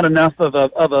there's not enough of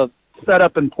a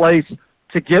setup in place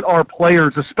to get our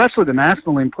players, especially the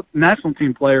national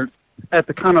team players, at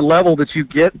the kind of level that you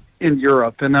get in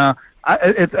Europe. And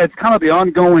it's kind of the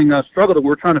ongoing struggle that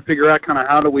we're trying to figure out. Kind of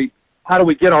how do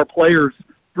we get our players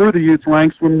through the youth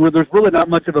ranks when there's really not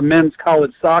much of a men's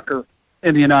college soccer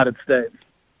in the United States.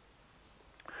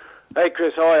 Hey,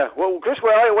 Chris, how are you? Well, Chris,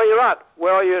 where are you? Where you at?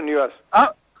 Where are you in the U.S.?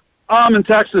 I'm in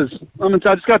Texas. I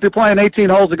just got through playing 18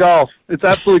 holes of golf. It's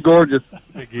absolutely gorgeous.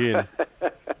 Again.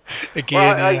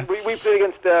 Well,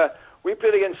 we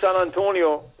played against San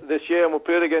Antonio this year, and we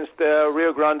played against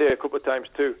Rio Grande a couple of times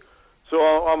too. So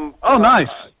I'm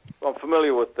nice. I'm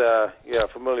familiar with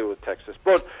Texas,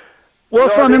 but. Well,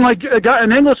 so I mean, like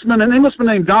an Englishman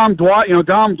named Dom Dwyer. You know,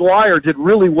 Dom Dwyer did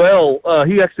really well.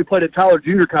 He actually played at Tyler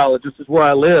Junior College, just as where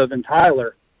I live in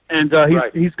Tyler, and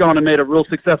he's gone and made a real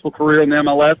successful career in the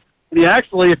MLS. And he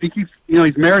actually, if he keeps,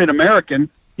 he's married an American,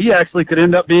 he actually could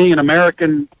end up being an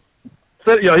American.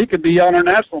 So, he could be on our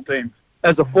national team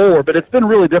as a forward. But it's been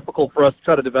really difficult for us to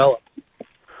try to develop.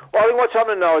 Well, I think what's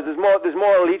happening now is there's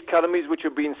more elite academies which are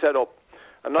being set up,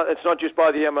 and it's not just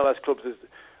by the MLS clubs.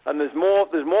 And there's more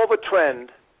of a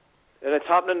trend, and it's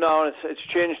happening now, and it's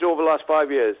changed over the last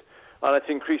 5 years, and it's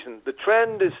increasing. The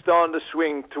trend is starting to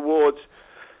swing towards,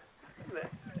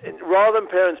 rather than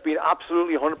parents being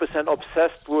absolutely 100%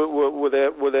 obsessed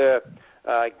with their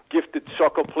gifted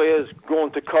soccer players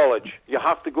going to college. You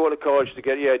have to go to college to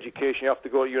get your education. You have to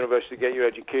go to university to get your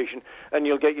education, and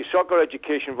you'll get your soccer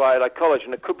education via that college,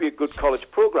 and it could be a good college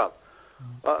program,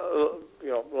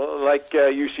 like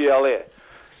UCLA.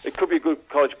 It could be a good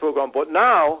college program, but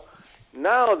now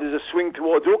there's a swing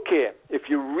towards, okay, if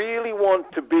you really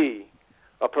want to be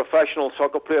a professional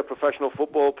soccer player, professional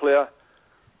football player,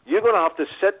 you're going to have to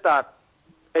set that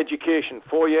education,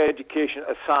 4-year education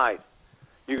aside.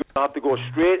 You're going to have to go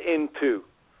straight into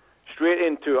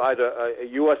either a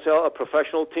USL, a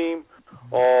professional team,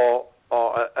 or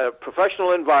a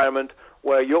professional environment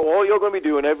where all you're going to be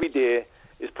doing every day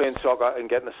is playing soccer and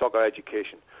getting a soccer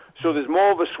education. So there's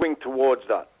more of a swing towards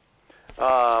that.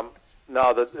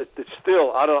 Now that it's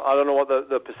still, I don't know what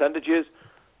the percentage is,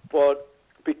 but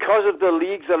because of the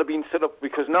leagues that have been set up,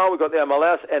 because now we've got the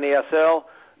MLS, NASL,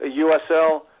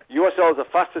 USL. USL is the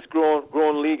fastest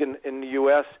growing league in the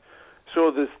US.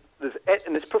 So there's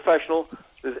and it's professional.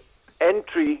 There's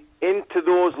entry into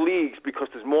those leagues because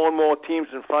there's more and more teams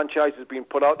and franchises being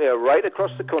put out there right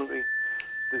across the country.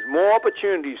 There's more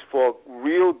opportunities for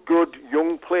real good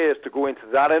young players to go into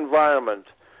that environment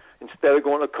instead of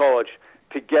going to college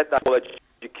to get that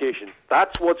education.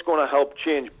 That's what's going to help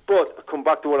change. But I come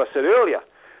back to what I said earlier.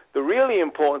 The really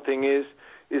important thing is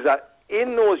that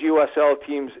in those USL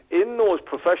teams, in those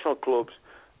professional clubs,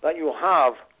 that you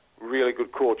have really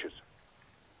good coaches.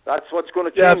 That's what's going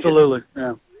to change. Yeah, absolutely.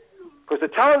 Yeah. Because the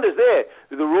talent is there.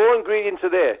 The raw ingredients are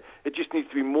there. It just needs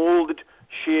to be molded,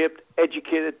 shaped,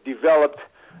 educated, developed,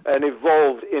 and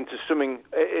evolved into something,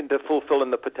 into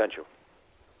fulfilling the potential.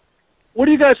 What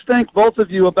do you guys think, both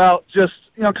of you, about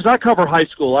just, because I cover high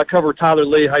school. I cover Tyler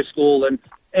Lee High School, and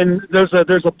there's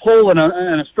a pull and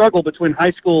a struggle between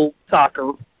high school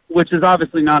soccer, which is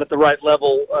obviously not at the right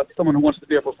level of someone who wants to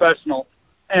be a professional,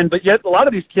 but yet a lot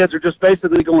of these kids are just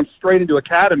basically going straight into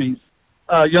academies.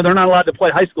 They're not allowed to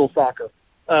play high school soccer.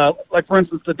 Like, for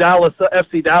instance, the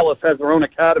FC Dallas has their own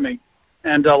academy,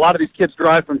 and a lot of these kids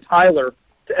drive from Tyler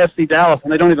to FC Dallas,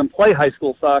 and they don't even play high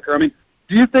school soccer. I mean,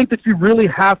 do you think that you really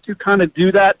have to kind of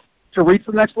do that to reach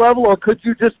the next level, or could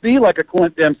you just be like a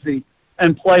Clint Dempsey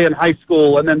and play in high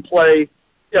school and then play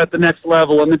at the next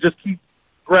level and then just keep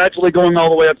gradually going all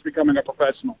the way up to becoming a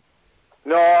professional?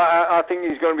 No, I think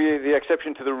he's going to be the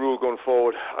exception to the rule going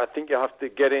forward. I think you have to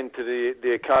get into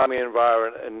the academy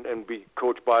environment and be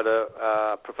coached by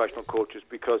the professional coaches,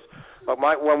 because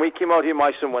when we came out here,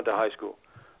 my son went to high school,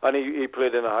 and he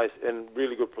played in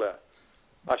really good player.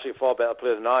 Actually, a far better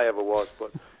player than I ever was,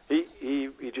 but he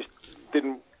just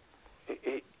didn't.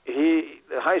 The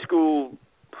high school,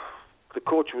 the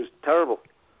coach was terrible.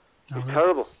 He was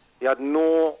terrible. He had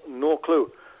no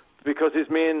clue, because his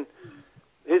main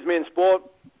sport,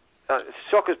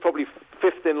 soccer's probably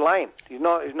fifth in line. He's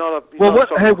not a.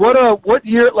 What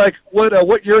year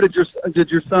did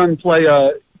your son play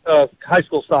high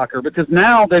school soccer? Because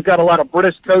now they've got a lot of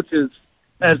British coaches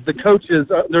as the coaches.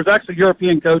 There's actually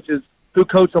European coaches who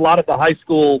coach a lot of the high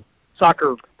school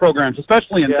soccer programs,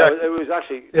 especially in Texas. It was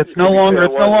actually. It's no longer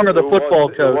the football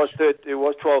coach. It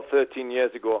was 12, 13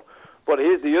 years ago. But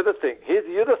here's the other thing.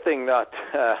 that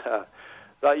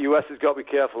that US has got to be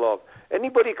careful of.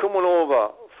 Anybody coming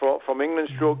over from England,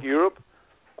 Europe,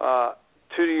 to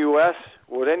the US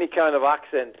with any kind of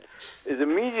accent is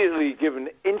immediately given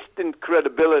instant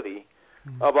credibility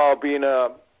about being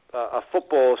a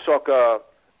football, soccer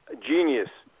genius.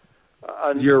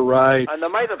 And, you're right. And they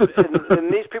might have,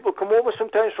 and these people come over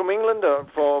sometimes from England or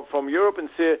from Europe and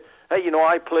say, hey,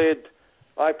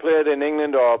 I played in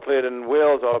England, or I played in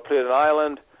Wales, or I played in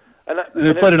Ireland, and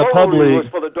they played in a pub league. It was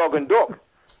for the dog and duck.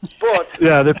 But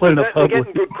yeah, they played in a pub league. They're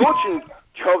getting good coaching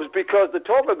jobs because they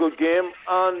talk a good game,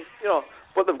 and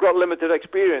but they've got limited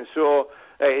experience. So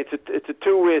it's a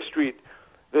two-way street.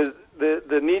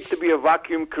 There needs to be a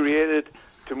vacuum created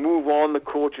to move on the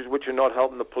coaches which are not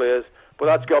helping the players. But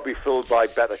that's got to be filled by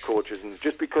better coaches, and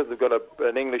just because they've got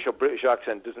an English or British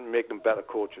accent doesn't make them better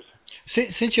coaches.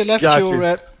 Since you left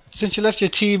your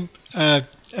team,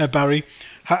 Barry,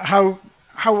 how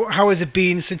has it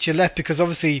been since you left? Because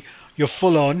obviously you're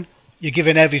full on, you're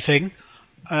giving everything.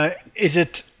 Is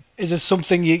it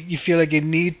something you feel like you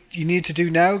need to do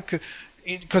now?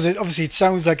 Because obviously it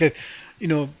sounds like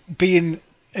being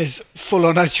as full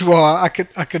on as you are, I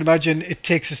can imagine it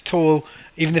takes its toll,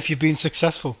 even if you've been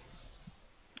successful.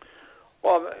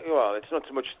 Well, it's not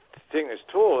so much taking its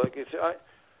toll.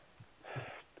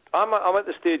 I'm at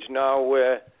the stage now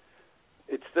where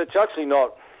it's actually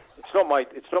not. It's not my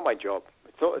job.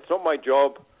 It's not my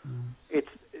job.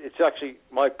 It's actually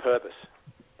my purpose.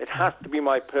 It has to be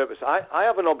my purpose. I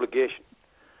have an obligation.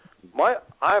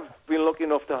 I've been lucky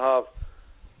enough to have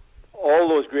all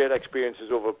those great experiences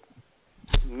over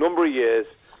a number of years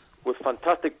with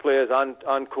fantastic players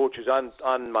and coaches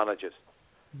and managers.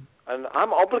 And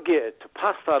I'm obligated to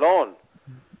pass that on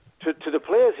to the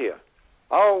players here.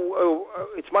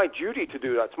 It's my duty to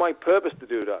do that. It's my purpose to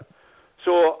do that.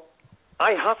 So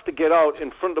I have to get out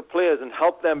in front of players and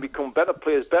help them become better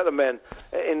players, better men,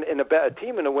 in a better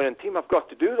team, in a winning team. I've got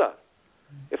to do that.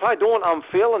 If I don't, I'm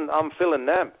failing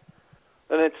them.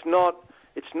 And it's not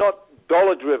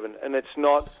dollar driven, and it's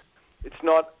not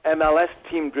MLS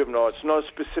team driven, or it's not a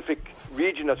specific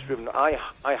region that's driven. I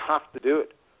have to do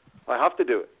it. I have to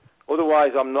do it.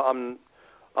 Otherwise, I'm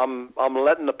I'm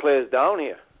letting the players down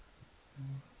here.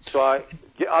 So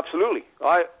absolutely,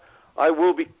 I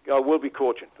will be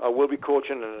coaching. I will be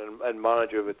coaching and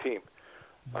manager of a team.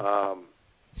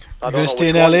 You're going to stay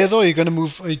in LA though? Are you going to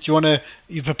move? Do you want to? Are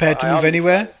you prepared to move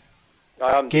anywhere?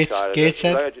 I haven't decided.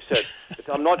 Like I just said,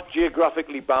 I'm not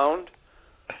geographically bound.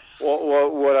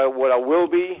 What I will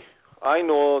be, I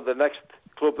know the next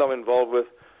club that I'm involved with,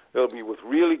 it'll be with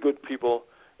really good people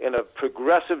in a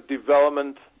progressive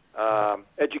development,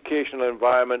 educational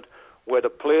environment where the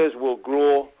players will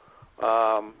grow,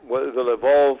 where they'll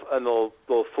evolve, and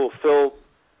they'll fulfill,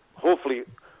 hopefully,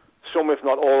 some if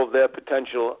not all of their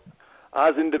potential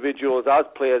as individuals, as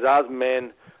players, as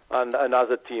men, and as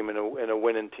a team in a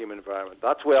winning team environment.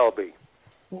 That's where I'll be.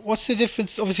 What's the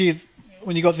difference? Obviously,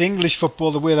 when you got the English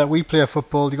football, the way that we play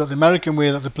football, you got the American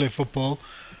way that they play football.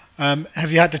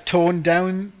 Have you had to tone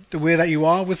down the way that you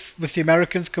are with the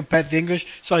Americans compared to the English?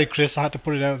 Sorry, Chris, I had to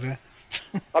put it out there.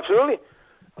 Absolutely.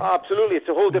 It's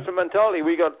a whole different mentality.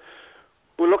 We're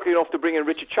lucky enough to bring in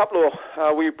Richard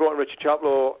Chaplow. We brought in Richard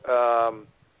Chaplow,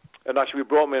 and actually we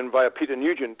brought him in via Peter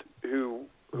Nugent, who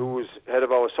was head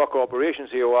of our soccer operations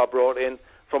here, who I brought in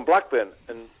from Blackburn.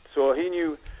 And so he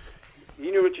knew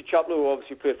Richard Chaplow, who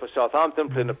obviously played for Southampton,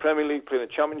 played in the Premier League, played in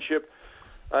the Championship,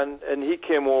 and he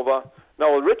came over.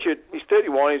 Now, with Richard, he's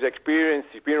 31, he's experienced,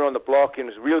 he's been around the block, and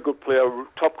he's a real good player,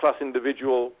 top-class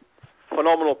individual,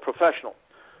 phenomenal professional.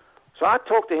 So I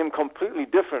talked to him completely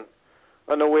different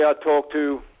than the way I talk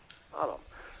to,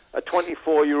 a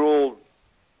 24-year-old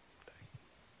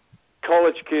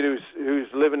college kid who's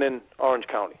living in Orange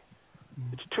County.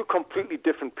 It's two completely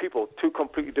different people, two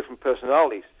completely different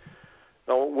personalities.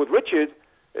 Now, with Richard,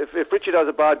 if Richard has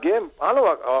a bad game, I know,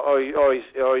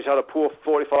 or he's had a poor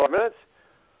 45 minutes,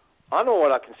 I know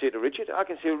what I can say to Richard. I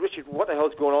can say, Richard, what the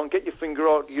hell's going on? Get your finger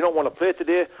out. You don't want to play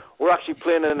today. We're actually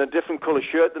playing in a different colour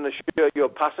shirt than the shirt you're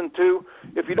passing to.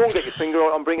 If you don't get your finger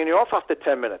out, I'm bringing you off after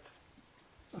 10 minutes.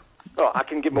 Oh, I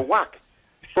can give him a whack.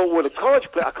 But with a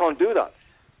college player, I can't do that.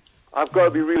 I've got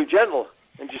to be really gentle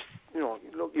and just,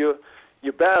 look,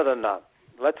 you're better than that.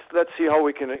 Let's see how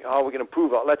we can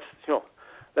improve it. Let's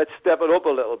step it up a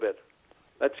little bit.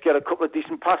 Let's get a couple of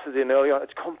decent passes in earlier.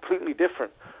 It's completely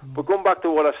different. But going back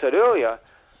to what I said earlier,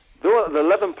 the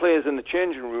 11 players in the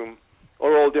changing room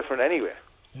are all different anyway.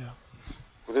 Yeah.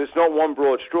 It's not one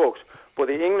broad strokes. But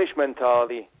the English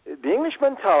mentality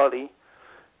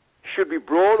should be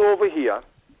brought over here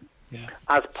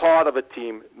as part of a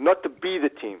team, not to be the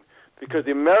team. Because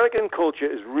the American culture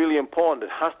is really important. It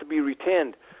has to be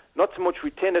retained. Not so much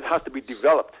retained, it has to be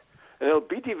developed. And it'll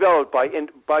be developed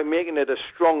by making it a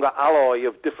stronger alloy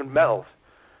of different metals.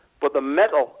 But the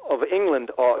metal of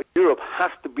England or Europe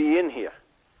has to be in here.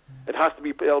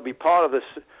 It'll be part of the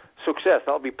success.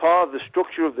 That'll be part of the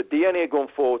structure of the DNA going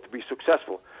forward to be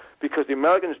successful. Because the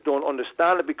Americans don't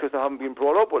understand it because they haven't been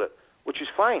brought up with it, which is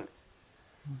fine.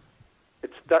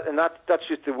 That's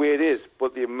just the way it is.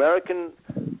 But the American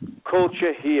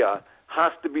culture here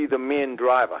has to be the main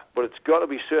driver. But it's got to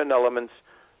be certain elements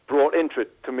brought into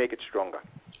it to make it stronger.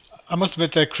 I must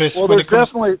admit that, Chris. Well, there's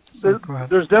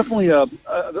definitely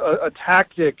a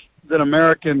tactic that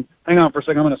American. Hang on for a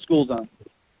second. I'm in a school zone.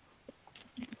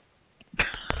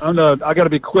 I got to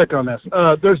be quick on this.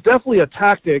 There's definitely a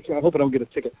tactic. I hope I don't get a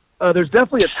ticket. There's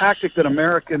definitely a tactic that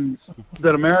Americans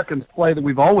play that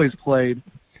we've always played.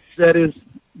 That is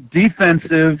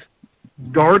defensive,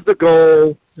 guard the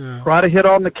goal, try to hit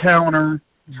on the counter.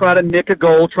 Try to nick a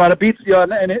goal, try to beat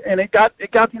and it got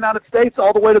the United States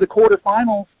all the way to the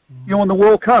quarterfinals, in the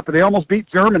World Cup, and they almost beat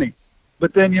Germany.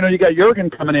 But then, you got Jurgen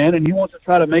coming in, and he wants to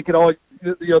try to make it all,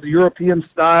 the European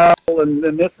style and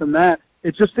this and that.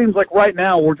 It just seems like right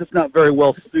now we're just not very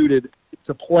well suited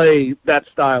to play that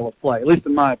style of play, at least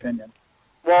in my opinion.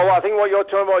 Well, I think what you're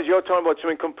talking about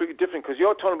something completely different, because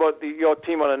you're talking about your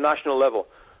team on a national level.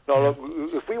 Now, look,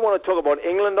 if we want to talk about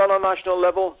England on a national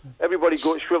level, everybody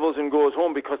shrivels and goes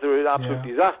home because they're an absolute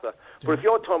disaster. But if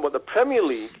you're talking about the Premier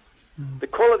League, the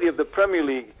quality of the Premier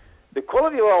League, the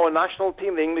quality of our national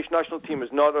team, the English national team,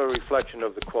 is not a reflection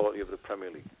of the quality of the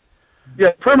Premier League.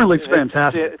 Yeah, Premier League's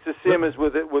fantastic. It's the same as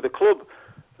with the club,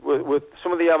 with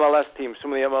some of the MLS teams,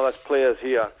 some of the MLS players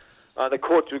here. The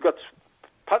coach, we've got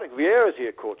Patrick Vieira's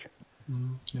here coaching.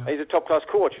 He's a top-class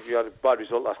coach. You had a bad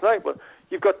result last night, but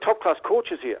you've got top-class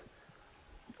coaches here,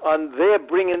 and they're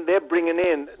bringing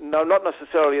in now, not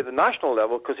necessarily at the national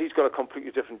level because he's got a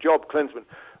completely different job, Klinsmann,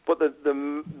 but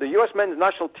the U.S. men's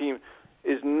national team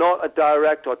is not a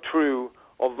direct or true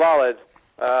or valid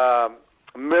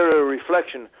mirror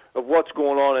reflection of what's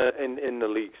going on in the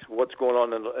leagues, what's going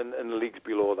on in the leagues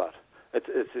below that. It's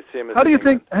the same as. How do you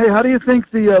think? Hey, how do you think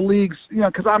the leagues?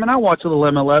 Because I watch a little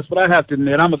MLS, but I have to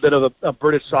admit I'm a bit of a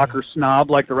British soccer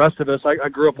snob, like the rest of us. I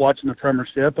grew up watching the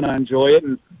Premiership, and I enjoy it,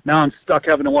 and now I'm stuck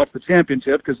having to watch the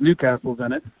Championship because Newcastle's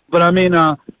in it. But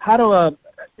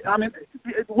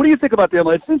what do you think about the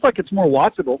MLS? It seems like it's more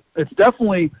watchable. It's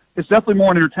definitely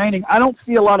more entertaining. I don't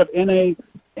see a lot of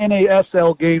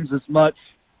NASL games as much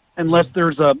unless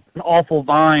there's an awful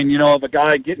vine, of a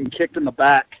guy getting kicked in the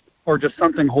back or just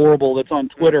something horrible that's on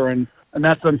Twitter, and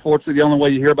that's unfortunately the only way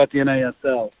you hear about the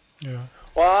NASL. Yeah.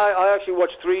 Well, I actually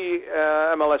watched 3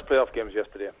 MLS playoff games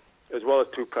yesterday, as well as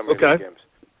 2 Premier League games.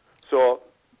 So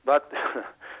that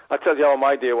tells you how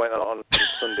my day went on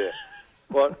Sunday.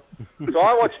 But so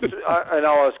I watched, and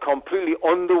I was completely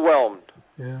underwhelmed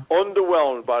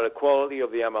by the quality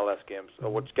of the MLS games. I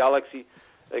watched Galaxy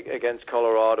against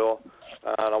Colorado,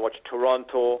 and I watched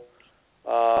Toronto,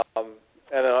 and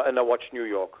I watched New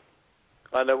York,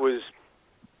 and it was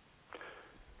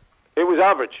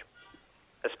average,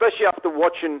 especially after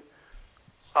watching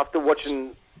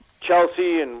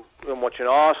Chelsea and watching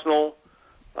Arsenal,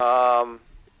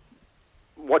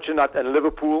 watching that in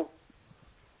Liverpool.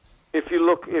 If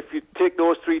you take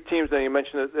those 3 teams, then you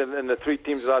mentioned it, and the 3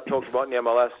 teams that I talked about in the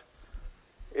MLS,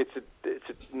 it's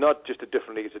not just a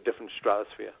different league; it's a different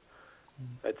stratosphere.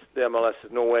 The MLS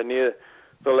is nowhere near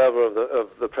the level of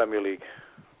the Premier League.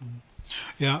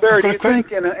 Yeah. Barry, do you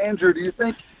think, and Andrew, do you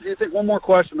think one more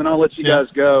question, then I'll let you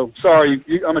guys go. Sorry,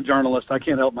 I'm a journalist; I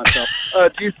can't help myself.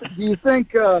 Do you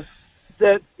think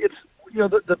that it's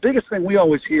the biggest thing we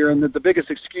always hear, and the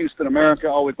biggest excuse that America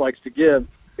always likes to give,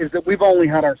 is that we've only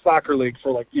had our soccer league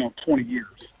for 20 years,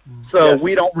 so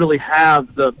we don't really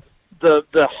have the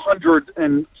 100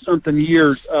 and something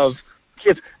years of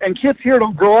kids. And kids here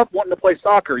don't grow up wanting to play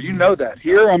soccer. You know that.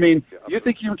 Here, you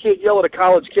think you can't yell at a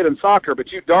college kid in soccer,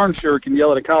 but you darn sure can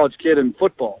yell at a college kid in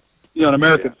football. In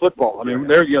American football.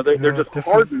 They're just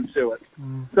hardened to it.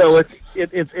 So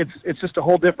it's just a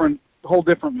whole different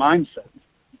mindset.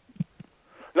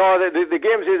 No, the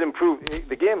game is improved.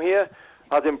 The game here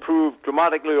has improved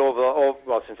dramatically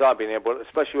since I've been here, but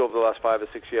especially over the last 5 or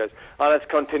 6 years, and it's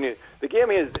continued. The game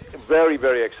here is very,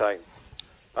 very exciting.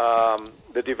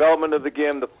 The development of the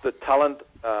game, the talent,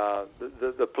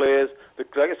 the players,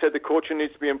 like I said, the coaching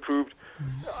needs to be improved.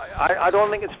 I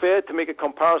don't think it's fair to make a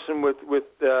comparison with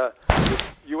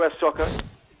U.S. soccer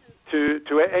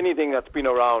to anything that's been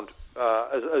around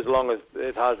as long as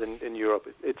it has in Europe.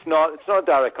 It's not a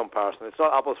direct comparison. It's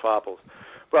not apples for apples.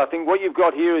 But I think what you've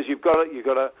got here is you've got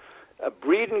a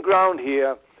breeding ground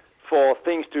here for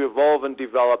things to evolve and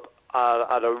develop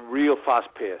at a real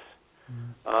fast pace.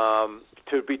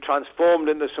 To be transformed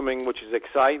into something which is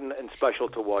exciting and special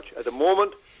to watch. At the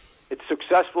moment, it's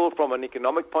successful from an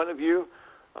economic point of view.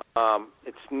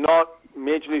 It's not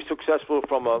majorly successful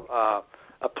from a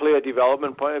player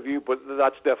development point of view, but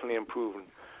that's definitely improving.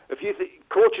 If you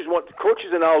coaches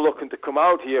are now looking to come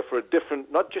out here for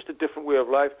not just a different way of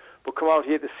life, but come out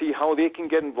here to see how they can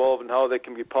get involved and how they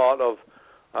can be part of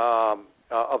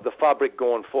the fabric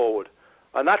going forward.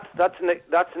 And that's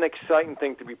an exciting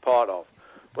thing to be part of.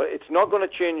 But it's not going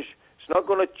to change. It's not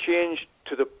going to change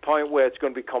to the point where it's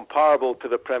going to be comparable to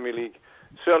the Premier League.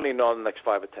 Certainly not in the next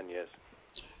 5 or 10 years.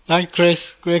 Thanks, Chris.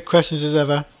 Great questions as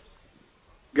ever.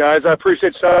 Guys, I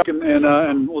appreciate you,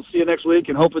 and we'll see you next week,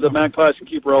 and hopefully the Magpies can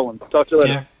keep rolling. Talk to you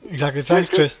later. Yeah, exactly. Thanks,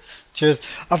 Chris. Cheers.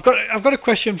 I've got a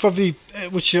question probably,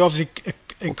 which obviously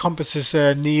encompasses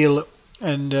Neil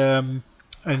and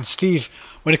Steve.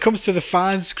 When it comes to the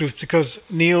fans groups, because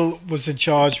Neil was in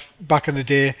charge back in the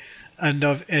day,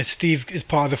 and Steve is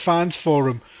part of the fans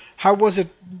forum. How was it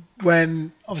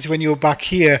when you were back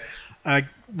here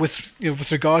with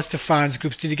regards to fans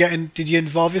groups? Did you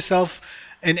involve yourself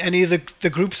in any of the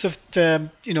groups of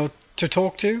to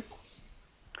talk to?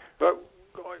 But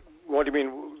what do you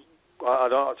mean? I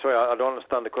don't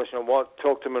understand the question. What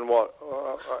talk to them and what?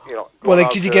 Well,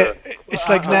 did you get? It's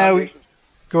like now.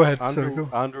 Go ahead.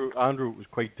 Andrew was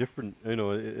quite different.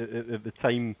 At the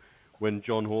time when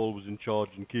John Hall was in charge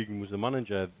and Keegan was the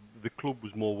manager, the club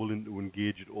was more willing to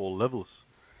engage at all levels.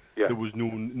 Yeah. There was no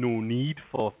need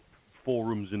for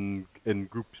forums and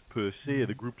groups per se.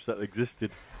 The groups that existed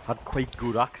had quite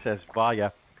good access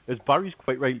via, as Barry's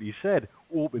quite rightly said,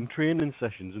 open training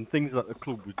sessions and things that the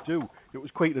club would do. It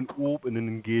was quite an open and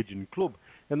engaging club.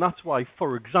 And that's why,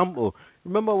 for example,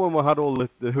 remember when we had all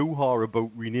the hoo-ha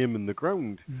about renaming the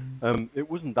ground? It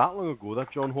wasn't that long ago that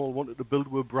John Hall wanted to build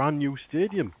a brand new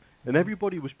stadium. And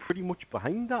everybody was pretty much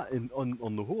behind that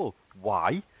on the whole.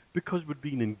 Why? Because we'd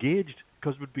been engaged,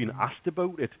 because we'd been asked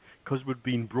about it, because we'd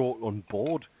been brought on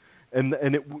board. And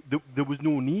there was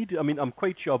no need. I'm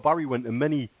quite sure Barry went to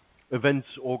many events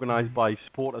organised by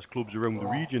supporters clubs around the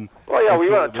region. Well, yeah, we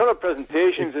had a ton of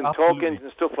presentations and talkings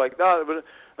and stuff like that. But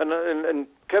and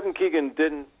Kevin Keegan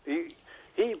didn't he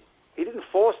didn't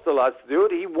force the lads to do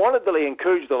it. He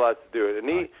encouraged the lads to do it,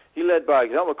 and he led by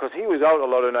example because he was out a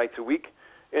lot of nights a week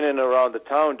in and around the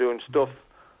town doing stuff,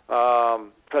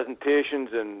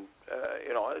 presentations and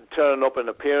turning up in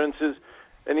appearances,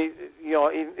 and I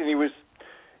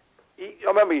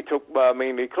remember he took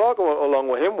mainly Clark along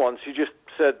with him once. He just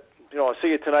said, I'll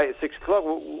see you tonight at 6 o'clock.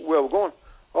 Where we're going?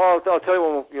 Oh, I'll tell you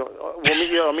when we'll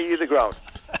meet you. I'll meet you at the ground.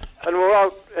 And we're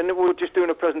out, and we were just doing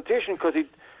a presentation because he'd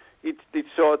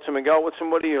sorted something out with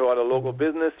somebody who had a local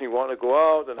business, and he wanted to go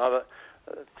out and have it.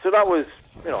 So that was,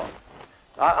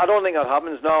 I don't think that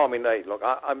happens now. I mean, look,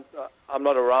 I'm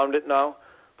not around it now,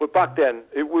 but back then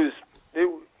it was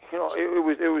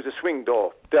a swing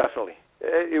door, definitely.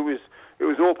 It was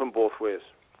open both ways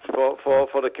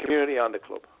for the community and the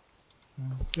club.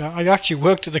 I actually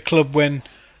worked at the club when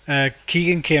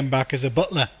Keegan came back as a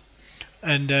butler,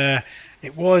 and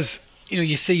it was,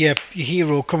 you see your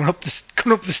hero coming up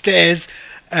the stairs,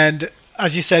 and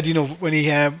as you said, when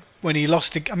he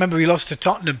lost, I remember he lost to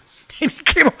Tottenham. He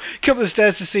came up the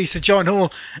stairs to see Sir John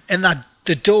Hall, and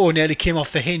the door nearly came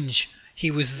off the hinge. He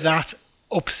was that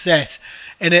upset,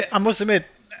 and I must admit,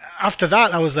 after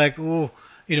that I was like,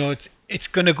 it's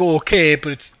going to go okay,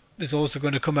 but there's also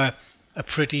going to come a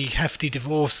pretty hefty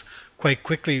divorce quite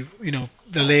quickly.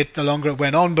 The longer it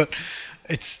went on, but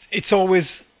it's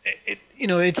always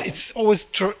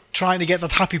trying to get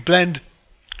that happy blend,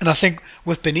 and I think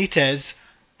with Benitez.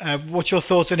 What's your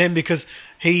thoughts on him? Because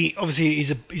he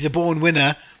obviously he's a born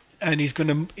winner, and he's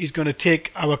gonna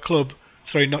take our club.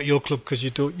 Sorry, not your club, because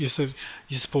you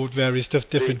support various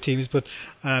different teams. But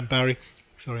Barry,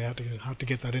 sorry, I had to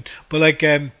get that in. But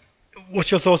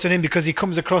what's your thoughts on him? Because he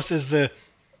comes across as the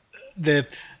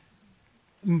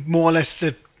more or less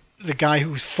the guy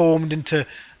who's formed into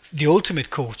the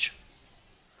ultimate coach.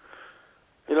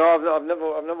 I've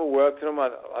never worked with him.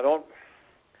 I don't.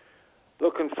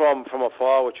 Looking from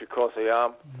afar, which of course I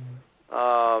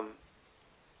am,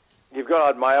 you've got to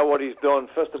admire what he's done.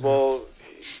 First of all,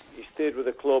 he stayed with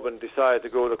the club and decided to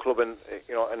go to the club in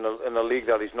a league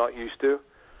that he's not used to.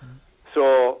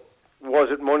 So, was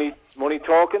it money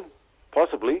talking?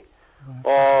 Possibly,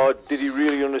 or did he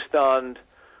really understand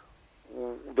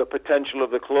the potential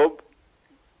of the club?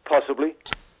 Possibly,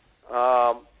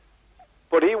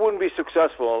 but he wouldn't be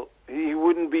successful. He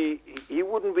wouldn't be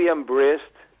embraced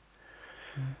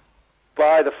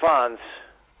by the fans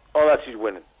unless he's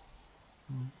winning.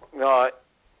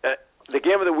 The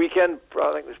game of the weekend,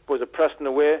 I think was a Preston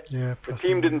away. Yeah, the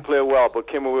team didn't play well, but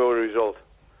came away with a result.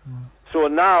 So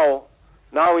now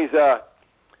he's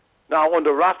now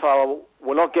under Rafa,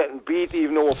 we're not getting beat,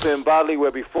 even though we're playing badly.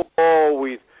 Where before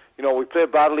we play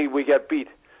badly, we get beat.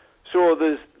 So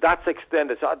that's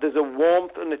extended. So there's a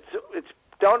warmth, and it's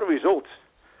down to results.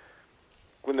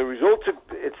 When the results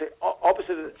it's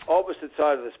opposite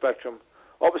side of the spectrum,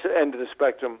 opposite end of the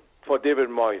spectrum for David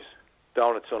Moyes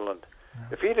down at Sunderland.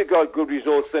 If he'd have got good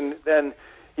results, then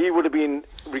he would have been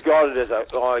regarded as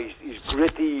he's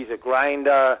gritty, he's a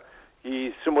grinder,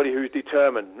 he's somebody who's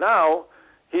determined. Now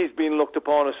he's been looked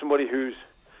upon as somebody who's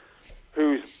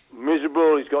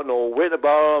miserable, he's got no wit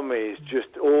about him, he's just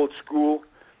old school.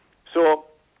 So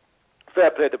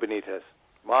fair play to Benitez.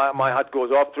 My hat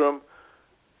goes off to him.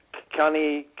 Can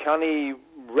he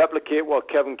replicate what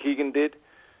Kevin Keegan did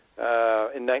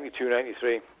in 92,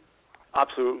 93?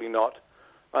 Absolutely not.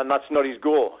 And that's not his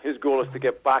goal. His goal is to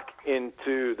get back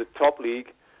into the top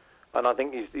league, and I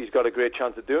think he's got a great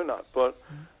chance of doing that. But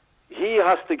he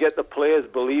has to get the players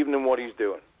believing in what he's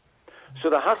doing. So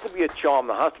there has to be a charm,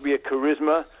 there has to be a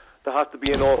charisma, there has to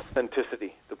be an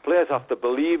authenticity. The players have to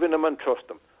believe in him and trust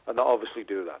him, and they obviously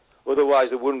do that. Otherwise,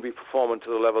 they wouldn't be performing to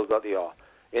the levels that they are,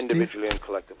 individually and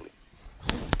collectively.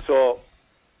 So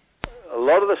a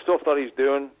lot of the stuff that he's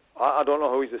doing, I don't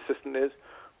know who his assistant is,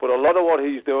 but a lot of what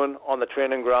he's doing on the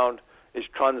training ground is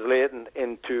translating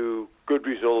into good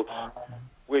results,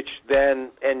 which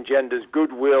then engenders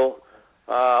goodwill,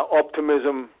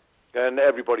 optimism, and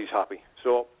everybody's happy.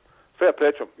 So fair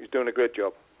play to him. He's doing a great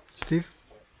job. Steve?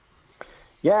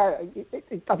 Yeah,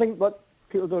 I think what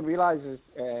people don't realise is,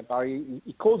 Barry,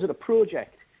 he calls it a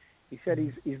project. He said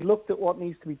he's looked at what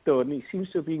needs to be done. He seems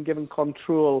to have been given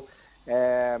control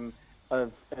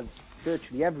of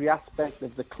virtually every aspect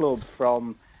of the club,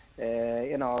 from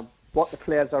what the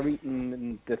players are eating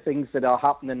and the things that are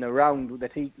happening around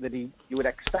that you would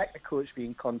expect a coach to be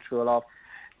in control of,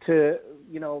 to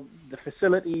the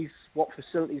facilities, what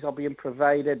facilities are being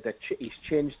provided. He's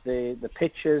changed the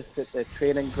pitches at the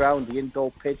training ground, the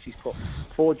indoor pitch. He's put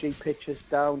 4G pitches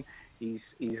down.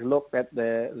 He's looked at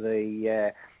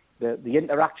the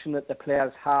interaction that the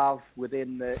players have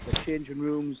within the changing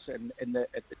rooms and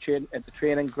at the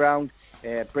training ground,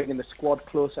 bringing the squad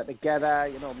closer together.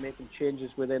 Making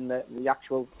changes within the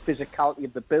actual physicality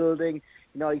of the building.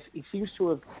 He seems to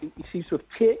have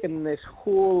taken this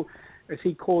whole, as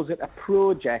he calls it, a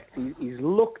project. He's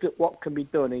looked at what can be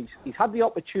done. He's had the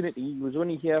opportunity. He was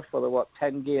only here for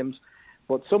 10 games,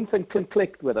 but something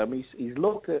clicked with him. He's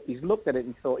looked at it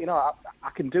and thought, I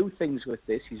can do things with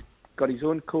this. He's got his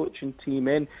own coaching team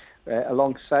in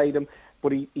alongside him,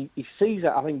 but he sees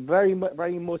it, I think, very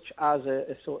much as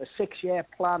a sort of 6-year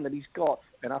plan that he's got.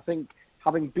 And I think,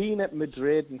 having been at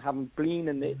Madrid and having been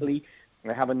in Italy,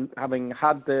 having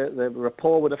had the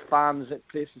rapport with the fans at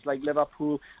places like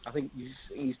Liverpool, I think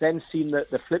he's then seen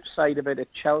the flip side of it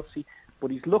at Chelsea. But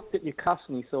he's looked at Newcastle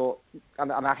and he thought,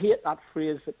 and I hate that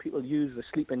phrase that people use, the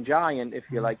sleeping giant, if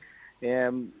you like,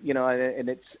 and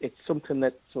it's something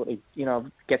that sort of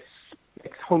gets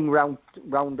hung round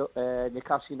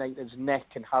Newcastle United's neck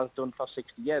and has done for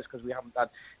 60 years because we haven't had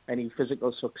any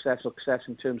physical success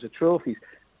in terms of trophies.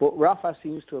 But Rafa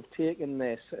seems to have taken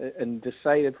this and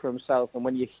decided for himself. And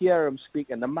when you hear him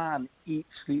speaking, the man eats,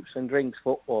 sleeps and drinks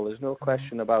football. There's no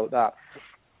question about that.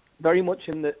 Very much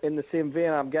in the same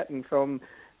vein I'm getting from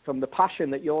the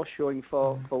passion that you're showing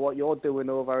for what you're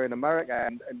doing over in America.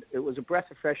 And it was a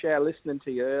breath of fresh air listening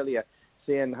to you earlier,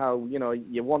 saying how,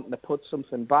 you're wanting to put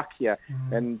something back here.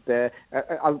 And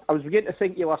I was beginning to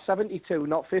think you were 72,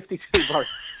 not 52, Barry.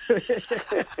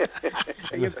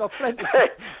 You've got plenty.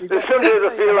 There's some days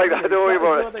I feel like that, don't worry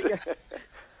about it.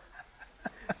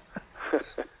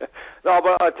 No,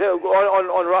 but I tell you,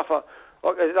 on Rafa,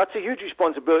 okay, that's a huge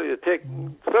responsibility to take.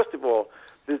 First of all,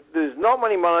 there's not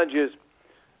many managers.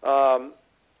 He's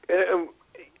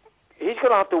going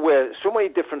to have to wear so many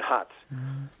different hats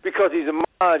because he's a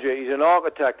manager, he's an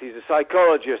architect, he's a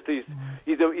psychologist, he's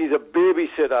a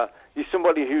babysitter, he's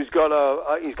somebody who's got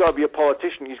to be a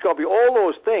politician. He's got to be all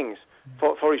those things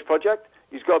for his project.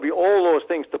 He's got to be all those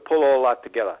things to pull all that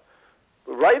together.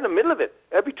 But right in the middle of it,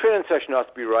 every training session has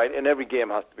to be right, and every game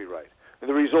has to be right, and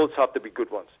the results have to be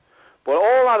good ones. But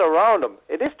all that around him,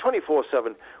 it is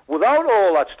 24/7. Without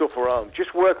all that stuff around,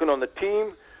 just working on the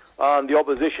team and the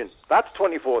opposition, that's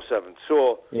 24/7.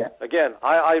 So, again,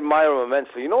 I admire him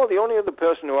immensely. The only other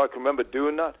person who I can remember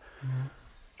doing that,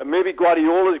 and maybe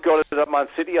Guardiola's got it at Man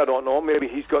City, I don't know, maybe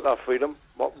he's got that freedom.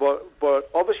 But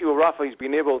obviously with Rafa, he's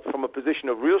been able, from a position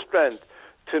of real strength,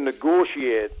 to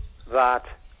negotiate that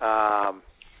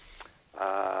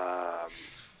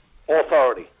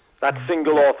authority, that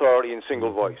single authority and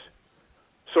single voice.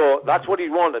 So that's what he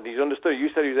wanted. He's understood. You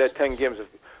said he was there 10 games.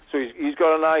 So he's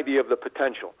got an idea of the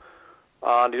potential.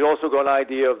 And he's also got an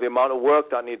idea of the amount of work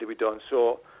that needs to be done.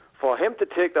 So for him to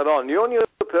take that on, the only other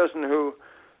person who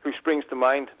springs to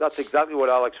mind, that's exactly what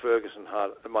Alex Ferguson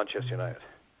had at Manchester United.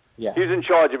 Yeah. He's in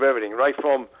charge of everything, right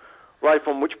from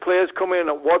which players come in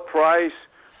at what price,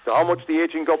 to how much the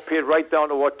agent got paid, right down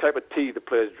to what type of tea the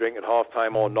players drink at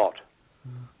halftime or not.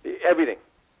 Everything.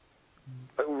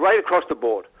 Right across the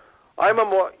board. I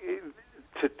remember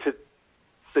to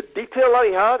the detail that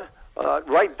he had,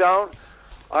 right down.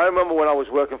 I remember when I was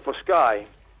working for Sky,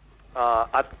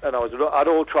 and I was at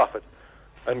Old Trafford,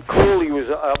 and Coley was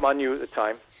at Man U at the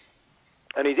time,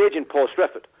 and his agent, Paul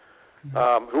Strefford,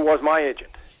 who was my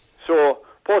agent. So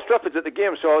Paul Strefford's at the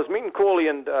game, so I was meeting Coley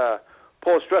and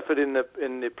Paul Strefford in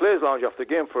the players' lounge after the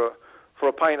game for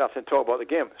a pint after and talk about the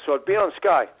game. So I'd been on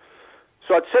Sky.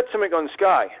 So I'd said something on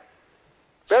Sky.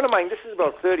 Bear in mind, this is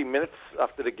about 30 minutes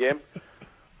after the game.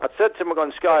 I'd said something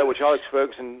on Sky which Alex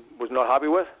Ferguson was not happy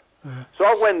with. So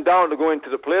I went down to go into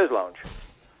the players' lounge.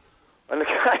 And the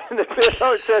guy in the players'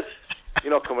 lounge said,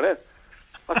 "You're not coming in."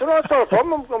 I said, "No, that's not a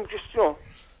problem. I'm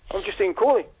just seeing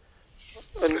Coley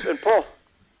and Paul."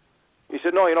 He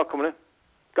said, "No, you're not coming in.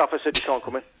 Gaffer said you can't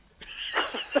come in."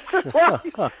 What?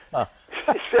 He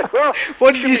said, "Well,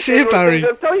 what did you say, Barry?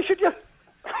 I'll tell you, should you?"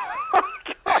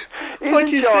 He's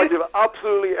in charge of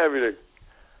absolutely everything.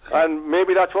 And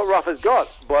maybe that's what Rafa's got.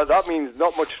 But that means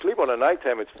not much sleep on a night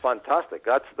time. It's fantastic.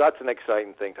 That's an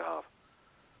exciting thing to have.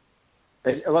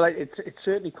 It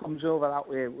certainly comes over that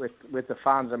way with the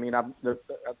fans. I mean,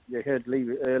 you heard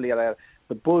Lee earlier there,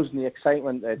 the buzz and the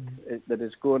excitement that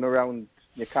is going around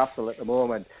Newcastle at the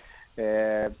moment.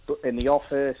 In the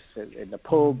office, in the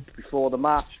pub, before the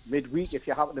match, midweek, if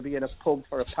you happen to be in a pub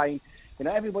for a pint,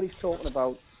 everybody's talking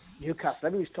about Newcastle.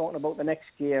 Everybody's talking about the next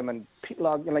game, and people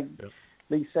are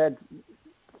Lee said,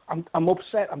 I'm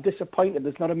upset, I'm disappointed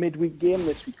there's not a midweek game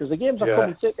this week, because the games are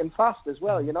coming thick and fast as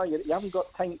well. You haven't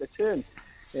got time to turn.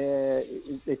 So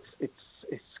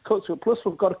plus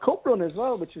we've got a cup run as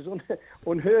well, which is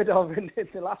unheard of in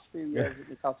the last few years at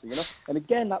Newcastle, And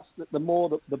again, that's the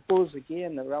buzz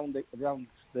again around the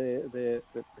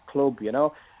club,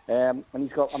 And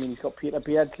he's got Peter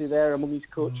Beardsley there among his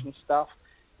coaching staff.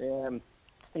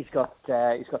 He's got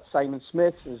Simon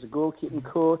Smith as a goalkeeping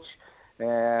coach.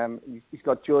 He's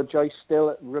got Joe Joyce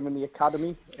still at running the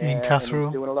academy. And he's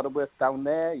doing a lot of work down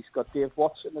there. He's got Dave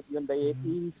Watson at the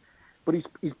under-18s. But he's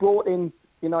brought in,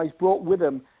 he's brought with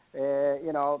him,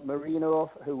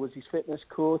 Marino, who was his fitness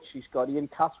coach. He's got Ian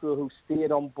Castro, who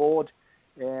stayed on board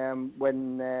when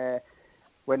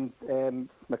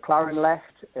McLaren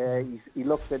left. He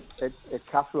looked at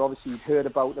Castro. Obviously, he'd heard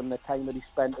about him the time that he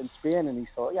spent in Spain, and he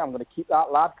thought, I'm going to keep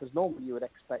that lad, because normally you would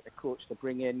expect a coach to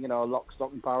bring in, lock,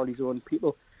 stock, and barrel his own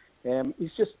people.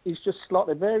 He's just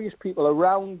slotted various people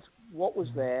around what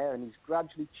was there, and he's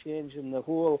gradually changing the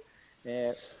whole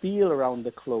feel around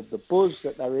the club. The buzz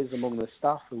that there is among the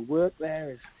staff who work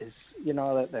there is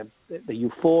the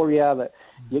euphoria that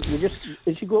you just,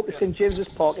 as you go up to St James's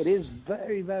Park, it is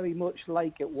very, very much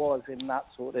like it was in that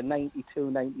sort of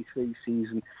 92-93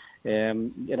 season.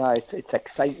 It's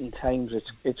exciting times.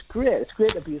 It's great. It's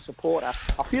great to be a supporter.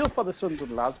 I feel for the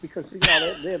Sunderland lads, because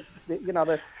they're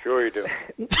sure you do.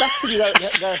 That's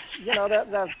the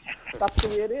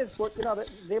way it is. But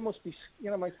they must be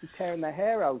tearing their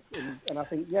hair out, and I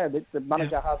think the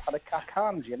manager has had a cack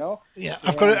hand. Yeah,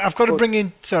 I've got to bring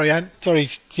in. Sorry,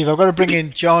 Steve. I've got to bring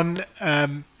in John,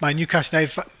 my Newcastle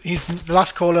United. He's the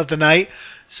last caller of the night.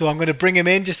 So I'm going to bring him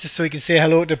in just so he can say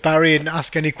hello to Barry and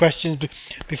ask any questions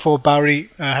before Barry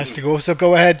has to go. So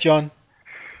go ahead, John.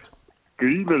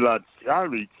 Good evening, lads.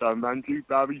 Gary, I'm Andrew,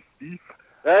 Barry, Steve.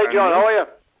 Hey, John, how are you?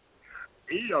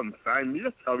 Hey, I'm fine,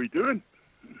 mate. How are you doing?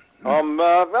 I'm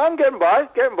getting by.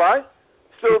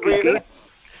 Still breathing.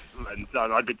 And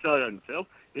I could tell you myself.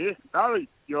 Hey, Barry,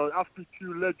 you're after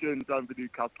two legends for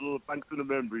Newcastle. Thanks for the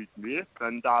memories, mate.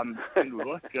 And Thank you.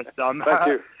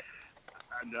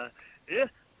 And yeah.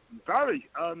 Barry,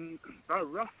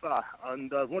 Rafa, and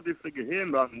what do you think of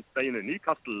him staying in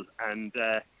Newcastle, and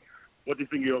what do you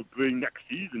think he'll bring next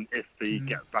season if they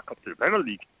get back up to the Premier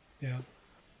League? Yeah.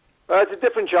 It's a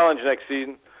different challenge next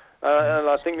season, and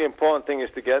I think the important thing is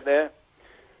to get there.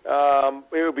 It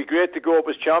would be great to go up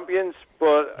as champions,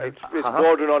 but it's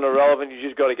bordering on irrelevant. You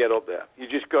just got to get up there. You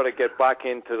just got to get back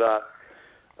into that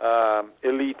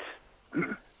elite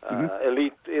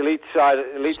side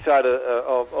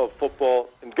of football,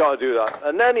 and got to do that.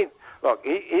 And then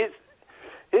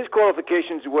his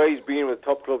qualifications, the way he's been with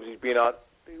top clubs he's been at,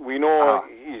 we know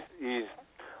he's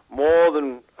more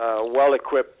than well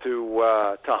equipped to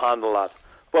handle that.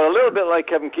 But a little bit like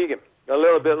Kevin Keegan, a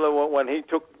little bit like when he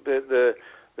took the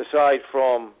side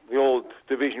from the old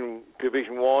Division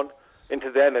 1 into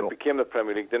then it became the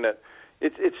Premier League, didn't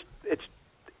it?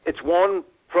 It's one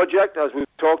project, as we've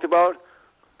talked about.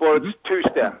 But it's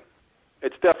two-step.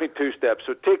 It's definitely two-step.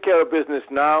 So take care of business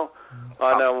now,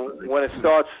 and when it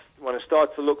starts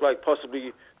to look like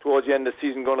possibly towards the end of the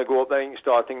season going to go up, then you can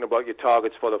start thinking about your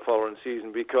targets for the following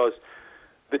season, because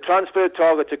the transfer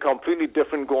targets are completely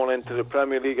different going into the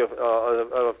Premier League than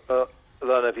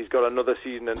if he's got another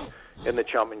season in the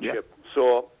Championship. Yeah.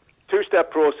 So two-step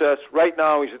process. Right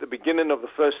now he's at the beginning of the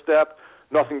first step.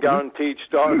 Nothing guaranteed.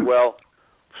 Started well.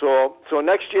 So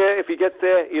next year, if he gets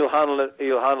there, he'll handle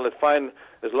it fine,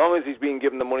 as long as he's being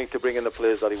given the money to bring in the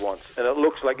players that he wants. And it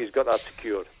looks like he's got that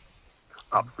secured.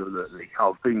 Absolutely.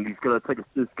 I think he's going to take us.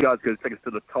 This guy's going to take us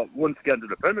to the top once again to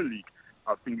the Premier League.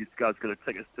 I think this guy's going to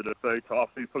take us to the very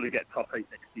top. He'll probably get top 8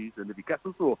 next season. If he gets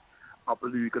us all, I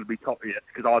believe he's going to be top 8,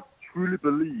 because I truly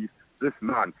believe this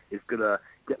man is going to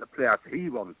get the players he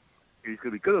wants. He's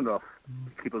going to be good enough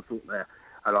to keep us up there.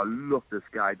 And I love this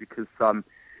guy, because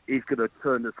he's going to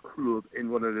turn this club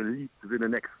in one of the elites within the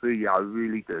next 3 years. I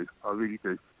really do.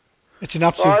 It's an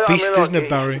absolute beast, isn't it,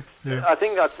 Barry? Yeah. I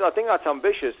think that's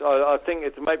ambitious. I think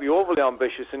it might be overly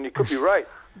ambitious, and you could be right.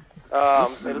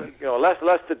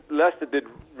 Leicester did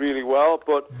really well,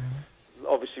 but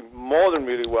obviously more than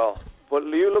really well. But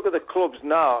you look at the clubs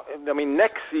now. I mean,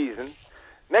 next season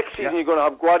you're going to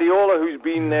have Guardiola, who's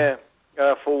been there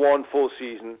for one full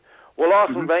season. Will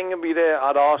Arsene Wenger be there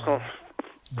at Arsenal?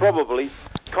 Probably.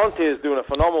 Conte is doing a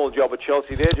phenomenal job at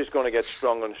Chelsea. They're just going to get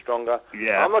stronger and stronger.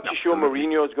 Yeah, I'm not too sure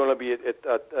Mourinho is going to be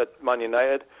at Man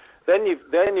United. Then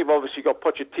you've obviously got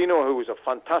Pochettino, who is a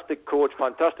fantastic coach,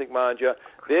 fantastic manager.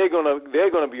 They're going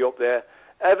to be up there.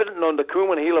 Everton under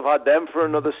Koeman, he'll have had them for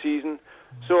another season.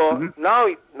 So now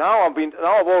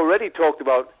I've already talked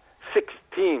about 6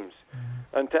 teams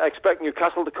And to expect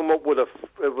Newcastle to come up with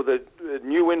a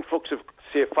new influx of,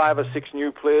 say, 5 or 6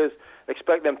 new players,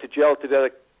 expect them to gel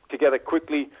together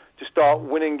quickly to start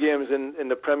winning games in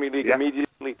the Premier League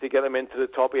immediately to get them into the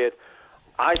top 8.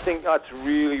 I think that's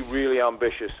really, really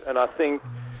ambitious, and I think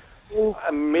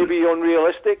maybe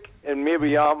unrealistic, and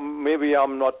maybe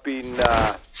I'm not being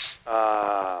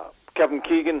Kevin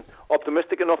Keegan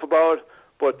optimistic enough about it.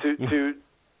 But to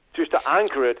just to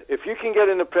anchor it, if you can get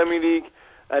in the Premier League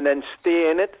and then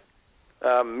stay in it,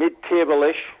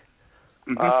 mid-table-ish,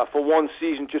 for one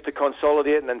season just to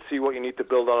consolidate and then see what you need to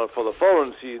build on it for the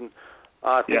following season,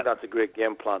 I think that's a great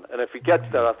game plan. And if he gets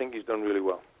there, I think he's done really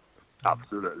well.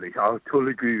 Absolutely. I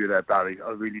totally agree with that, Barry.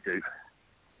 I really do.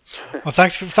 Well,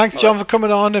 thanks, John, for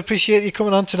coming on. I appreciate you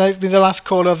coming on tonight. Be the last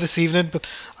caller of this evening, but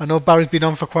I know Barry's been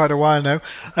on for quite a while now.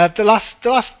 The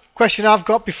last question I've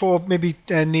got before maybe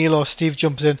Neil or Steve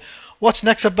jumps in. What's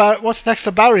next for Barry? What's the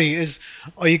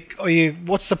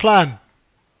plan?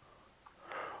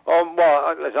 Well,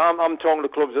 I'm talking to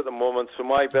clubs at the moment, so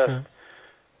my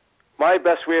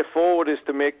best way forward is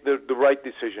to make the right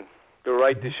decision. The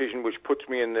right decision which puts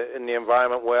me in the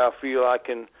environment where I feel I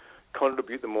can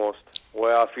contribute the most,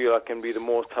 where I feel I can be the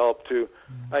most help to.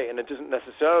 And it doesn't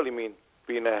necessarily mean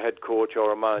being a head coach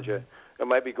or a manager. It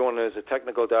might be going as a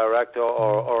technical director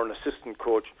or an assistant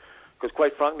coach, because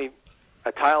quite frankly,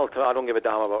 a title, I don't give a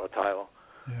damn about a title.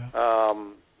 Yeah.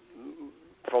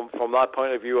 From that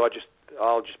point of view,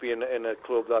 I'll just be in a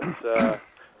club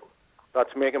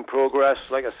that's making progress,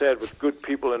 like I said, with good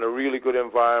people in a really good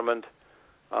environment,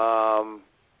 and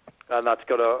that's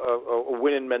got a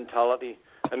winning mentality,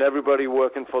 and everybody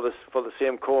working for the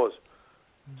same cause.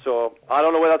 So I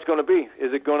don't know where that's going to be.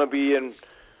 Is it going to be in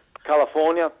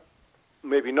California?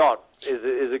 Maybe not.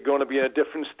 Is it going to be in a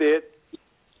different state?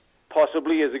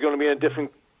 Possibly. Is it going to be in a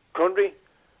different country?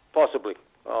 Possibly.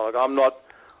 I'm not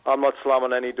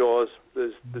slamming any doors.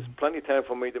 There's plenty of time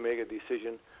for me to make a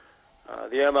decision.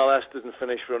 The MLS doesn't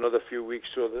finish for another few weeks,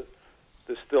 so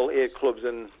there's still 8 clubs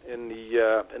in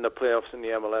the playoffs in the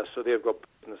MLS, so they've got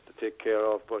business to take care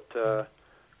of. But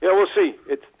we'll see.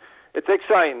 It's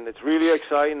exciting. It's really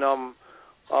exciting. I'm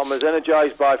as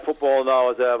energized by football now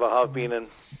as I ever have been, and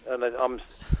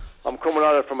I'm coming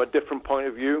at it from a different point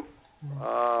of view,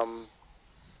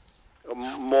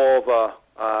 more of a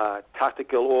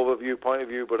tactical overview point of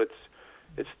view, but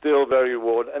it's still very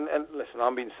rewarding. And listen,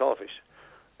 I'm being selfish,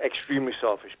 extremely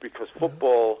selfish, because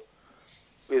football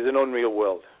is an unreal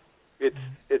world. It's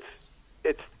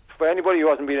for anybody who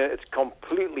hasn't been in it, it's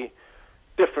completely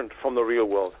different from the real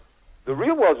world. The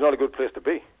real world's not a good place to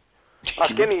be.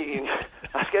 Ask any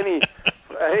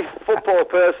football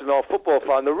person or football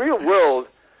fan. The real world's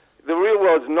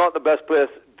not the best place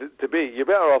to be. You're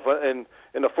better off in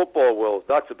the football world.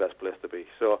 That's the best place to be.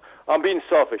 So I'm being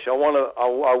selfish. I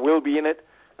will be in it,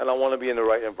 and I want to be in the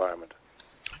right environment.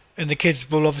 And the kids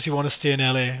will obviously want to stay in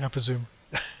LA, I presume.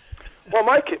 Well,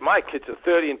 my kids are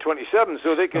 30 and 27,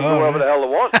 so they can go wherever the hell they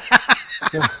want.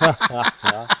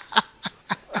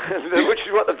 Which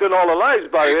is what they've done all their lives,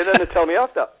 Barry, and then they tell me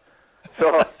after.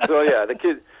 So yeah, the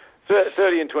kids,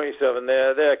 30 and 27,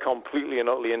 they're completely and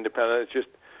utterly independent. It's just,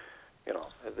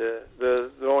 they're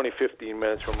only 15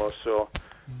 minutes from us, so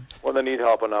when they need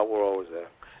help on that, we're always there.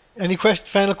 Any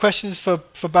final questions for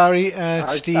Barry,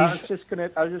 Steve? I was just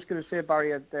gonna say,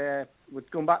 Barry, with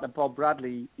going back to Bob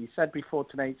Bradley, he said before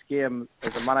tonight's game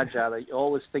as a manager that you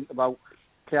always think about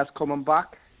players coming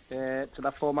back to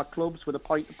their former clubs with a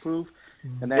point to prove.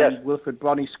 And then Wilfred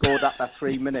Bronny scored after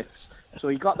 3 minutes. So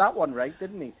he got that one right,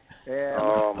 didn't he?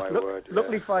 Oh, my word.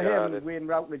 Luckily for him, Wayne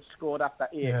Routledge scored after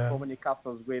 8, former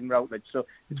Newcastle's Wayne Routledge. So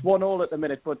it's 1-1 at the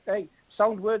minute. But, hey,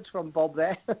 sound words from Bob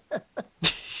there.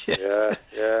 Yeah.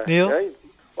 Neil? Yeah.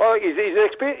 Well, he's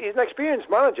an experienced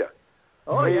manager.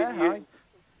 Oh, yeah.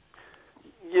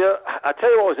 Yeah, I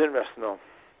tell you what was interesting, though.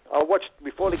 I watched,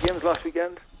 before the games last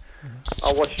weekend,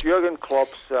 I watched Jurgen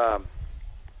Klopp's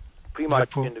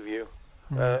pre-match interview.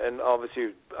 And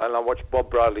obviously, I watched Bob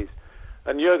Bradley's.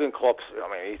 And Jurgen Klopp's,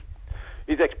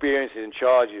 he's experienced, he's in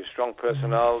charge, he's a strong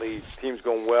personality, his team's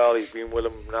going well, he's been with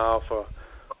him now for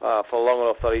long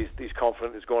enough that he's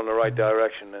confident it's going in the right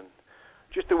direction. And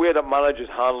just the way that managers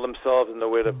handle themselves and the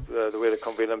way they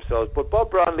convey themselves. But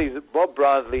Bob Bradley is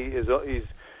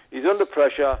he's under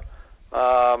pressure.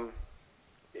 And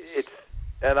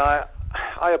I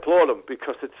applaud him,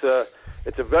 because it's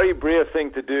a very brave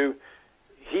thing to do.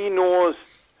 He knows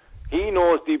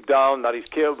deep down that he's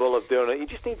capable of doing it. He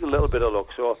just needs a little bit of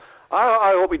luck. So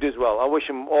I hope he does well. I wish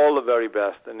him all the very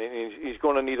best. And he's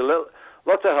going to need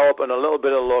lots of help and a little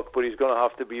bit of luck, but he's going to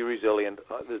have to be resilient.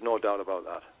 There's no doubt about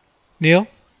that. Neil?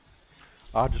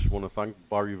 I just want to thank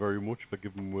Barry very much for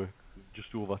giving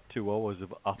just over 2 hours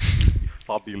of absolutely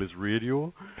fabulous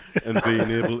radio, and being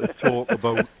able to talk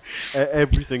about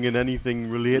everything and anything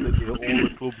related to all the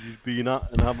clubs he's been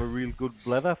at, and have a real good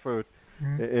blether for it,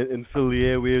 and fill the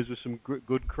airwaves with some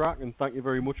good crack. And thank you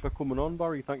very much for coming on,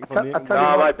 Barry. Thank you for making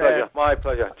it. My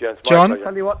pleasure, gents. John? I'll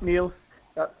tell you what, Neil.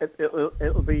 It'll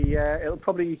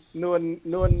probably, knowing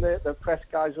the press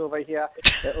guys over here,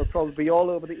 it'll probably be all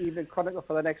over the Evening Chronicle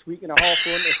for the next week and a half,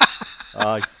 won't it?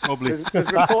 Aye, probably.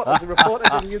 There's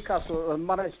reporters in Newcastle will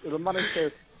manage to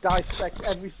dissect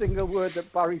every single word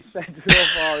that Barry said so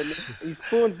far, and his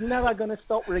phone's never going to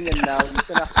stop ringing now. He's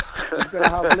going to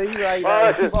have Lee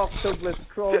Ryder and Bob Douglas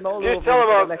crawling all over. Just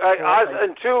tell him,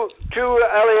 in true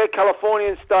LA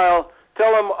Californian style,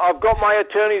 tell him I've got my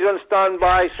attorneys on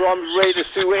standby, so I'm ready to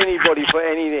sue anybody for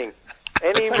anything.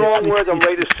 Any wrong words, I'm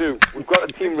ready to sue. We've got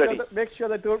a team ready. Make sure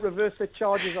they don't reverse the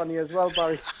charges on you as well,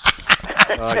 Barry.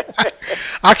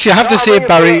 Actually, I have to say,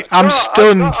 Barry, I'm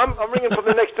stunned. I'm ringing from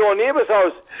the next door neighbour's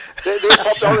house. They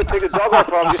popped out to take the dog off.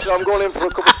 I'm going in for a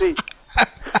cup of tea.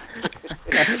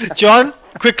 John,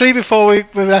 quickly before we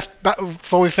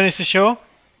finish the show.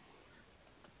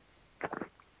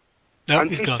 No,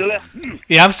 he's gone.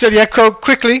 Yeah, I'm still here.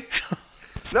 Quickly.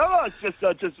 No, it's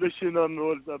just wishing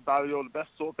Barry all the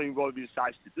best sort of thing what he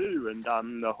decides to do, and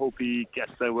I hope he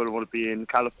gets there where he want to be in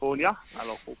California,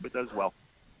 and I hope it does well.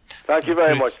 Thank you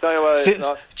very much.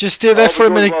 Just stay there for a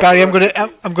minute, Barry. I'm going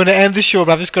to end the show,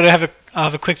 but I've just got to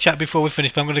have a quick chat before we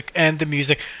finish. But I'm going to end the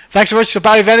music. Thanks so much for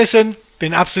Barry Venison.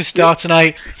 Been an absolute star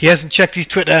tonight. He hasn't checked his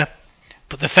Twitter,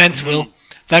 but the fence will.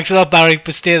 Thanks a lot, Barry.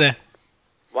 But stay there.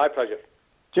 My pleasure.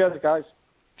 Cheers, guys.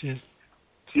 Cheers.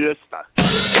 Cheers.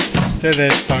 Stay there,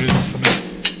 Barry. For me.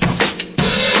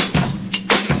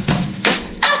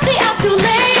 I say I'm too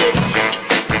late.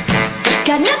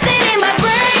 Got nothing.